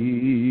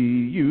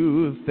 man.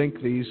 You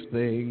think these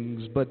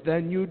things, but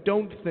then you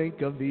don't think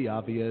of the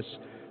obvious.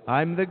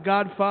 I'm the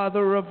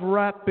godfather of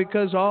rap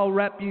because all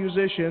rap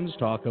musicians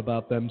talk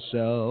about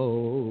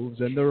themselves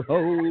and their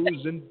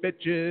hoes and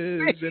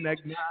bitches and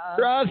eggnog.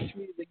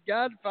 Crosby, the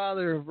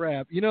godfather of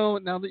rap. You know,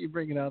 now that you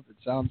bring it up, it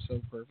sounds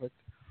so perfect.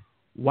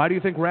 Why do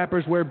you think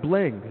rappers wear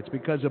bling? It's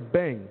because of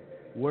Bing.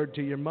 Word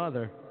to your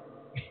mother.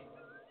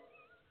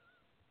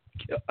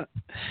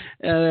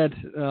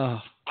 Yeah,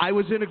 I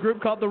was in a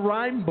group called the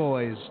Rhyme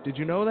Boys. Did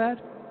you know that?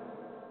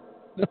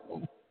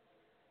 No.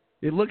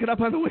 You look it up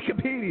on the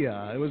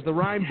Wikipedia. It was the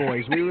Rhyme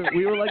Boys.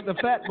 We were like the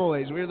Fat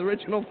Boys. We were the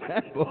original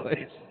Fat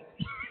Boys.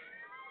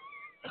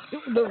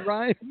 The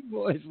Rhyme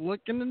Boys,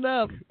 looking it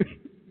up.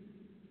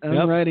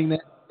 I'm writing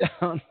that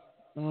down.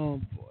 Oh,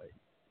 boy.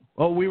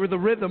 Oh, we were the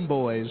Rhythm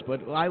Boys,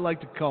 but I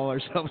like to call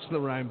ourselves the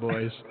Rhyme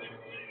Boys.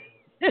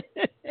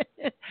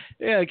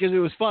 Yeah, because it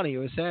was funny. It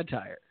was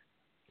satire.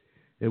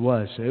 It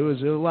was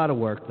a lot of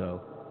work, though.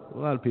 A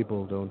lot of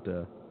people don't,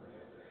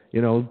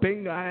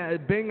 Bing, I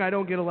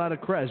don't get a lot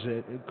of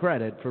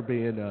credit for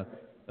being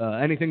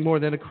anything more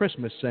than a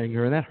Christmas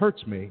singer, and that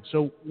hurts me.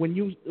 So when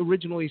you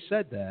originally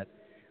said that,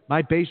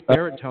 my bass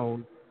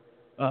baritone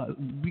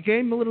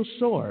became a little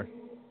sore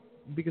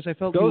because I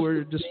felt you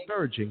were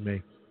disparaging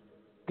me.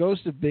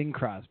 Goes to Bing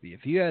Crosby.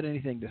 If you had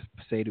anything to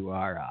say to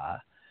our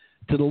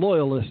to the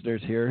loyal listeners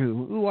here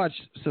who watch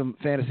some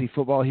fantasy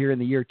football here in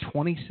the year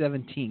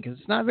 2017, because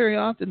it's not very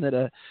often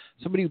that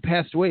somebody who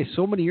passed away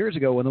so many years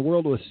ago when the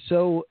world was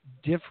so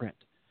different.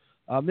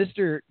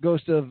 Mr.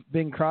 Ghost of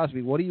Bing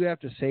Crosby, what do you have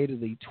to say to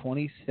the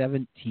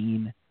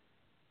 2017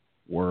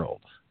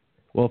 world?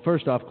 Well,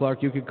 first off,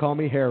 Clark, you could call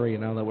me Harry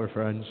now that we're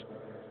friends.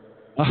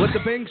 What the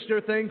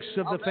Bingster thinks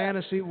of the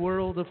fantasy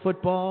world of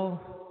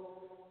football,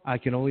 I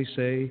can only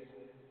say,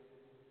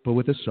 but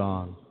with a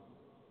song.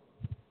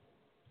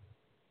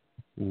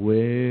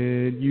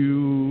 When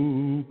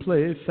you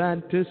play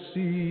fantasy,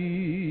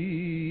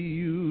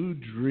 you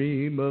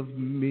dream of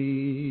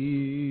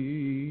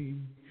me.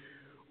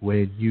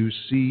 When you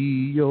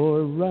see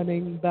your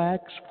running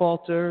backs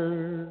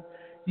falter,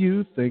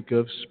 you think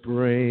of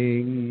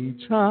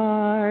springtime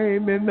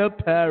in the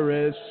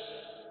Paris.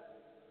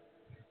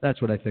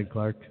 That's what I think,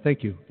 Clark.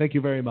 Thank you. Thank you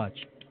very much.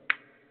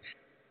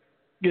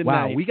 Good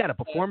wow, night. We got a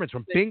performance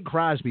from Bing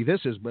Crosby.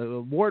 This is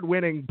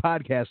award-winning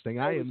podcasting.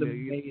 I am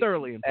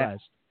thoroughly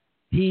impressed.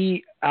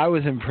 I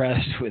was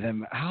impressed with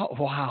him.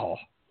 Wow.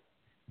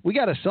 We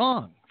got a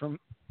song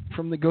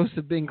from the Ghost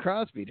of Bing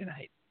Crosby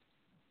tonight.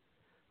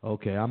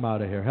 Okay, I'm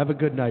out of here. Have a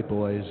good night,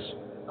 boys.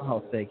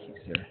 Oh, thank you,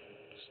 sir.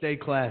 Stay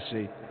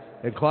classy.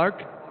 And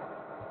Clark,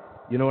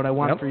 you know what I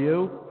want for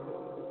you?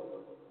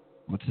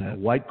 What's that? A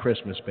white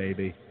Christmas,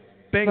 baby.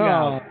 Bingo.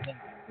 Oh,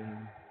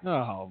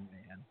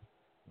 man.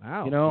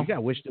 Wow. You know, you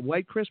got Wished a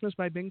White Christmas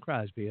by Bing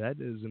Crosby. That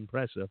is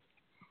impressive.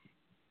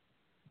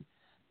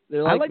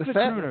 Like I like the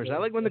crooners. boys. I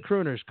like when the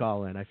crooners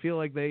call in. I feel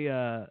like they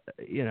get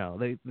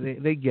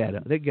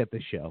it. They get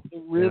the show. The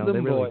Rhythm they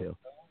really Boys.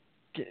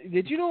 do.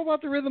 Did you know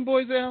about the Rhythm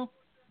Boys, Al?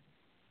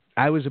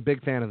 I was a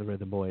big fan of the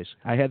Rhythm Boys.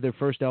 I had their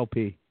first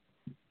LP.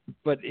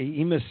 But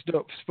he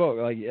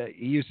misspoke. Like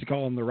he used to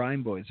call them the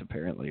Rhyme Boys,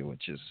 apparently,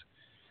 which is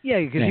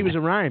because he was a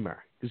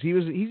rhymer. Because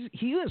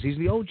he's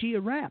the OG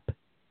of rap.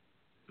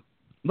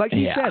 Like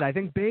you said, I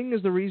think Bing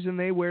is the reason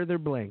they wear their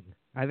bling.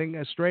 I think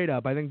straight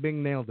up, I think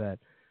Bing nailed that.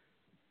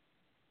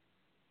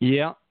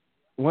 Yeah.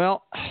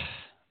 Well,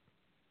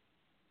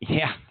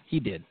 yeah, he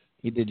did.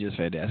 He did just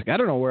fantastic. I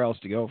don't know where else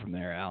to go from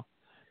there, Al,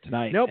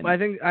 tonight. Nope. I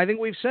think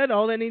we've said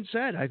all that needs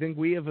said. I think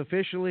we have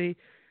officially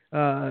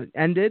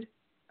ended.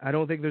 I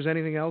don't think there's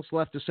anything else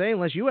left to say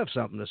unless you have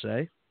something to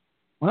say.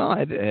 Well,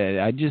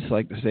 I'd just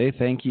like to say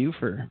thank you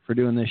for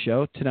doing this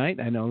show tonight.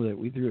 I know that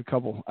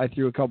I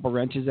threw a couple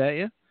wrenches at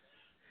you.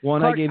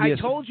 One, Clark, I gave you.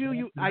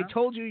 I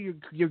told you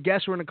your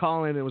guests were going to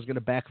call in and it was going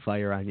to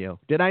backfire on you.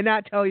 Did I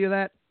not tell you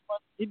that?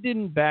 It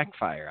didn't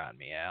backfire on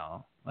me,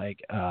 Al.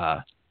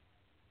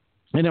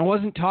 And I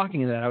wasn't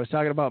talking to that. I was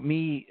talking about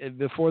me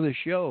before the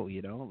show,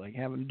 like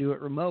having to do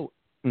it remote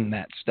and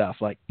that stuff.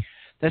 Like,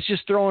 that's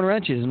just throwing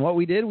wrenches. And what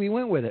we did, we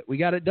went with it. We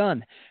got it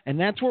done. And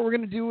that's what we're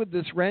going to do with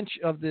this wrench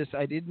of this.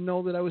 I didn't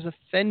know that I was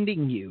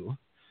offending you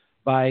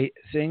by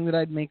saying that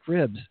I'd make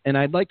ribs. And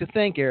I'd like to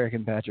thank Eric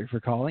and Patrick for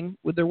calling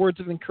with their words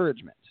of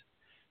encouragement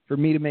for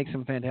me to make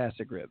some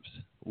fantastic ribs.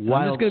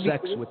 Wild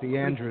sex with the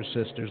Andrews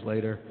sisters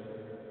later.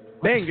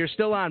 Bing, you're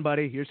still on,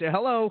 buddy. You're saying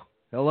hello.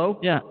 Hello?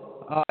 Yeah.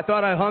 I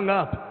thought I hung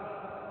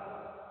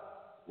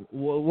up.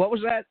 What was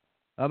that?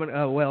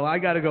 Well, I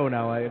got to go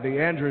now. The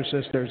Andrews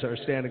sisters are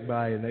standing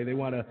by, and they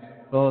want to.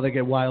 Oh, they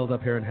get wild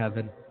up here in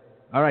heaven.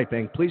 All right,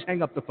 Bing. Please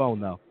hang up the phone,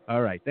 though.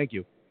 All right. Thank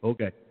you.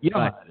 Okay. You know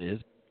Bye. how it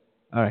is.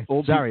 All right.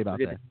 Sorry about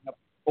that.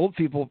 Old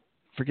people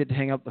forget to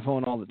hang up the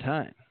phone all the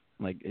time.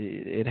 Like,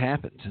 it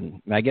happens,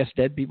 and I guess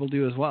dead people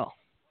do as well.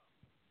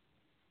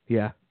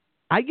 Yeah.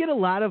 I get a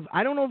lot of,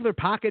 I don't know if they're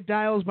pocket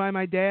dials by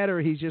my dad or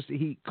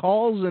he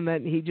calls and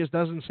then he just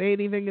doesn't say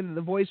anything into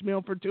the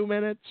voicemail for 2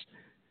 minutes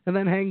and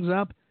then hangs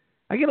up.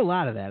 I get a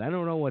lot of that. I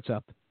don't know what's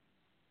up.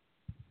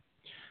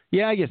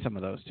 Yeah, I get some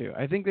of those too.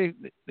 I think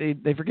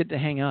they forget to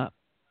hang up.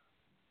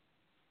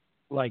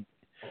 Like,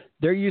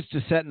 they're used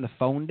to setting the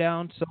phone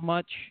down so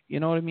much. You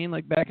know what I mean?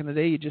 Like back in the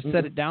day, you just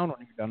set it down when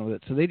you're done with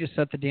it. So they just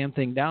set the damn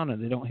thing down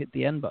and they don't hit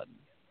the end button.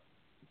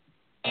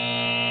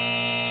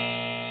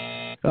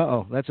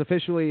 Uh-oh, that's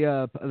officially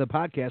the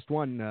podcast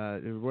one,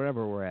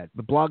 wherever we're at.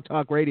 The Blog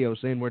Talk Radio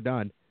saying we're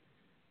done.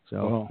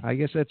 So I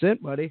guess that's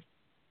it, buddy.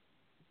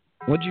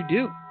 What'd you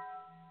do?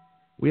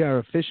 We are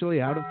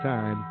officially out of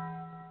time.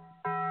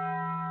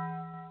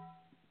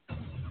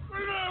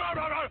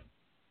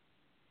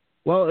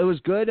 Well, it was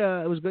good.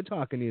 It was good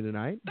talking to you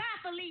tonight. Bye,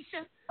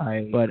 Felicia.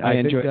 I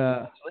think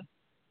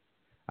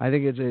I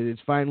think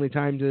it's finally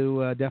time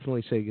to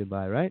definitely say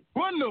goodbye, right?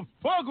 What the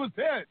fuck was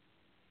that?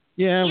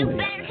 Yeah. You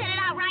better cut it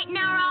out right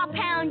now or I'll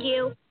pound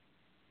you.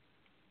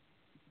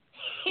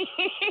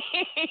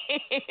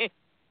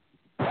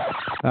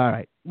 All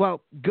right.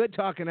 Well, good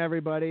talking,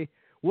 everybody.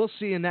 We'll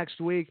see you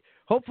next week.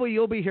 Hopefully,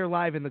 you'll be here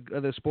live in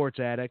the Sports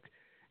Attic.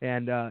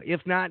 And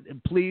if not,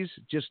 please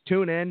just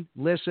tune in,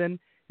 listen,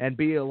 and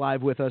be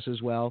live with us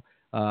as well.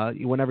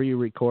 Whenever you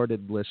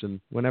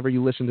whenever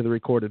you listen to the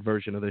recorded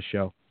version of this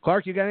show.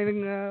 Clark, you got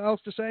anything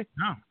else to say?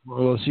 No.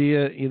 We'll see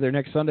you either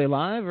next Sunday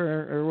live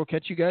or we'll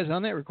catch you guys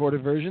on that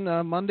recorded version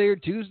Monday or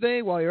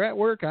Tuesday while you're at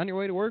work, on your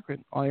way to work,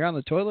 while you're on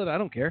the toilet. I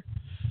don't care.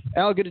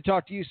 Al, good to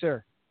talk to you,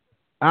 sir.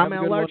 I'm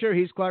Al Larcher.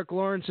 He's Clark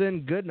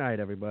Lawrenson. Good night,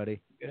 everybody.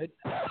 Good.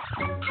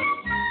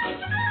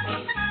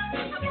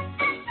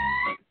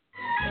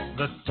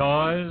 The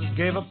toys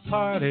gave a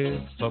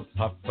party for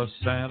Papa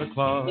Santa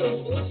Claus,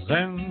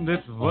 and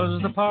it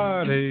was the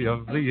party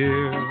of the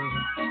year.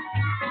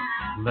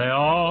 They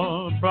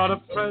all brought a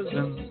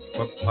present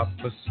for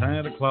Papa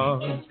Santa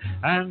Claus,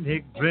 and he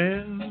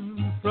grinned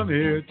from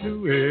ear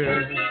to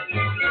ear.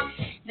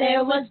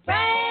 There was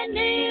brand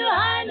new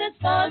harness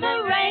for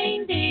the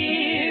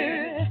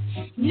reindeer,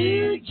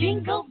 new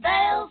jingle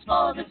bells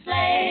for the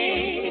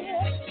sleigh,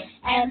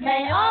 and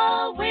they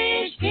all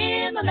wished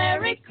him a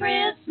Merry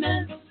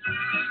Christmas.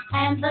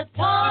 And the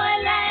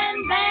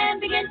Toyland Band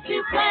began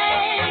to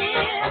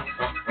play,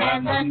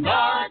 and the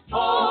North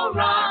Pole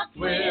rocked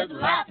with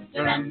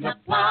laughter and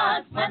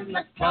applause when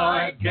the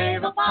toys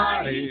gave a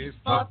party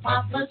for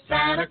Papa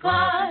Santa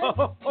Claus.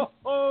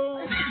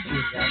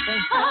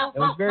 That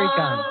was very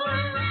kind.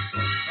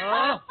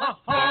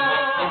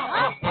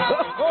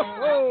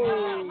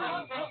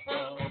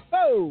 The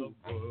wooden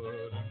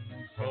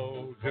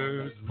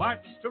soldiers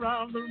marched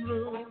around the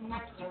room.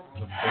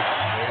 The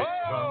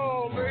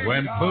big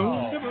went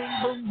boom, boom,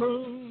 boom,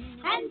 boom.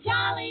 And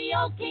jolly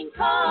old King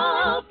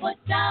Cole put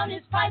down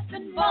his pipe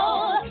and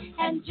bowl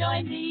and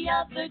joined the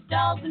other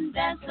dogs and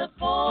danced the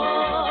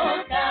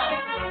polka.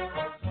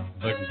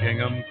 The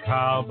gingham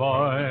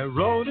cowboy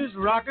rode his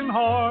rocking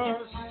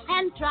horse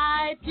and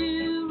tried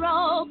to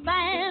rope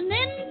an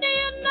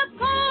Indian, of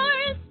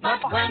course. But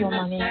when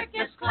the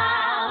circus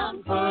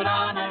clown put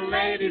on a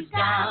lady's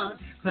gown,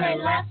 they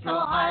laughed so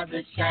hard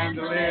the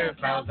chandelier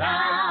fell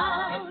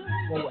down.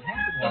 Well, what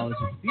happened while I was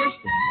at the beer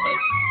stand?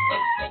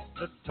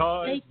 The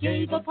toys They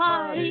gave a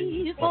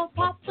party for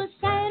Papa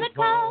Santa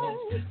Claus,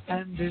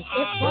 and it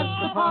was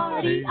the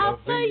party of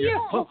the year.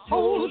 Ho,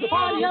 ho, the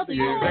party of the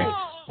year.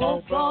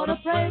 Paul brought a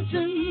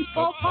present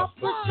for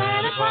Papa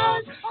Santa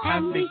Claus,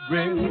 and he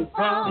grinned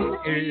from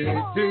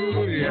ear to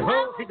ear.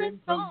 Oh, he grinned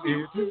from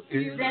ear to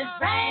ear. There's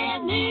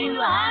brand new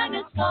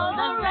harness for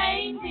the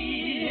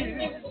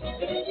reindeer,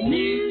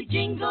 new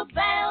jingle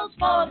bells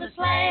for the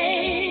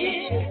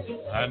sleigh,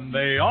 and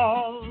they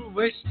all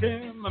wished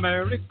him a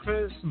Merry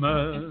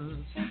Christmas.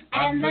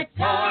 and the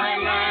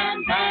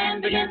Toyland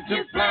Band began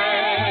to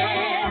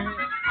play,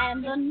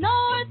 and the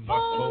North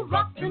Pole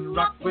rocked and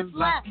rocked with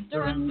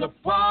laughter and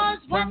applause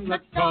when the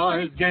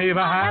toys Gave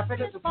a happy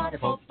little party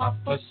for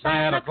Papa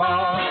Santa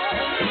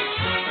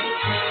Claus.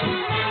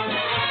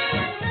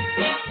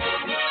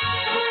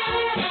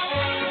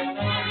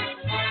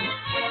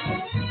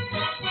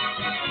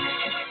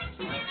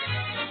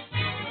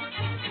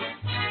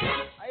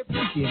 I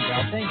appreciate it,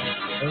 Al. Thank you.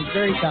 It was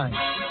very kind.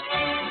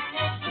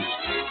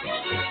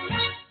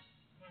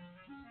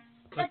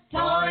 The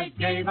toys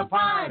gave a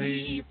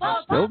party for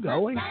Still Papa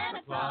going?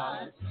 Santa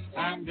Claus,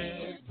 and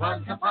it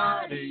was the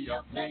party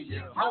of the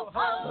year. Ho,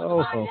 ho,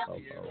 Oh, party ho, of ho,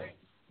 the year. ho.